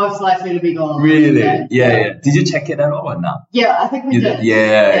probably most likely to be gone. Really? Yeah. Did you check it at all or not? Yeah, I think we did.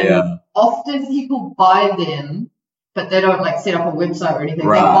 Yeah. Often people buy them, but they don't like set up a website or anything.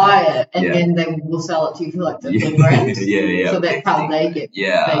 Right. They buy it and then they will sell it to you for like $15,000. Yeah. So that's how they get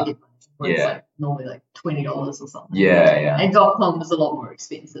money. It's like normally like $20 or something. Yeah. And .com is a lot more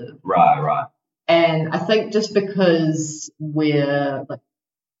expensive. Right. And I think just because we're like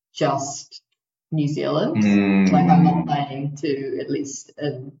just New Zealand, like I'm not planning to, at least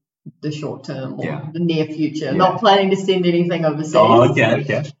in the short term or the near future, not planning to send anything overseas. Oh, okay.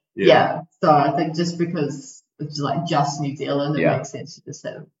 Yeah. So I think just because it's like just New Zealand, it makes sense to just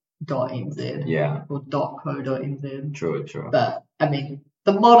have .nz or .co.nz. True. But I mean,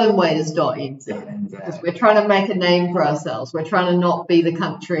 the modern way is .nz because we're trying to make a name for ourselves. We're trying to not be the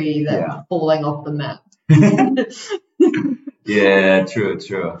country that's falling off the map. Yeah, true.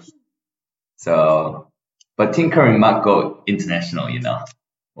 So, but tinkering might go international,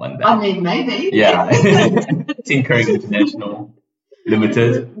 one day. I mean, maybe. Yeah. Tinkering International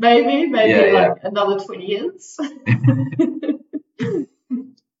Limited. Maybe like another 20 years.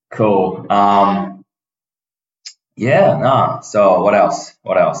 Cool. So what else?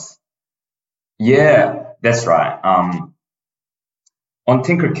 Yeah, that's right. On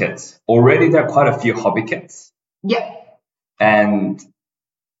Tinkerkits, already there are quite a few hobby kits. Yeah. And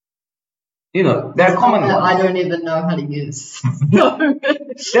they're common ones. I don't even know how to use. They're common.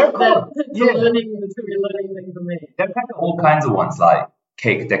 It's a learning thing for me. There are kind of all kinds of ones like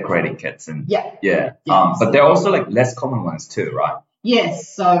cake decorating kits and but there are also like less common ones too, right?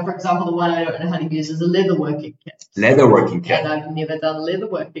 Yes. So, for example, the one I don't know how to use is a leatherworking kit. Leatherworking kit. And I've never done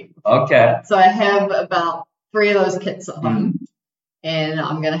leatherworking. Okay. So I have about 3 of those kits at home. And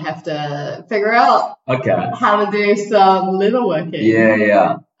I'm going to have to figure out how to do some leatherworking.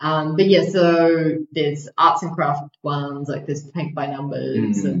 Yeah. But yeah, so there's arts and craft ones, like there's paint by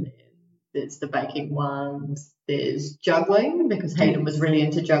numbers, and then there's the baking ones. There's juggling, because Hayden was really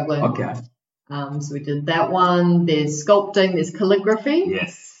into juggling. Okay. So we did that one. There's sculpting. There's calligraphy.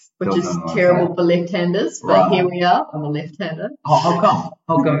 Yes. Which is terrible for left-handers, but here we are. I'm a left-hander. How come?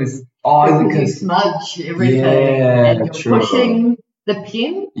 How come it's... Oh, because you smudge everything, and you're pushing the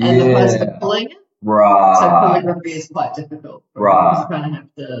pen as opposed to pulling it. Right. So calligraphy is quite difficult. Right. You kind of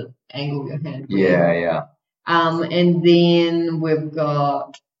have to angle your hand. Yeah. And then we've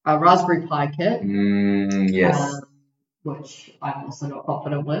got a Raspberry Pi kit. Yes. Which I'm also not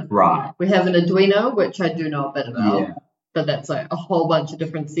confident with. Right. We have an Arduino, which I do know a bit about. Yeah. But that's like a whole bunch of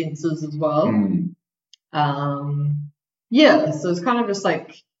different sensors as well. Yeah, so it's kind of just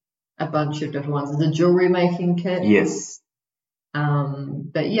like a bunch of different ones. There's a jewelry making kit. Yes.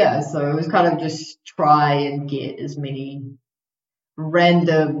 But yeah, so it was kind of just try and get as many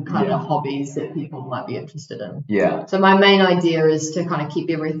random kind of hobbies that people might be interested in. Yeah. So my main idea is to kind of keep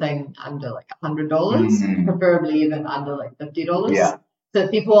everything under like $100, preferably even under like $50. Yeah. So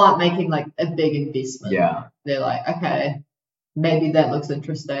people aren't making like a big investment. Yeah. They're like, okay, maybe that looks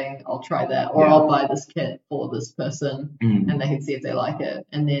interesting. I'll try that. Or I'll buy this kit for this person and they can see if they like it.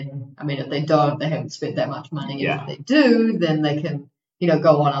 And then, I mean, if they don't, they haven't spent that much money. And if they do, then they can,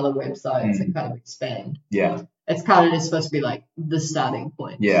 go on other websites and kind of expand. Yeah. It's kind of just supposed to be like the starting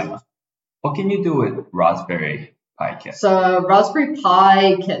point. Yeah. What can you do with Raspberry Pi kit? So Raspberry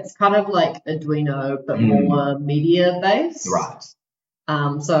Pi kit's kind of like Arduino, but more media based. Right.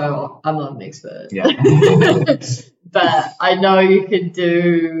 So I'm not an expert. Yeah. But I know you could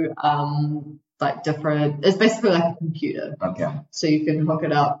do like different, it's basically like a computer. Okay. So you can hook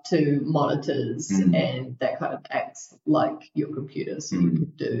it up to monitors and that kind of acts like your computer. So you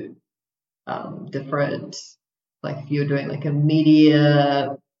could do different, like if you're doing like a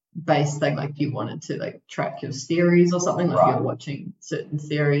media based thing, like you wanted to like track your series or something, like you're watching certain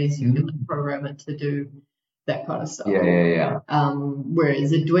series, you can like program it to do that kind of stuff. Yeah.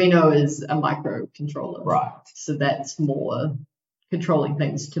 Whereas Arduino is a microcontroller. Right. So that's more controlling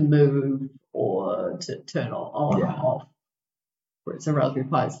things to move or to turn on or off. Whereas a Raspberry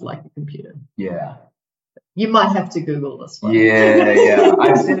Pi is like a computer. Yeah. You might have to Google this one. Yeah.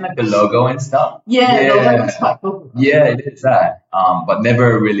 I've seen like the logo and stuff. Yeah, the logo's quite cool. Yeah, it is that. But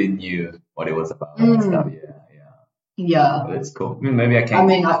never really knew what it was about and stuff. Yeah. But it's cool. Maybe I can. I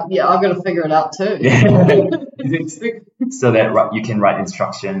mean, I've got to figure it out too. Yeah. So that you can write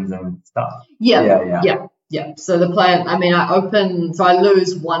instructions and stuff. Yeah. So the plan, I mean, I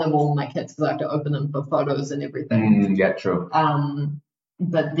lose one of all my kits because I have to open them for photos and everything. Yeah, true.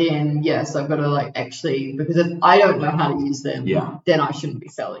 But then, so I've got to like actually, because if I don't know how to use them, then I shouldn't be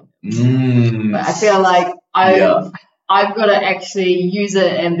selling them. But I feel like I've got to actually use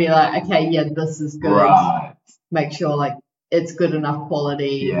it and be like, okay, this is good. Right. Make sure like it's good enough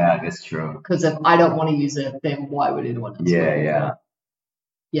quality. Yeah, that's true. Because if I don't want to use it, then why would anyone else?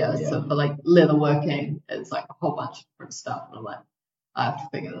 Yeah. So for like leatherworking, it's like a whole bunch of different stuff, and I'm like, I have to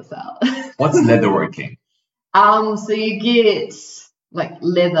figure this out. What's leatherworking? So you get like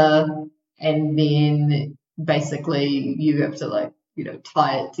leather, and then basically you have to like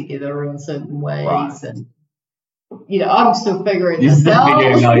tie it together in certain ways, and I'm still figuring this out.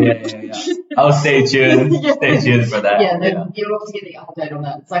 I'll stay tuned. Stay tuned for that. Then you'll have to get the update on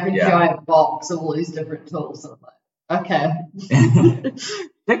that. It's like a giant box of all these different tools. And I'm like, okay.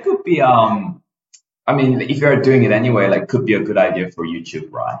 That could be I mean, if you're doing it anyway, like could be a good idea for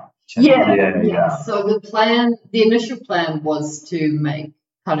YouTube, right? Yeah. So the initial plan was to make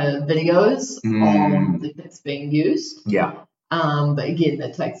kind of videos on the kits being used. Yeah. But again,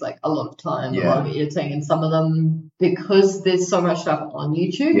 that takes like a lot of time, a lot of editing, and some of them, because there's so much stuff on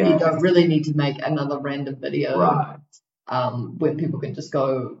YouTube, you don't really need to make another random video. Right. Where people can just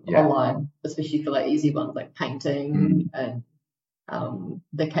go online, especially for like easy ones like painting and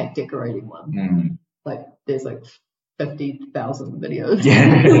the cake decorating one. Like there's like 50,000 videos.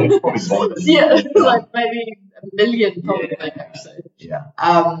 Yeah, probably more than like maybe 1 million probably actually.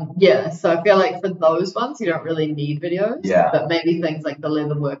 So I feel like for those ones you don't really need videos. But maybe things like the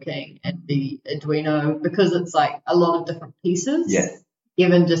leatherworking and the Arduino, because it's like a lot of different pieces.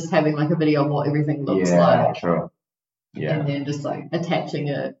 Even just having like a video of what everything looks like. True. And then just like attaching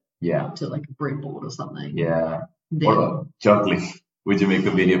it to like a breadboard or something. What about juggling? Would you make a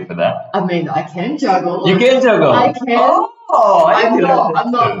video for that? I mean, I can juggle. You can juggle? I can. Oh, Oh,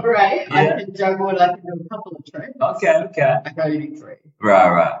 I'm not great. Yeah. I can juggle it. I can do a couple of tricks. Okay. I can only do 3.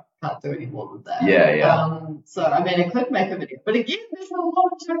 Right. Can't do any more than that. Yeah. So I mean, I could make a video, but again, there's a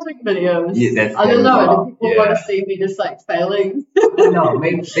lot of juggling videos. Yeah, I don't know. Do people want to see me just like failing? No,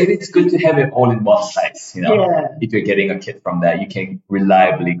 maybe it's good to have it all in one place. You know, if you're getting a kit from there, you can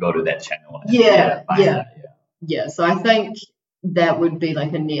reliably go to that channel. Yeah. So I think that would be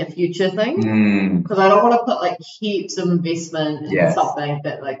like a near future thing because I don't want to put like heaps of investment in something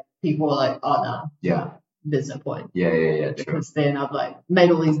that like people are like, oh no, there's no point. Because then I've like made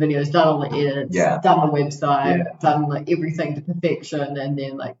all these videos, done all the edits, done the website, done like everything to perfection, and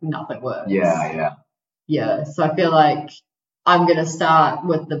then like nothing works. Yeah. So I feel like I'm gonna start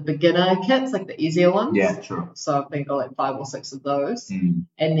with the beginner kits, like the easier ones. Yeah, true. So I think I'll like 5 or 6 of those, and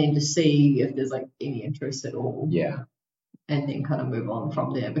then to see if there's like any interest at all. Yeah. And then kind of move on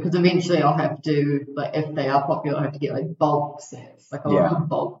from there, because eventually I'll have to, like, if they are popular, I have to get like bulk sets, like a lot of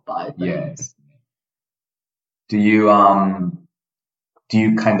bulk buy things. Yes. Do you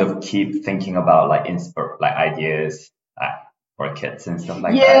kind of keep thinking about like ideas for kits and stuff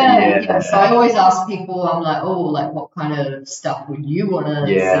like that? Yeah. So I always ask people, I'm like, oh, like what kind of stuff would you want to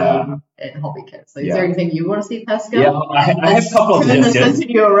see in hobby kits? So is there anything you want to see, Pascal? Yeah, I have a couple of suggestions. Turn this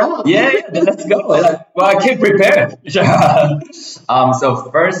into your realm. Yeah, let's go. Well, I came prepared.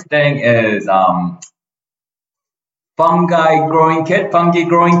 So first thing is fungi growing kit.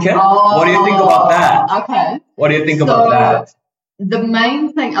 Oh, what do you think about that? Okay. What do you think about that? The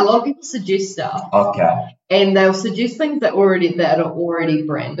main thing, a lot of people suggest stuff. Okay. And they'll suggest things that are already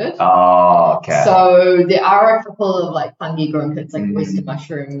branded. Oh, okay. So there are a couple of like fungi growing kits, like oyster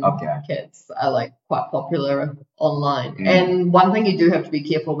mushroom kits are like quite popular online. And one thing you do have to be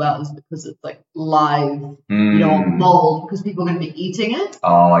careful about is because it's like live, you know, mold, because people are going to be eating it.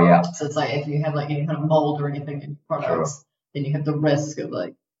 Oh, yeah. So it's like if you have like any kind of mold or anything in your products, then you have the risk of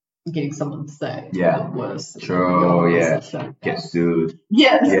like getting someone sick. Worse. True. Get sued.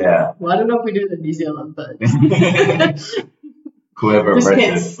 Yeah. Well, I don't know if we do it in New Zealand, but whoever just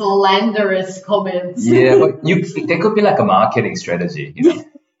get slanderous comments. Yeah, but there could be like a marketing strategy, you know.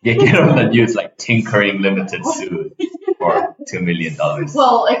 Get on the news like Tinkering Limited sued for $2 million.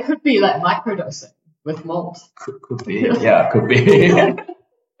 Well, it could be like microdosing with mold. Could be. Yeah, could be.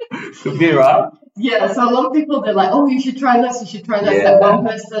 Could be, right? Yeah, so a lot of people, they're like, oh, you should try this, you should try this. Like one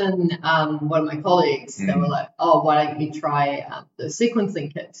person, one of my colleagues, they were like, oh, why don't you try the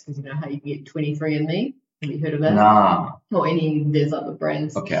sequencing kits? Because you know how you can get 23andMe? Have you heard of it? Nah. Or there's other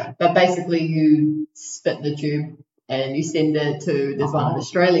brands. Okay. But basically you spit the tube and you send it to, there's one in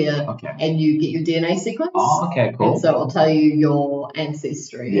Australia, and you get your DNA sequence. Oh, okay, cool. And so it'll tell you your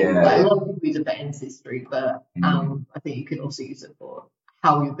ancestry. Yeah. Like a lot of people use it for ancestry, but I think you can also use it for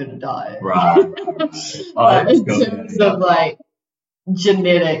how you're going to die. Right. In terms of like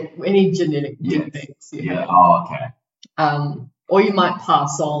any genetic defects. Oh, okay. Or you might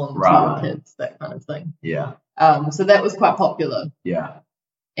pass on to your kids, that kind of thing. Yeah. So that was quite popular. Yeah.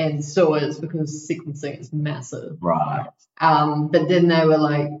 And still is, because sequencing is massive. Right. But then they were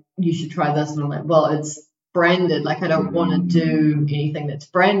like, you should try this. And I'm like, well, it's branded. Like, I don't want to do anything that's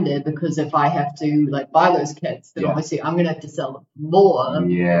branded, because if I have to like buy those kits, then obviously I'm going to have to sell them more.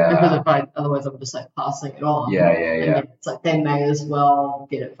 Yeah. Because otherwise I'm just like passing it on. Yeah. And it's like they may as well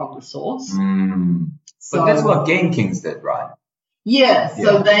get it from the source. So, but that's what Game Kings did, right? Yeah,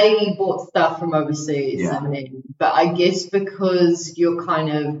 so they bought stuff from overseas, and then, but I guess because you're kind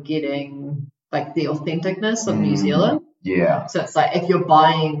of getting like the authenticness of New Zealand. Yeah. So it's like if you're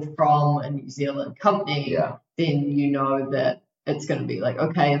buying from a New Zealand company, then you know that it's going to be like,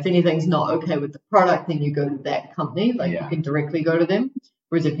 okay, if anything's not okay with the product, then you go to that company. Like you can directly go to them.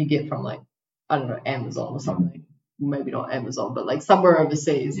 Whereas if you get from like, I don't know, Amazon or something, maybe not Amazon, but like somewhere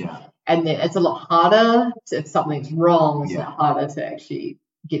overseas. Yeah. And then it's a lot harder if something's wrong. It's a lot harder to actually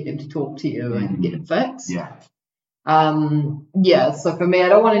get them to talk to you and get it fixed. Yeah. So for me, I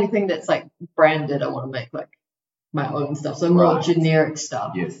don't want anything that's like branded. I want to make like my own stuff, so more generic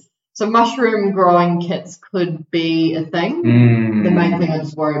stuff. Yes. So mushroom growing kits could be a thing. The main thing I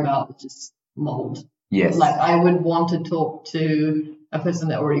just worry about is just mold. Yes. Like I would want to talk to a person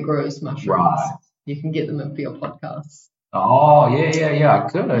that already grows mushrooms. Right. You can get them in for your podcast. Oh, yeah, I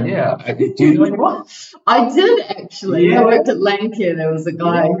could, yeah. Do you know anyone? I did, actually. Yeah. I worked at Lancair. There was a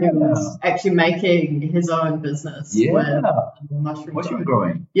guy who was actually making his own business with mushroom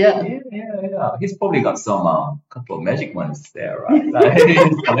growing. Yeah. He's probably got some couple of magic ones there, right? Like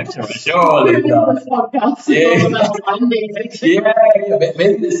his collection, surely.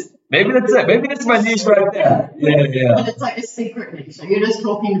 Maybe Maybe that's it. Maybe that's my niche right there. Yeah. And it's like a secret niche. So you're just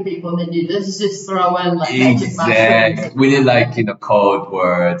talking to people and then you just throw in like magic mushrooms. We need like code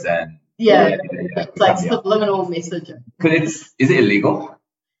words and It's like subliminal messaging. Is it illegal?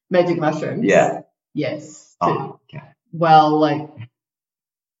 Magic mushrooms. Yeah. Yes. Oh, okay. Well, like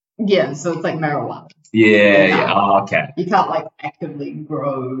so it's like marijuana. Oh, okay. You can't like actively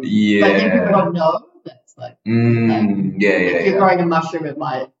grow. Yeah. Like if people don't know, that's like if you're growing a mushroom, it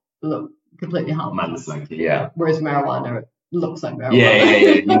might look completely harmless. Whereas marijuana, it looks like marijuana. Yeah.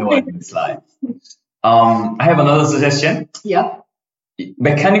 You know what it's like. I have another suggestion. Yeah.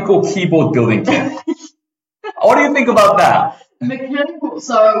 Mechanical keyboard building kit. What do you think about that? Mechanical,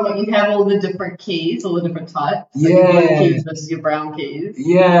 so when you have all the different keys, all the different types, so your blue keys versus your brown keys.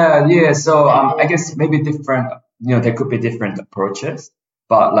 Yeah. So I guess maybe different. There could be different approaches,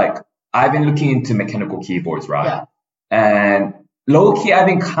 but like I've been looking into mechanical keyboards, right? Yeah. And low key, I've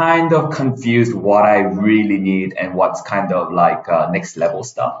been kind of confused what I really need and what's kind of like next level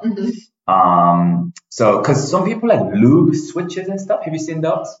stuff. So because some people like lube switches and stuff. Have you seen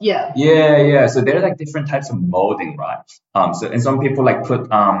those? Yeah. So there are like different types of molding, right? And some people like put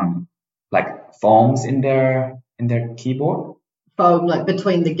like foams in their keyboard. Foam like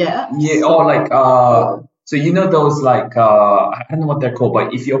between the gaps. Yeah, or like so those like I don't know what they're called,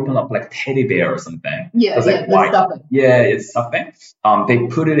 but if you open up like teddy bear or something, it's stuffing. It's stuffing. They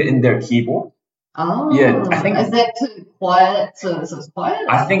put it in their keyboard. Oh, yeah. I think is that to quiet? So it's quiet.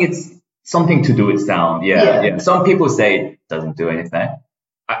 I think it's something to do with sound. Yeah. Some people say it doesn't do anything.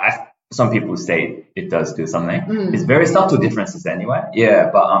 Some people say it does do something. It's very subtle differences anyway. Yeah,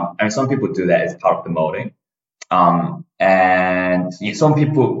 but some people do that as part of the molding. And some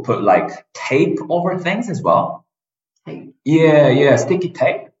people put like tape over things as well. Tape. Yeah, sticky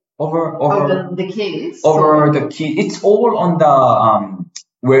tape over the keys. Over the key. It's all on the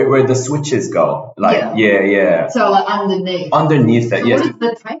where the switches go. Like yeah. So like underneath. Underneath that. So what does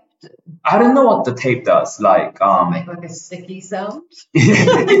the tape do? I don't know what the tape does. Like make like a sticky sound.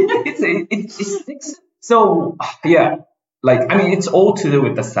 it sticks. So yeah. Like, I mean, it's all to do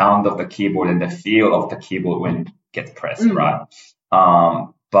with the sound of the keyboard and the feel of the keyboard when it gets pressed, right?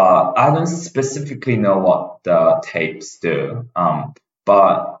 But I don't specifically know what the tapes do.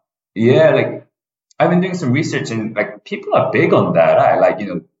 But yeah, like I've been doing some research and like people are big on that. I like,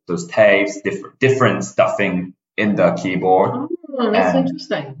 those tapes, different stuffing in the keyboard. Oh, that's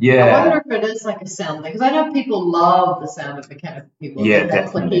interesting. Yeah. I wonder if it is like a sound thing because I know people love the sound of mechanical keyboard. Yeah,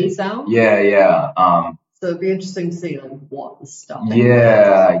 that clicky sound. Yeah. So it'd be interesting to see like what the stuffing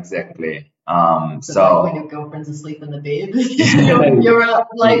is. Exactly. So like when your girlfriend's asleep in the bed, you're up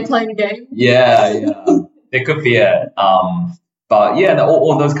late playing a game. Yeah. It could be it. But yeah,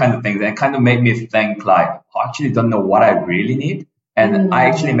 all those kind of things, and it kind of made me think like I actually don't know what I really need. And I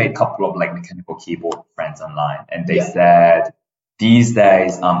actually made a couple of like mechanical keyboard friends online, and they said these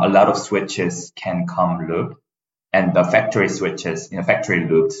days a lot of switches can come looped. And the factory switches, factory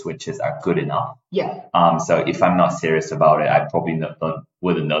looped switches are good enough. Yeah. So if I'm not serious about it, I probably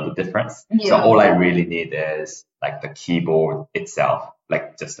wouldn't know the difference. Yeah. So all I really need is like the keyboard itself,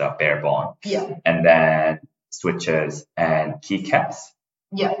 like just a bare bone. Yeah. And then switches and keycaps.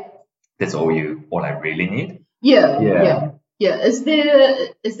 Yeah. That's all I really need. Yeah. Is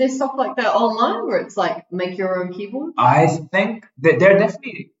there stuff like that online where it's like make your own keyboard? I think that there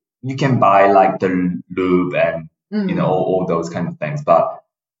definitely you can buy like the lube and all those kind of things, but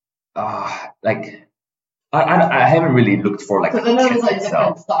like I haven't really looked for like. Because I know there's like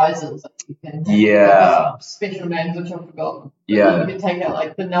different sizes that you can. Like, special names which I've forgotten. Yeah. You can take out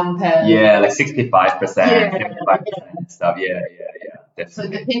like the numpad. Yeah, like 65%, 75% and stuff. Yeah. Definitely. So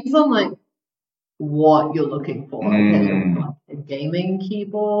it depends on like what you're looking for. Like a gaming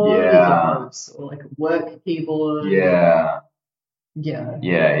keyboard, or like a work keyboard. Yeah.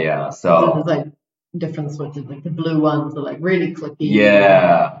 So there's like different switches, like the blue ones are like really clicky.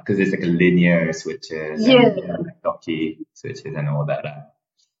 Yeah, because it's like a linear switches. Yeah. And, like docky switches and all that.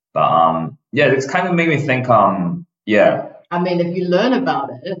 But it's kind of made me think. I mean, if you learn about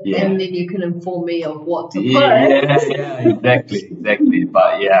it, and then you can inform me of what to put. Yeah, exactly.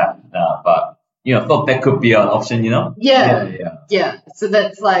 But thought that could be an option. Yeah. So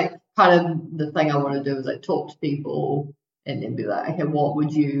that's like kind of the thing I want to do is like talk to people and then be like, okay, what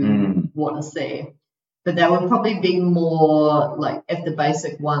would you want to see? But that would probably be more like if the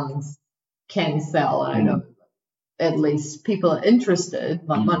basic ones can sell. And I know at least people are interested.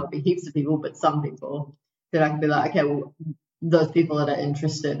 Might not be heaps of people, but some people. Then I can be like, okay, well, those people that are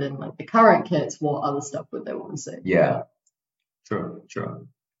interested in like the current kits, what other stuff would they want to see? Yeah, true.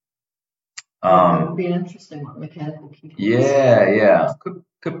 That would be an interesting one, mechanical keycaps. Yeah.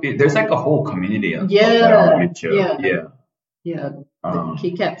 Could be. There's like a whole community of that on YouTube. Yeah. The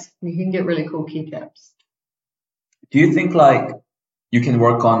keycaps. You can get really cool keycaps. Do you think like you can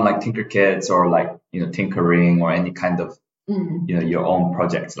work on like Tinker Kits or like tinkering or any kind of your own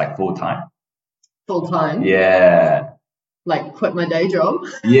projects like full time? Full time? Yeah. Like quit my day job?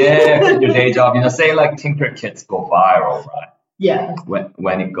 Yeah, quit your day job. Say like Tinker Kits go viral, right? Yeah.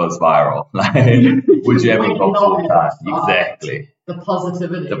 When it goes viral, like would you ever go full time? Exactly. The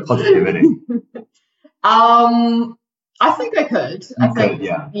positivity. I think I could.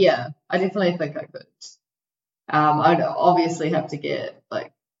 Yeah, I definitely think I could. I'd obviously have to get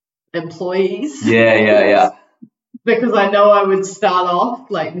like employees. Yeah. Because I know I would start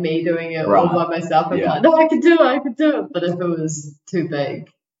off like me doing it all by myself and like, no, I could do it. But if it was too big,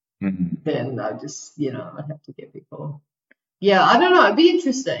 then I just, I'd have to get people. Yeah, I don't know. It'd be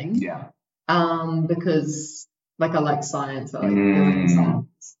interesting. Yeah. Because like I like science. I like doing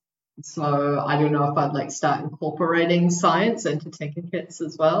science. So I don't know if I'd like start incorporating science into Tinker Kits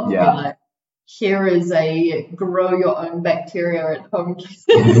as well. Yeah. Like, here is a grow your own bacteria at home kit.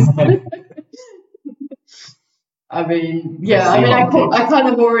 I kind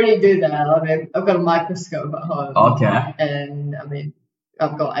of already do that. I mean, I've got a microscope at home. Okay. And I mean,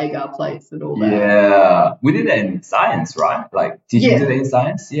 I've got agar plates and all that. Yeah. We did it in science, right? Like, did you do it in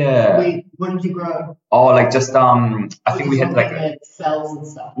science? Yeah. What did you grow? Oh, like just I think we had like cells and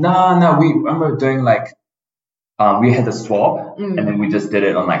stuff. No. We remember doing like we had a swab and then we just did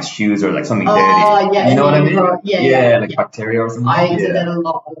it on like shoes or like something dirty. Yeah. You know what I mean? Like bacteria or something. I did that a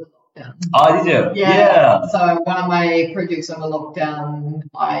lot over lockdown. Oh, did you? Yeah. So one of my projects over lockdown,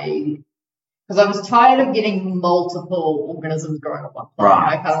 because I was tired of getting multiple organisms growing at one point.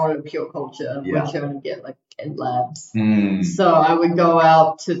 Right. I kind of wanted a pure culture, which you only get like in labs. Mm. So I would go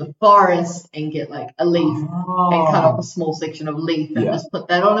out to the forest and get like a leaf and cut off a small section of leaf and just put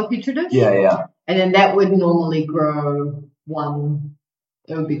that on a petri dish. Yeah. And then that would normally grow one.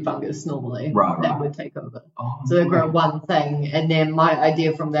 It would be fungus normally that would take over. So they grow one thing. And then my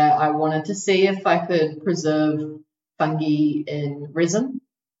idea from that, I wanted to see if I could preserve fungi in resin.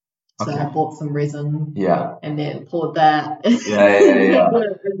 So I bought some resin and then poured that into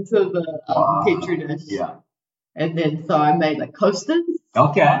the petri dish. Yeah. And then so I made like coasters.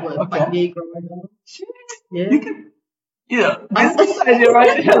 Okay. With fungi growing on them. Yeah. You can, business idea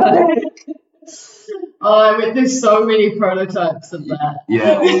right there. I went through so many prototypes of that.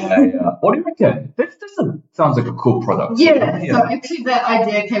 Yeah. What do you reckon? This sounds like a cool product. Yeah. So actually that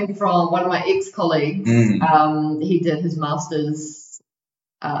idea came from one of my ex-colleagues. He did his master's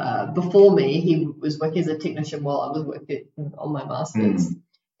before me. He was working as a technician while I was working on my master's.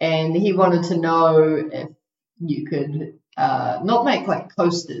 And he wanted to know if you could not make like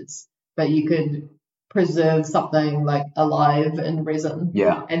coasters, but you could preserve something like alive in resin.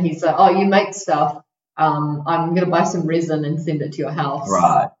 Yeah. And he said, you make stuff. I'm going to buy some resin and send it to your house.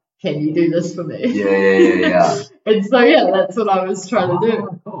 Right. Can you do this for me? Yeah. And so, that's what I was trying to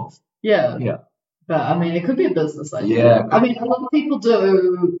do. Cool. Yeah. But, I mean, it could be a business idea. Yeah. I mean, a lot of people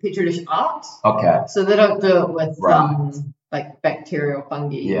do petri dish art. Okay. So they don't do it with like bacterial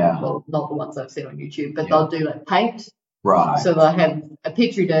fungi. Yeah. Well, not the ones I've seen on YouTube, but they'll do like paint. Right. So they'll have a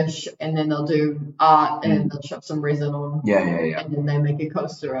petri dish and then they'll do art and they'll shove some resin on. Yeah. And then they make a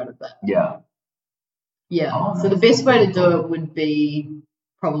coaster out of that. Yeah. Yeah. So the best way to do it would be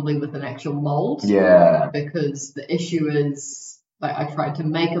probably with an actual mold. Yeah. Because the issue is, like, I tried to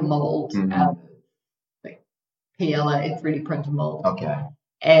make a mold out of like PLA, 3D printer mold. Okay.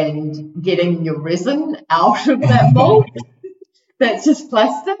 And getting your resin out of that mold, that's just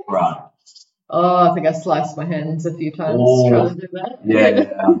plastic. Right. Oh, I think I sliced my hands a few times trying to do that.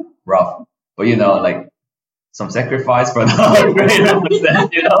 Yeah. Rough. But like some sacrifice for the greater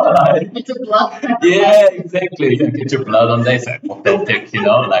percent, like it's a blood. Yeah, exactly. You get your blood on there, it's like authentic,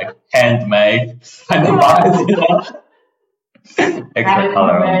 like handmade kind of vibes, Extra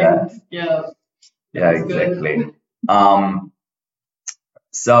color on that. Yeah. Yeah, exactly.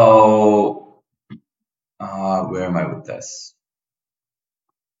 So where am I with this?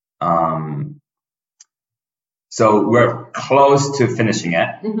 So we're close to finishing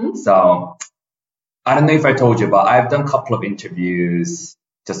it. So I don't know if I told you, but I've done a couple of interviews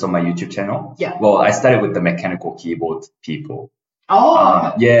just on my YouTube channel. Yeah. Well, I started with the mechanical keyboard people.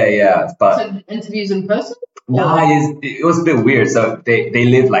 Oh. Yeah. But so interviews in person? No, it was a bit weird. So they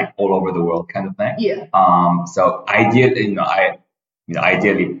live like all over the world, kind of thing. Yeah. So ideally,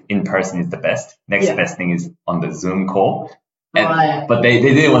 ideally in person is the best. Next best thing is on the Zoom call. Right. But they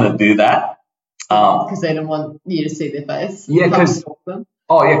didn't want to do that. Because they didn't want you to see their face. Yeah, because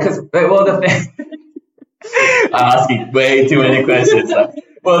Oh yeah, because well the thing I'm asking way too many questions.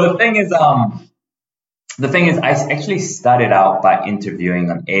 Well the thing is I actually started out by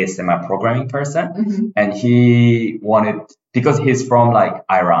interviewing an ASMR programming person, and he wanted, because he's from like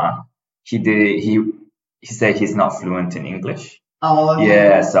Iran, he said he's not fluent in English. Oh, okay.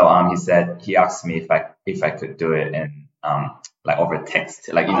 Yeah, so he asked me if I could do it in like over text,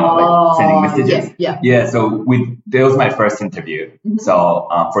 like like sending messages. Yeah. So that was my first interview. So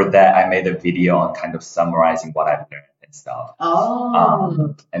for that I made a video on kind of summarizing what I've learned and stuff.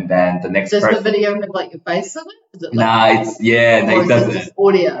 And then the next Does person. the video have like your face in it? Is it Nah, it doesn't. Just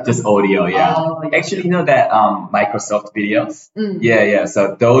audio. Just audio, yeah. Yeah. Actually, that Microsoft videos? Yeah.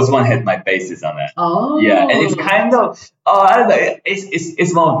 So those one had my faces on it. Oh. Yeah, and it's kind of I don't know.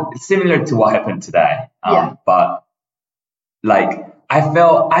 It's similar to what happened today. But like I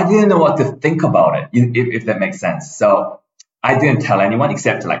felt I didn't know what to think about it, if that makes sense. So I didn't tell anyone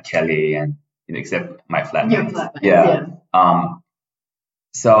except like Kelly and except my flatmates. Your flatmates, yeah.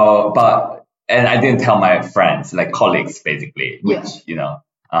 And I didn't tell my friends, like colleagues, basically, which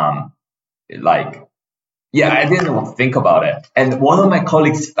I didn't know what to think about it. And one of my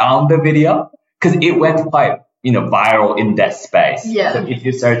colleagues found the video because it went quite viral in that space. Yeah. So if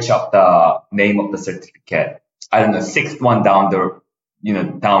you search up the name of the certificate, I don't know, sixth one down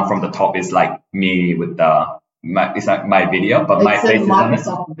down from the top is like me with it's like my video, but my face is on it.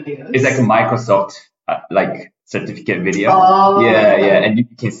 It's like a Microsoft like certificate video. Oh. Yeah, and you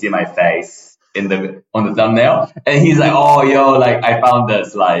can see my face on the thumbnail. And he's like, "Oh, yo, like I found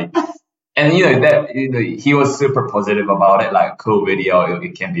this, like," and he was super positive about it, like cool video.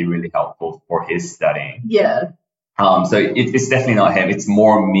 It can be really helpful for his studying. Yeah. So it's definitely not him. It's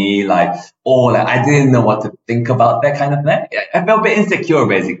more me, like I didn't know what to think about that kind of thing. I felt a bit insecure,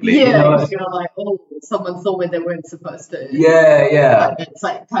 basically. Yeah, you're like, someone saw me they weren't supposed to. Yeah. Like, it's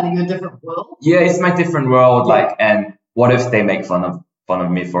like kind of your different world. Yeah, it's my different world. Yeah. Like, and what if they make fun of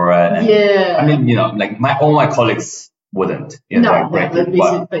me for it? And, yeah. I mean, like all my colleagues wouldn't. No, but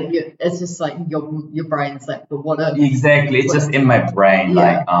it's just like your brain's like, but what if? Exactly, it's just in my brain. Yeah.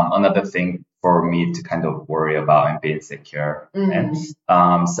 Like another thing for me to kind of worry about and be insecure. And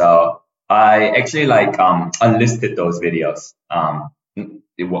so I actually unlisted those videos.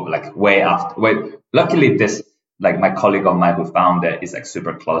 Way after. Luckily, this like my colleague of mine who found it is like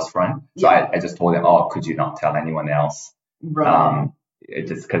super close friend. So I just told him, could you not tell anyone else? Right.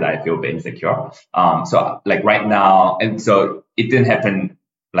 Just because I feel a bit insecure. So like right now, and so it didn't happen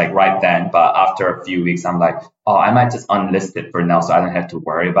like right then, but after a few weeks, I'm like, I might just unlist it for now, so I don't have to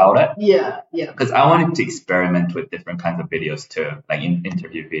worry about it. Yeah. Because I wanted to experiment with different kinds of videos too, like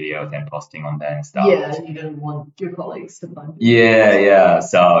interview videos and posting on them and stuff. Yeah, you don't want your colleagues to find it. Yeah.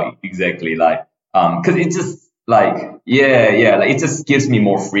 So exactly, like, because it just like, like it just gives me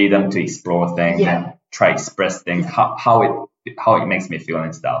more freedom to explore things and try express things, how it makes me feel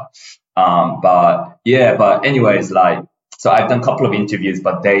and stuff. But anyways, like. So I've done a couple of interviews,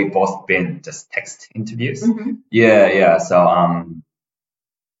 but they both been just text interviews. Yeah. So and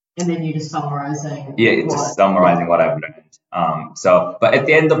then you're just summarizing. Yeah, just summarizing what I've learned. But at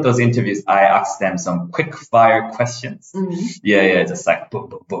the end of those interviews, I asked them some quick fire questions. Yeah, just like boom,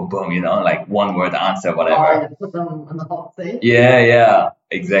 boom, boom, boom. Like one word answer, whatever. Put them in the hot seat. Yeah,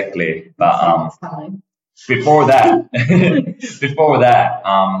 exactly. But before that,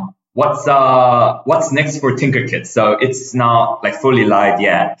 what's next for TinkerKids? So it's not like fully live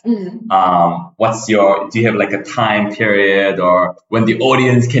yet. Do you have like a time period or when the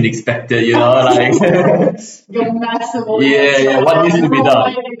audience can expect it, like your massive audience. Yeah, what needs to be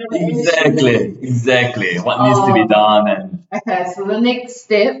done? Exactly. What needs to be done and okay, so the next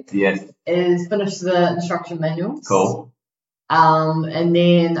step is finish the instruction manuals. Cool. And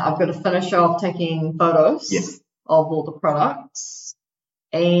then I've got to finish off taking photos of all the products.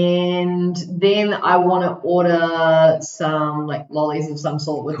 And then I want to order some like lollies of some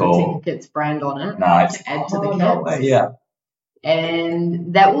sort with the TinkerKids brand on it. Nice. To add to the kits. Yeah.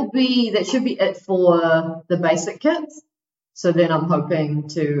 And that should be it for the basic kits. So then I'm hoping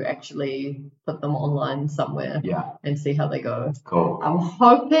to actually put them online somewhere and see how they go. Cool. I'm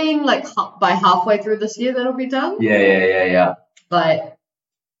hoping like by halfway through this year that'll be done. Yeah. But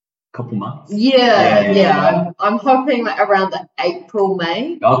couple months. Yeah. I'm hoping like around the April,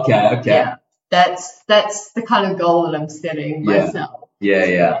 May. Okay. Yeah. That's the kind of goal that I'm setting myself.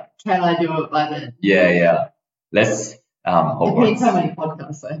 Yeah. Can I do it by then? Yeah. Let's hope. Depends how many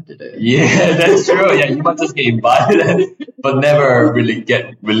podcasts I have to do. Yeah, that's true. Yeah, you might just get invited but never really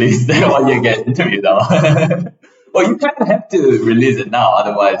get released while you get interviewed though. Well, you kind of have to release it now,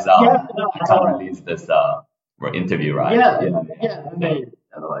 otherwise you can't release this interview, right? Yeah. I mean,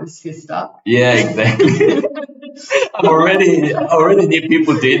 otherwise you're stuck. Yeah, exactly. I already need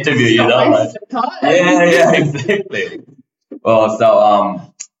people to interview, you know. Like, yeah, exactly. Well,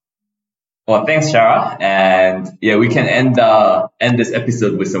 so well, thanks, Shara, and yeah, we can end this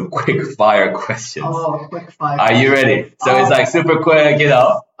episode with some quick fire questions. Oh, quick fire. Are you ready? So it's like super quick, you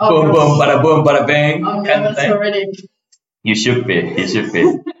know, boom, boom, bada bang. I'm nervous already. You should be. You should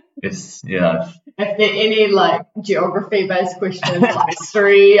be. It's yeah. If there are any like geography-based questions, like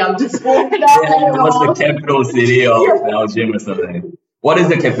history, I'm just walking out. Yeah, what's the capital city of Belgium or something? What is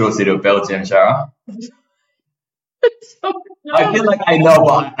the capital city of Belgium, Shara? I feel like I know,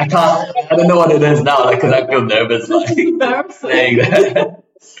 but I can't. I don't know what it is now, because I feel nervous, like saying that.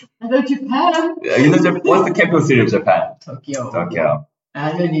 I know Japan. You know, what's the capital city of Japan? Tokyo. Tokyo.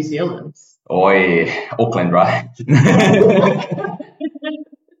 I know New Zealand. Oi, Auckland, right?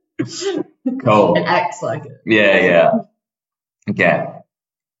 Cool. It acts like it. Yeah. Okay.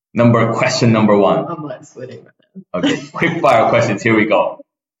 Question number one. I'm like sweating right now. Okay, quick fire questions. Here we go.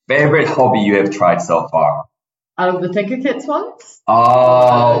 Favorite hobby you have tried so far? Out of the Tinker Kits ones?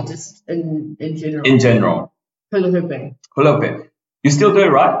 Just in general. In general. Hula hooping. Hula hooping. You still do it,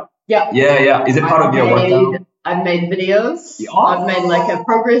 right? Yeah. Yeah. Is it part of your workout? I've made videos. Oh. I've made like a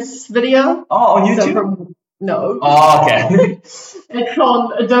progress video. Oh, on YouTube? So no. Oh, okay. It's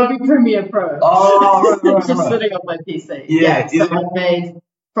on Adobe Premiere Pro. Oh, right. Just sitting on my PC. Yeah. So I've made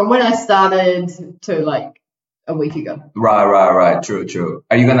from when I started to like a week ago. Right. True.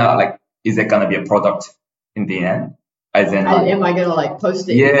 Are you gonna is it gonna be a product in the end? As in, am I gonna post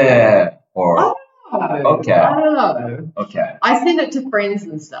it? Yeah. Or okay. I don't know. Okay. I send it to friends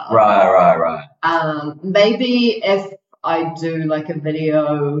and stuff. Right. Maybe if I do a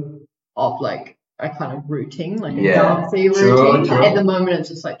video of a kind of routine, a dancey routine. True. At the moment, it's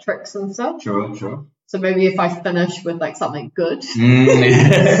just tricks and stuff. True. So maybe if I finish with something good,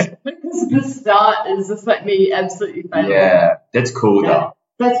 yeah. because the start is just me absolutely failing. Yeah, that's cool though.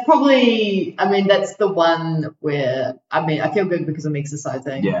 That's probably, that's the one where, I feel good because I'm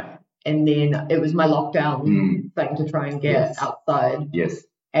exercising. Yeah. And then it was my lockdown thing to try and get outside. Yes.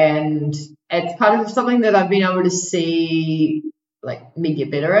 And it's kind of something that I've been able to see, me get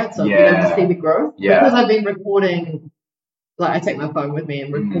better at. So I've been able to see the growth. Yeah. Because I've been recording, I take my phone with me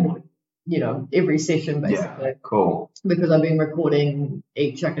and record, every session basically. Yeah, cool. Because I've been recording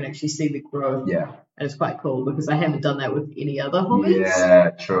each, I can actually see the growth. Yeah. And it's quite cool because I haven't done that with any other hobbies.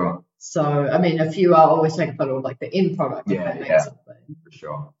 Yeah, true. So, a few I'll always take a photo of the end product. Yeah. For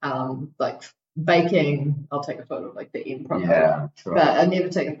sure. Baking, I'll take a photo of the end product. Yeah, true. But I never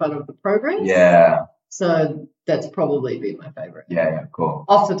take a photo of the progress. Yeah. So that's probably been my favorite. Yeah, cool.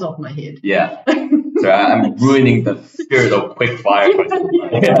 Off the top of my head. Yeah. So I'm ruining the spirit of quick fire questions.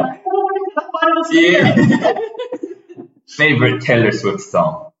 Yeah. Favorite Taylor Swift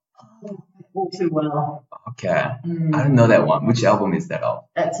song? All Too Well. Okay. I don't know that one. Which album is that of?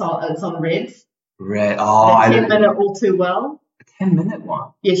 It's on Red. Red. Oh, the 10-minute All Too Well. 10-minute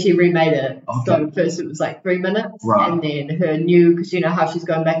one. Yeah, she remade it. Okay. So first it was 3 minutes, right. And then her new, because you know how she's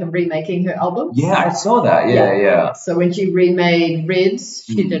going back and remaking her albums. Yeah, I saw that. Yeah. So when she remade Reds,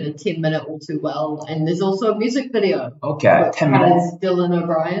 she did a 10-minute All Too Well, and there's also a music video. Okay, 10 minutes. Has Dylan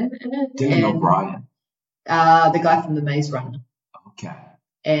O'Brien in it. Dylan O'Brien. The guy from The Maze Runner. Okay.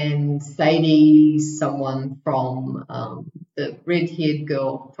 And Sadie, someone from the red-haired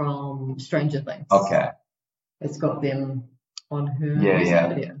girl from Stranger Things. Okay. It's got them on her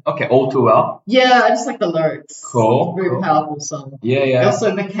video. Okay, All Too Well. Yeah, I just like the lyrics. Cool. Very powerful song. Yeah. It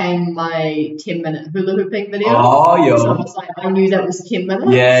also became my 10-minute hula hooping video. Oh, yo. So I was I knew that was 10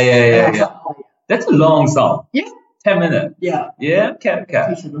 minutes. Yeah. That's a long song. Yeah. 10 minutes. Yeah. Yeah, okay.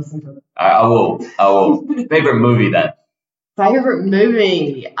 You should listen to it. I will. Favorite movie then? Favorite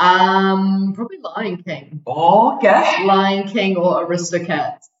movie? Probably Lion King. Okay. Lion King or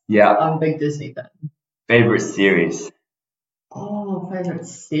Aristocats. Yeah. I'm a big Disney fan. Favorite series? Oh, favorite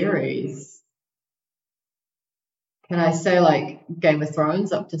series. Can I say Game of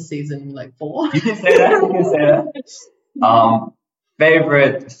Thrones up to season 4? You can say that.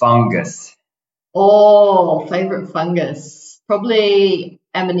 Favorite fungus? Oh, favorite fungus. Probably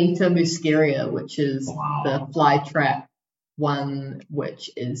Amanita muscaria, which is the fly trap one, which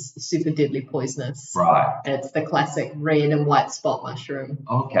is super deadly poisonous. Right. It's the classic red and white spot mushroom.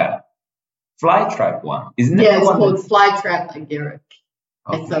 Okay. Fly trap one, isn't it? Yeah, it's called fly trap agaric.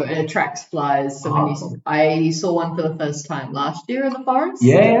 Okay. So it attracts flies. So I saw one for the first time last year in the forest.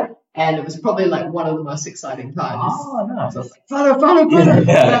 Yeah. And it was probably one of the most exciting times. Oh, nice. So I was photo. Yeah.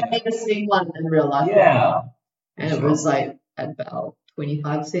 But I've never seen one in real life. Yeah. And it was about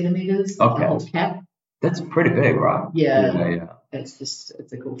 25 centimeters. Okay. The whole cap. That's pretty big, right? Yeah. it's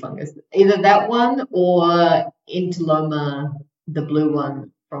a cool fungus. Either that one or Enteloma, the blue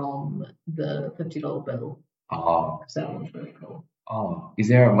one from the $50 bill. Oh. That one's really cool. Oh, is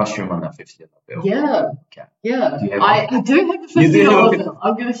there a mushroom on a $50 bill? Yeah. Okay. Yeah. Do you have I do have a $50 bill.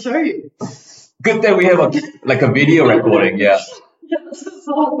 I'm going to show you. Good that we have a video recording. Yeah. Yeah, this is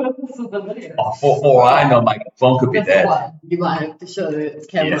the whole purpose of the video. Oh, for I know, my phone could be That's dead. why you might have to show the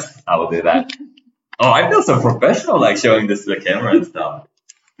camera. Yes, I will do that. Oh, I feel so professional, like showing this to the camera and stuff.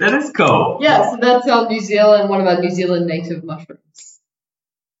 That is cool. Yeah, so that's one of our New Zealand native mushrooms.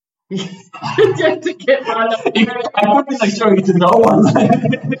 You have to get one. I could be like showing it to no one. I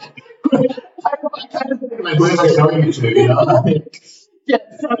kind of think like, who am I showing it to? You know? Yeah,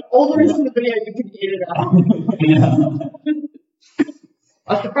 so all the rest of the video you can edit out. Yeah.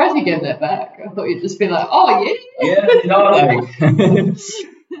 I'm surprised you gave that back. I thought you'd just be like, oh yeah. Yeah, like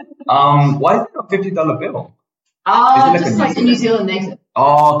why is it a $50 bill? Just like a New Zealand native.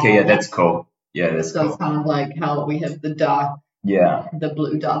 Oh, okay, yeah, that's cool. Yeah, that's so cool. It's kind of like how we have the dark, the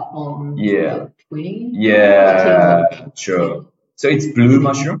blue dark on 20. Yeah, sure. So it's blue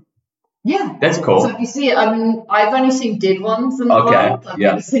mushroom? Yeah. That's cool. So if you see it, I've only seen dead ones in the wild. I've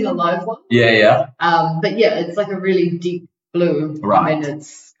never seen a live one. Yeah. But yeah, it's like a really deep blue. Right. I mean,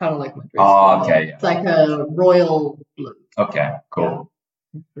 it's kind of like my dress. Oh, okay. Yeah. It's like a royal blue. Okay, cool.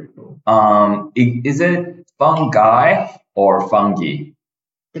 Yeah. It's pretty cool. Is it fungi or fungi?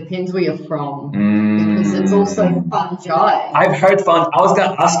 Depends where you're from. Because it's also fungi. I've heard I was going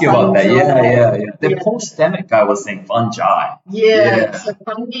to ask you about that. Yeah. The post-demic guy was saying fungi. Yeah. So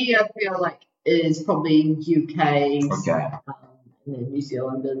fungi, I feel like, is probably UK. Okay. And then New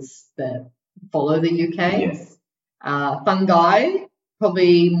Zealanders that follow the UK. Yes. Fungi,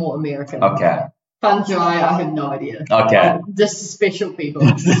 probably more American. Okay. Fungi, I have no idea. Okay. Just special people.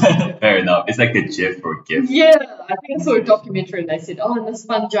 Fair enough. It's like a GIF or GIF. Yeah, I think I saw a documentary and they said, and this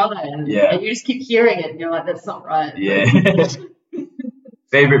fungi. And you just keep hearing it and you're like, that's not right. Yeah.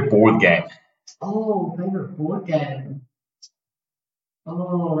 Favorite board game? Oh, favorite board game.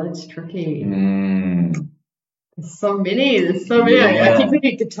 Oh, that's tricky. There's so many. I keep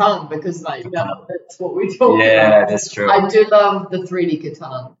thinking Catan because that's what we talk about. Yeah, that's true. I do love the 3D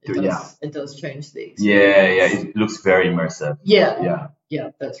Catan. It does change the experience. Yeah, it looks very immersive. Yeah,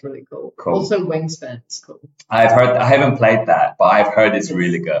 that's really cool. Also, Wingspan's cool. I haven't played that, but I've heard it's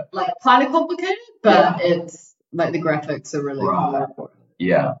really good. Like kind of complicated, but it's like the graphics are really cool.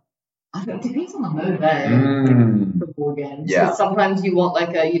 Yeah. It depends on the mood, for board games. Yeah. So sometimes you want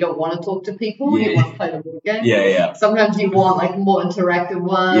you don't want to talk to people, you want to play the board game. Yeah. Sometimes you want like a more interactive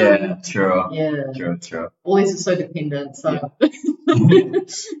one. Yeah, true. Yeah. True. All these are so dependent. So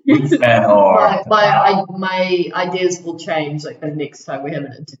my ideas will change like the next time we have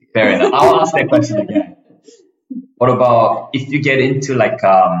an interview. Fair enough. I'll ask that question again. What about if you get into like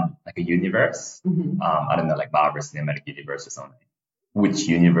a universe? I don't know, like Marvel Cinematic Universe or something. Which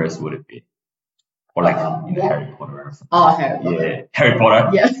universe would it be? Or like Harry Potter or something? Oh, Harry Potter. Yeah, Harry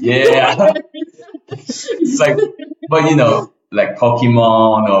Potter. Yes. Yeah. It's like, but like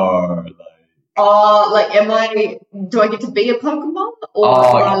Pokemon or like. Do I get to be a Pokemon or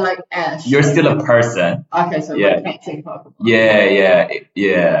am I like Ash? You're still a person. Okay, so like catching Pokemon.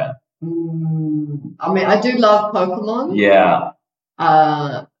 Yeah. I mean, I do love Pokemon. Yeah.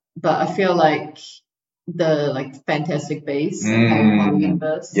 But I feel like the Fantastic Beasts and Harry Potter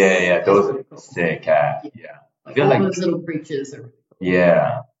universe. Yeah, those are really cool. sick. Yeah. I feel like those little creatures are really cool.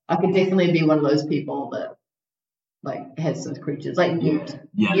 Yeah. I could definitely be one of those people that has those creatures like Newt.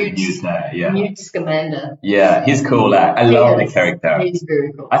 Newt Scamander. Yeah, he's cool. I love the character. He's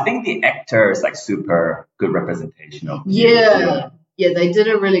very cool. I think the actor is like super good representation of. Yeah, they did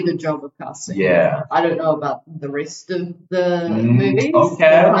a really good job of casting. Yeah. I don't know about the rest of the movies.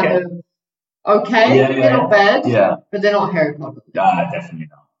 Okay. They're not bad. Yeah. But they're not Harry Potter. Definitely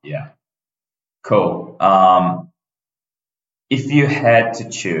not. Yeah. Cool. If you had to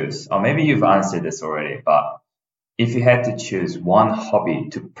choose, or maybe you've answered this already, but if you had to choose one hobby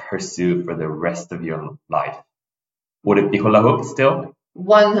to pursue for the rest of your life, would it be hula hoop still?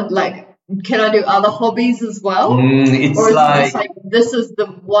 Can I do other hobbies as well? It's or is like, this is the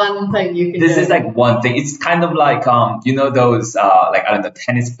one thing you can do? This is like one thing. It's kind of like those I don't know,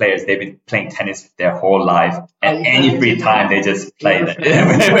 tennis players. They've been playing tennis their whole life, and any free time they just play that.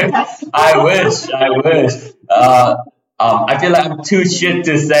 I wish. I feel like I'm too shit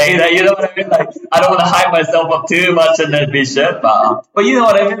to say that. You know what I mean? Like I don't want to hype myself up too much and then be shit. But you know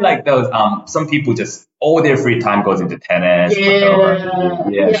what I mean? Like those some people just all their free time goes into tennis.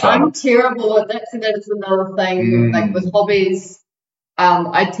 Yeah, I'm terrible at that. So that's another thing. Like with hobbies,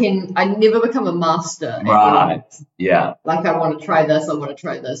 I never become a master at Right. anything. Yeah. Like I want to try this,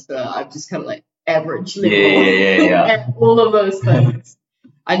 but I'm just kind of like average level Yeah. at all of those things.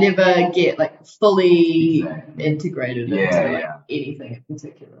 I never get like fully integrated into like anything in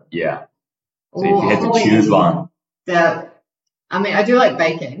particular. Yeah. So if you had to choose one. I do like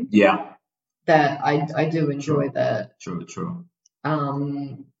baking. Yeah. That I do enjoy that. True.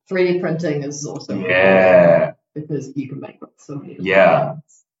 3D printing is also yeah, because you can make so many things. I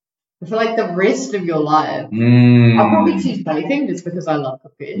feel like the rest of your life, I'll probably choose baking just because I love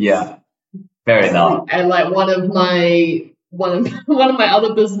cookies. Yeah, fair enough. And like one of my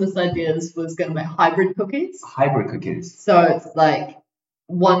other business ideas was going to make hybrid cookies. So it's like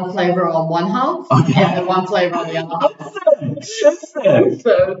one flavor on one half and then one flavor on the other half. So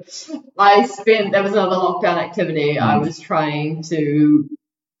that was another lockdown activity. I was trying to,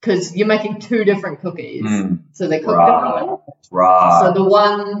 because you're making two different cookies, so they cook differently. Right.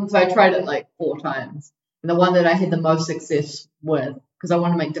 So I tried it like 4 times, and the one that I had the most success with, because I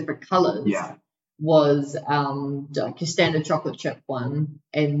want to make different colors, was like your standard chocolate chip one,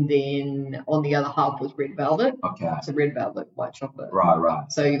 and then on the other half was red velvet. Okay. So red velvet, white chocolate. Right.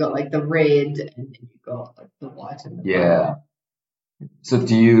 So you got like the red, and then you got like the white and the brown. So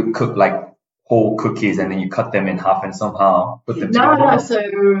do you cook like whole cookies and then you cut them in half and somehow put them together? No. So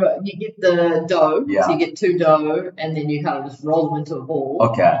you get the dough. Yeah. So you get 2 dough, and then you kind of just roll them into a ball.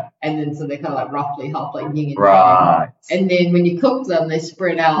 Okay. And then so they're kind of like roughly half like yin and yang. Right. And then when you cook them, they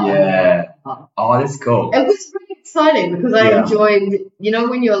spread out. Yeah. Oh, that's cool. It was pretty exciting because I enjoyed,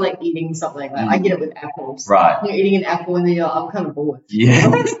 when you're like eating something, like I get it with apples. Right. You're eating an apple and then you're like, I'm kind of bored.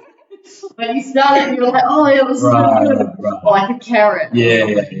 Yeah. When you start it, you're like, oh yeah, this is really good. Right. Or like a carrot.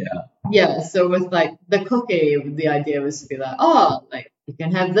 Yeah, so with like the cookie, the idea was to be like, like you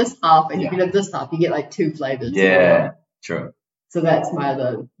can have this half and you can have this half. You get like 2 flavors. Yeah, true. So that's my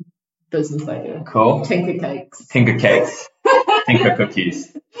other business idea. Cool. Tinker cakes. Tinker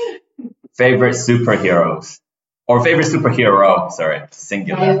cookies. Favorite superheroes. Or favorite superhero, sorry,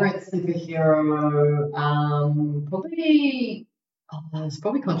 singular. Favorite superhero, probably... it's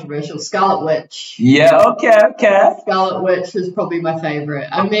probably controversial. Scarlet Witch. Yeah, okay. Scarlet Witch is probably my favorite.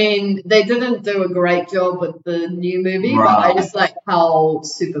 I mean, they didn't do a great job with the new movie, but I just like how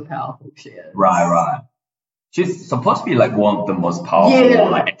super powerful she is. Right. She's supposed to be like one of the most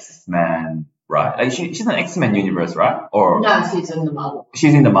powerful, like X-Men, right? Like she's in the X-Men universe, right? Or no, she's in the Marvel.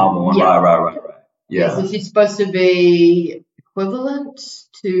 She's in the Marvel one, right. Yeah. So she's supposed to be equivalent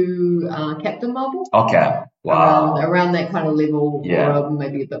to Captain Marvel. Okay. Wow. Around that kind of level, or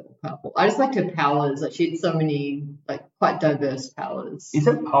maybe a bit more powerful. I just liked her powers. Like she had so many, like quite diverse powers. Is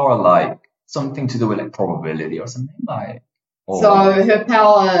her power like something to do with like probability or something like? So her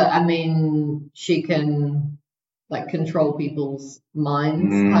power, I mean, she can like control people's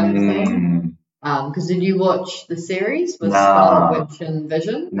minds, kind of thing. Because did you watch the series with Scarlet Witch and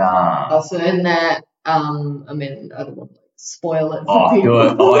Vision? Nah. So in that, I mean, I don't want to spoil it.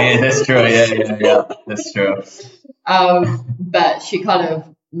 Good. Oh yeah, that's true. Yeah. That's true. But she kind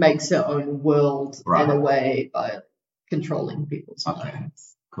of makes her own world in a way by controlling people's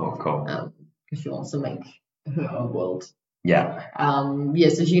minds. Cool. Because she wants to make her own world. Yeah.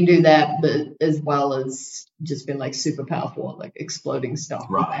 So she can do that, but as well as just being like super powerful, like exploding stuff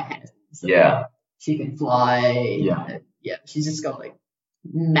with her hands. Yeah. She can fly. Yeah. She's just got like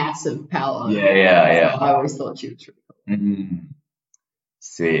massive power. Yeah. So I always thought she was really cool.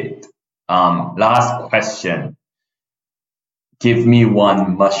 Sweet. Last question. Give me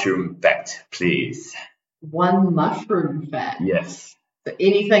one mushroom fact, please. One mushroom fact? Yes. So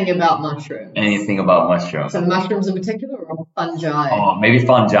anything about mushrooms? Anything about mushrooms. So mushrooms in particular or fungi? Oh, maybe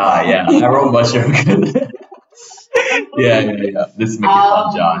fungi, yeah. I wrote mushroom. Yeah. Let's make it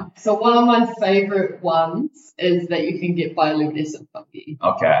fungi. So one of my favorite ones is that you can get bioluminescent fungi.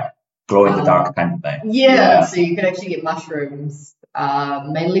 Okay. Glow in the dark kind of thing. Yeah, so you can actually get mushrooms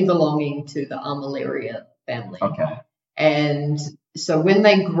mainly belonging to the Armillaria family. Okay. And so when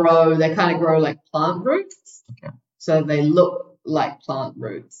they grow, they kind of grow like plant roots. Okay. So they look like plant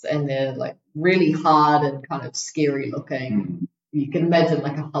roots and they're like really hard and kind of scary looking. You can imagine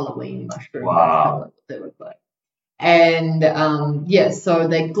like a Halloween mushroom. Wow. That's kind of what they look like. And so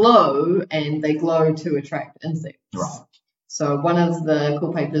they glow and they glow to attract insects. Right. So one of the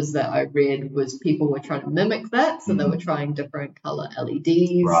cool papers that I read was people were trying to mimic that. So they were trying different color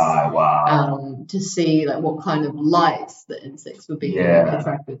LEDs. Right, wow. To see like what kind of lights the insects would be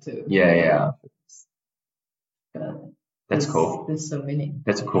attracted to. Yeah. That's cool. There's so many.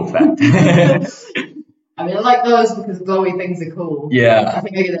 That's a cool fact. I mean, I like those because glowy things are cool. Yeah. I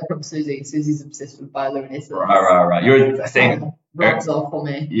think I get that from Susie. Susie's obsessed with bioluminescence. Right. You were saying rubs off for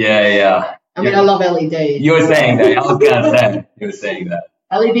me. Yeah. I mean, I love LEDs. You were saying that. I was gonna say. You were saying that.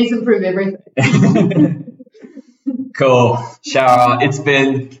 LEDs improve everything. Cool. Shara, it's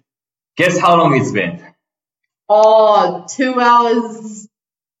been, guess how long it's been? Oh, 2 hours,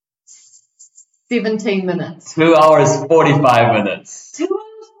 17 minutes. 2 hours, 45 minutes. 2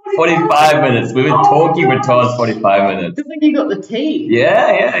 hours, 45 minutes. We've been talking for 2 hours, 45 minutes. Good thing you got the tea.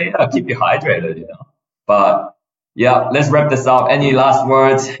 Yeah. Keep you hydrated, you know. But yeah, let's wrap this up. Any last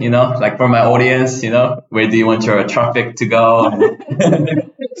words, you know, like for my audience, you know, where do you want your traffic to go?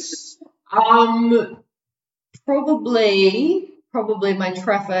 Probably my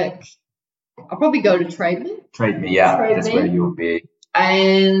traffic. I'll probably go to Trade Me. Trade Me, yeah, that's where you'll be.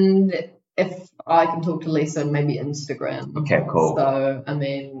 And if I can talk to Lisa, maybe Instagram. Okay, cool. So, I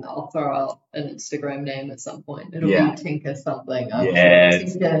mean, I'll throw out an Instagram name at some point. It'll be Tinker something.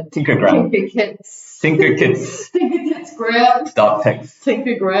 Tinkergram. Tinker Kids. Tinker Kids Gram.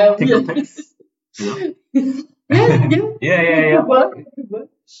 Tinkergram. Yeah. Good work.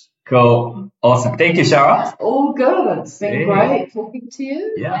 Cool. Awesome. Thank you, Shara. All good. It's been great talking to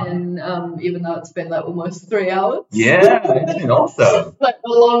you. Yeah. And even though it's been like almost 3 hours. Yeah, it's been awesome. It's like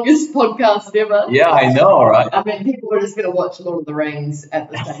the longest podcast ever. Yeah, I know, right? I mean, people are just going to watch Lord of the Rings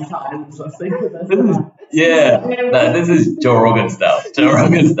at the same time as listening to this. This is Joe Rogan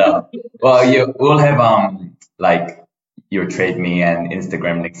style. Well, we'll have like your Trade Me and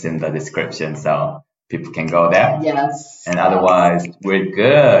Instagram links in the description, so people can go there. Yes. And otherwise, we're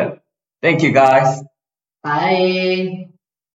good. Thank you, guys. Bye.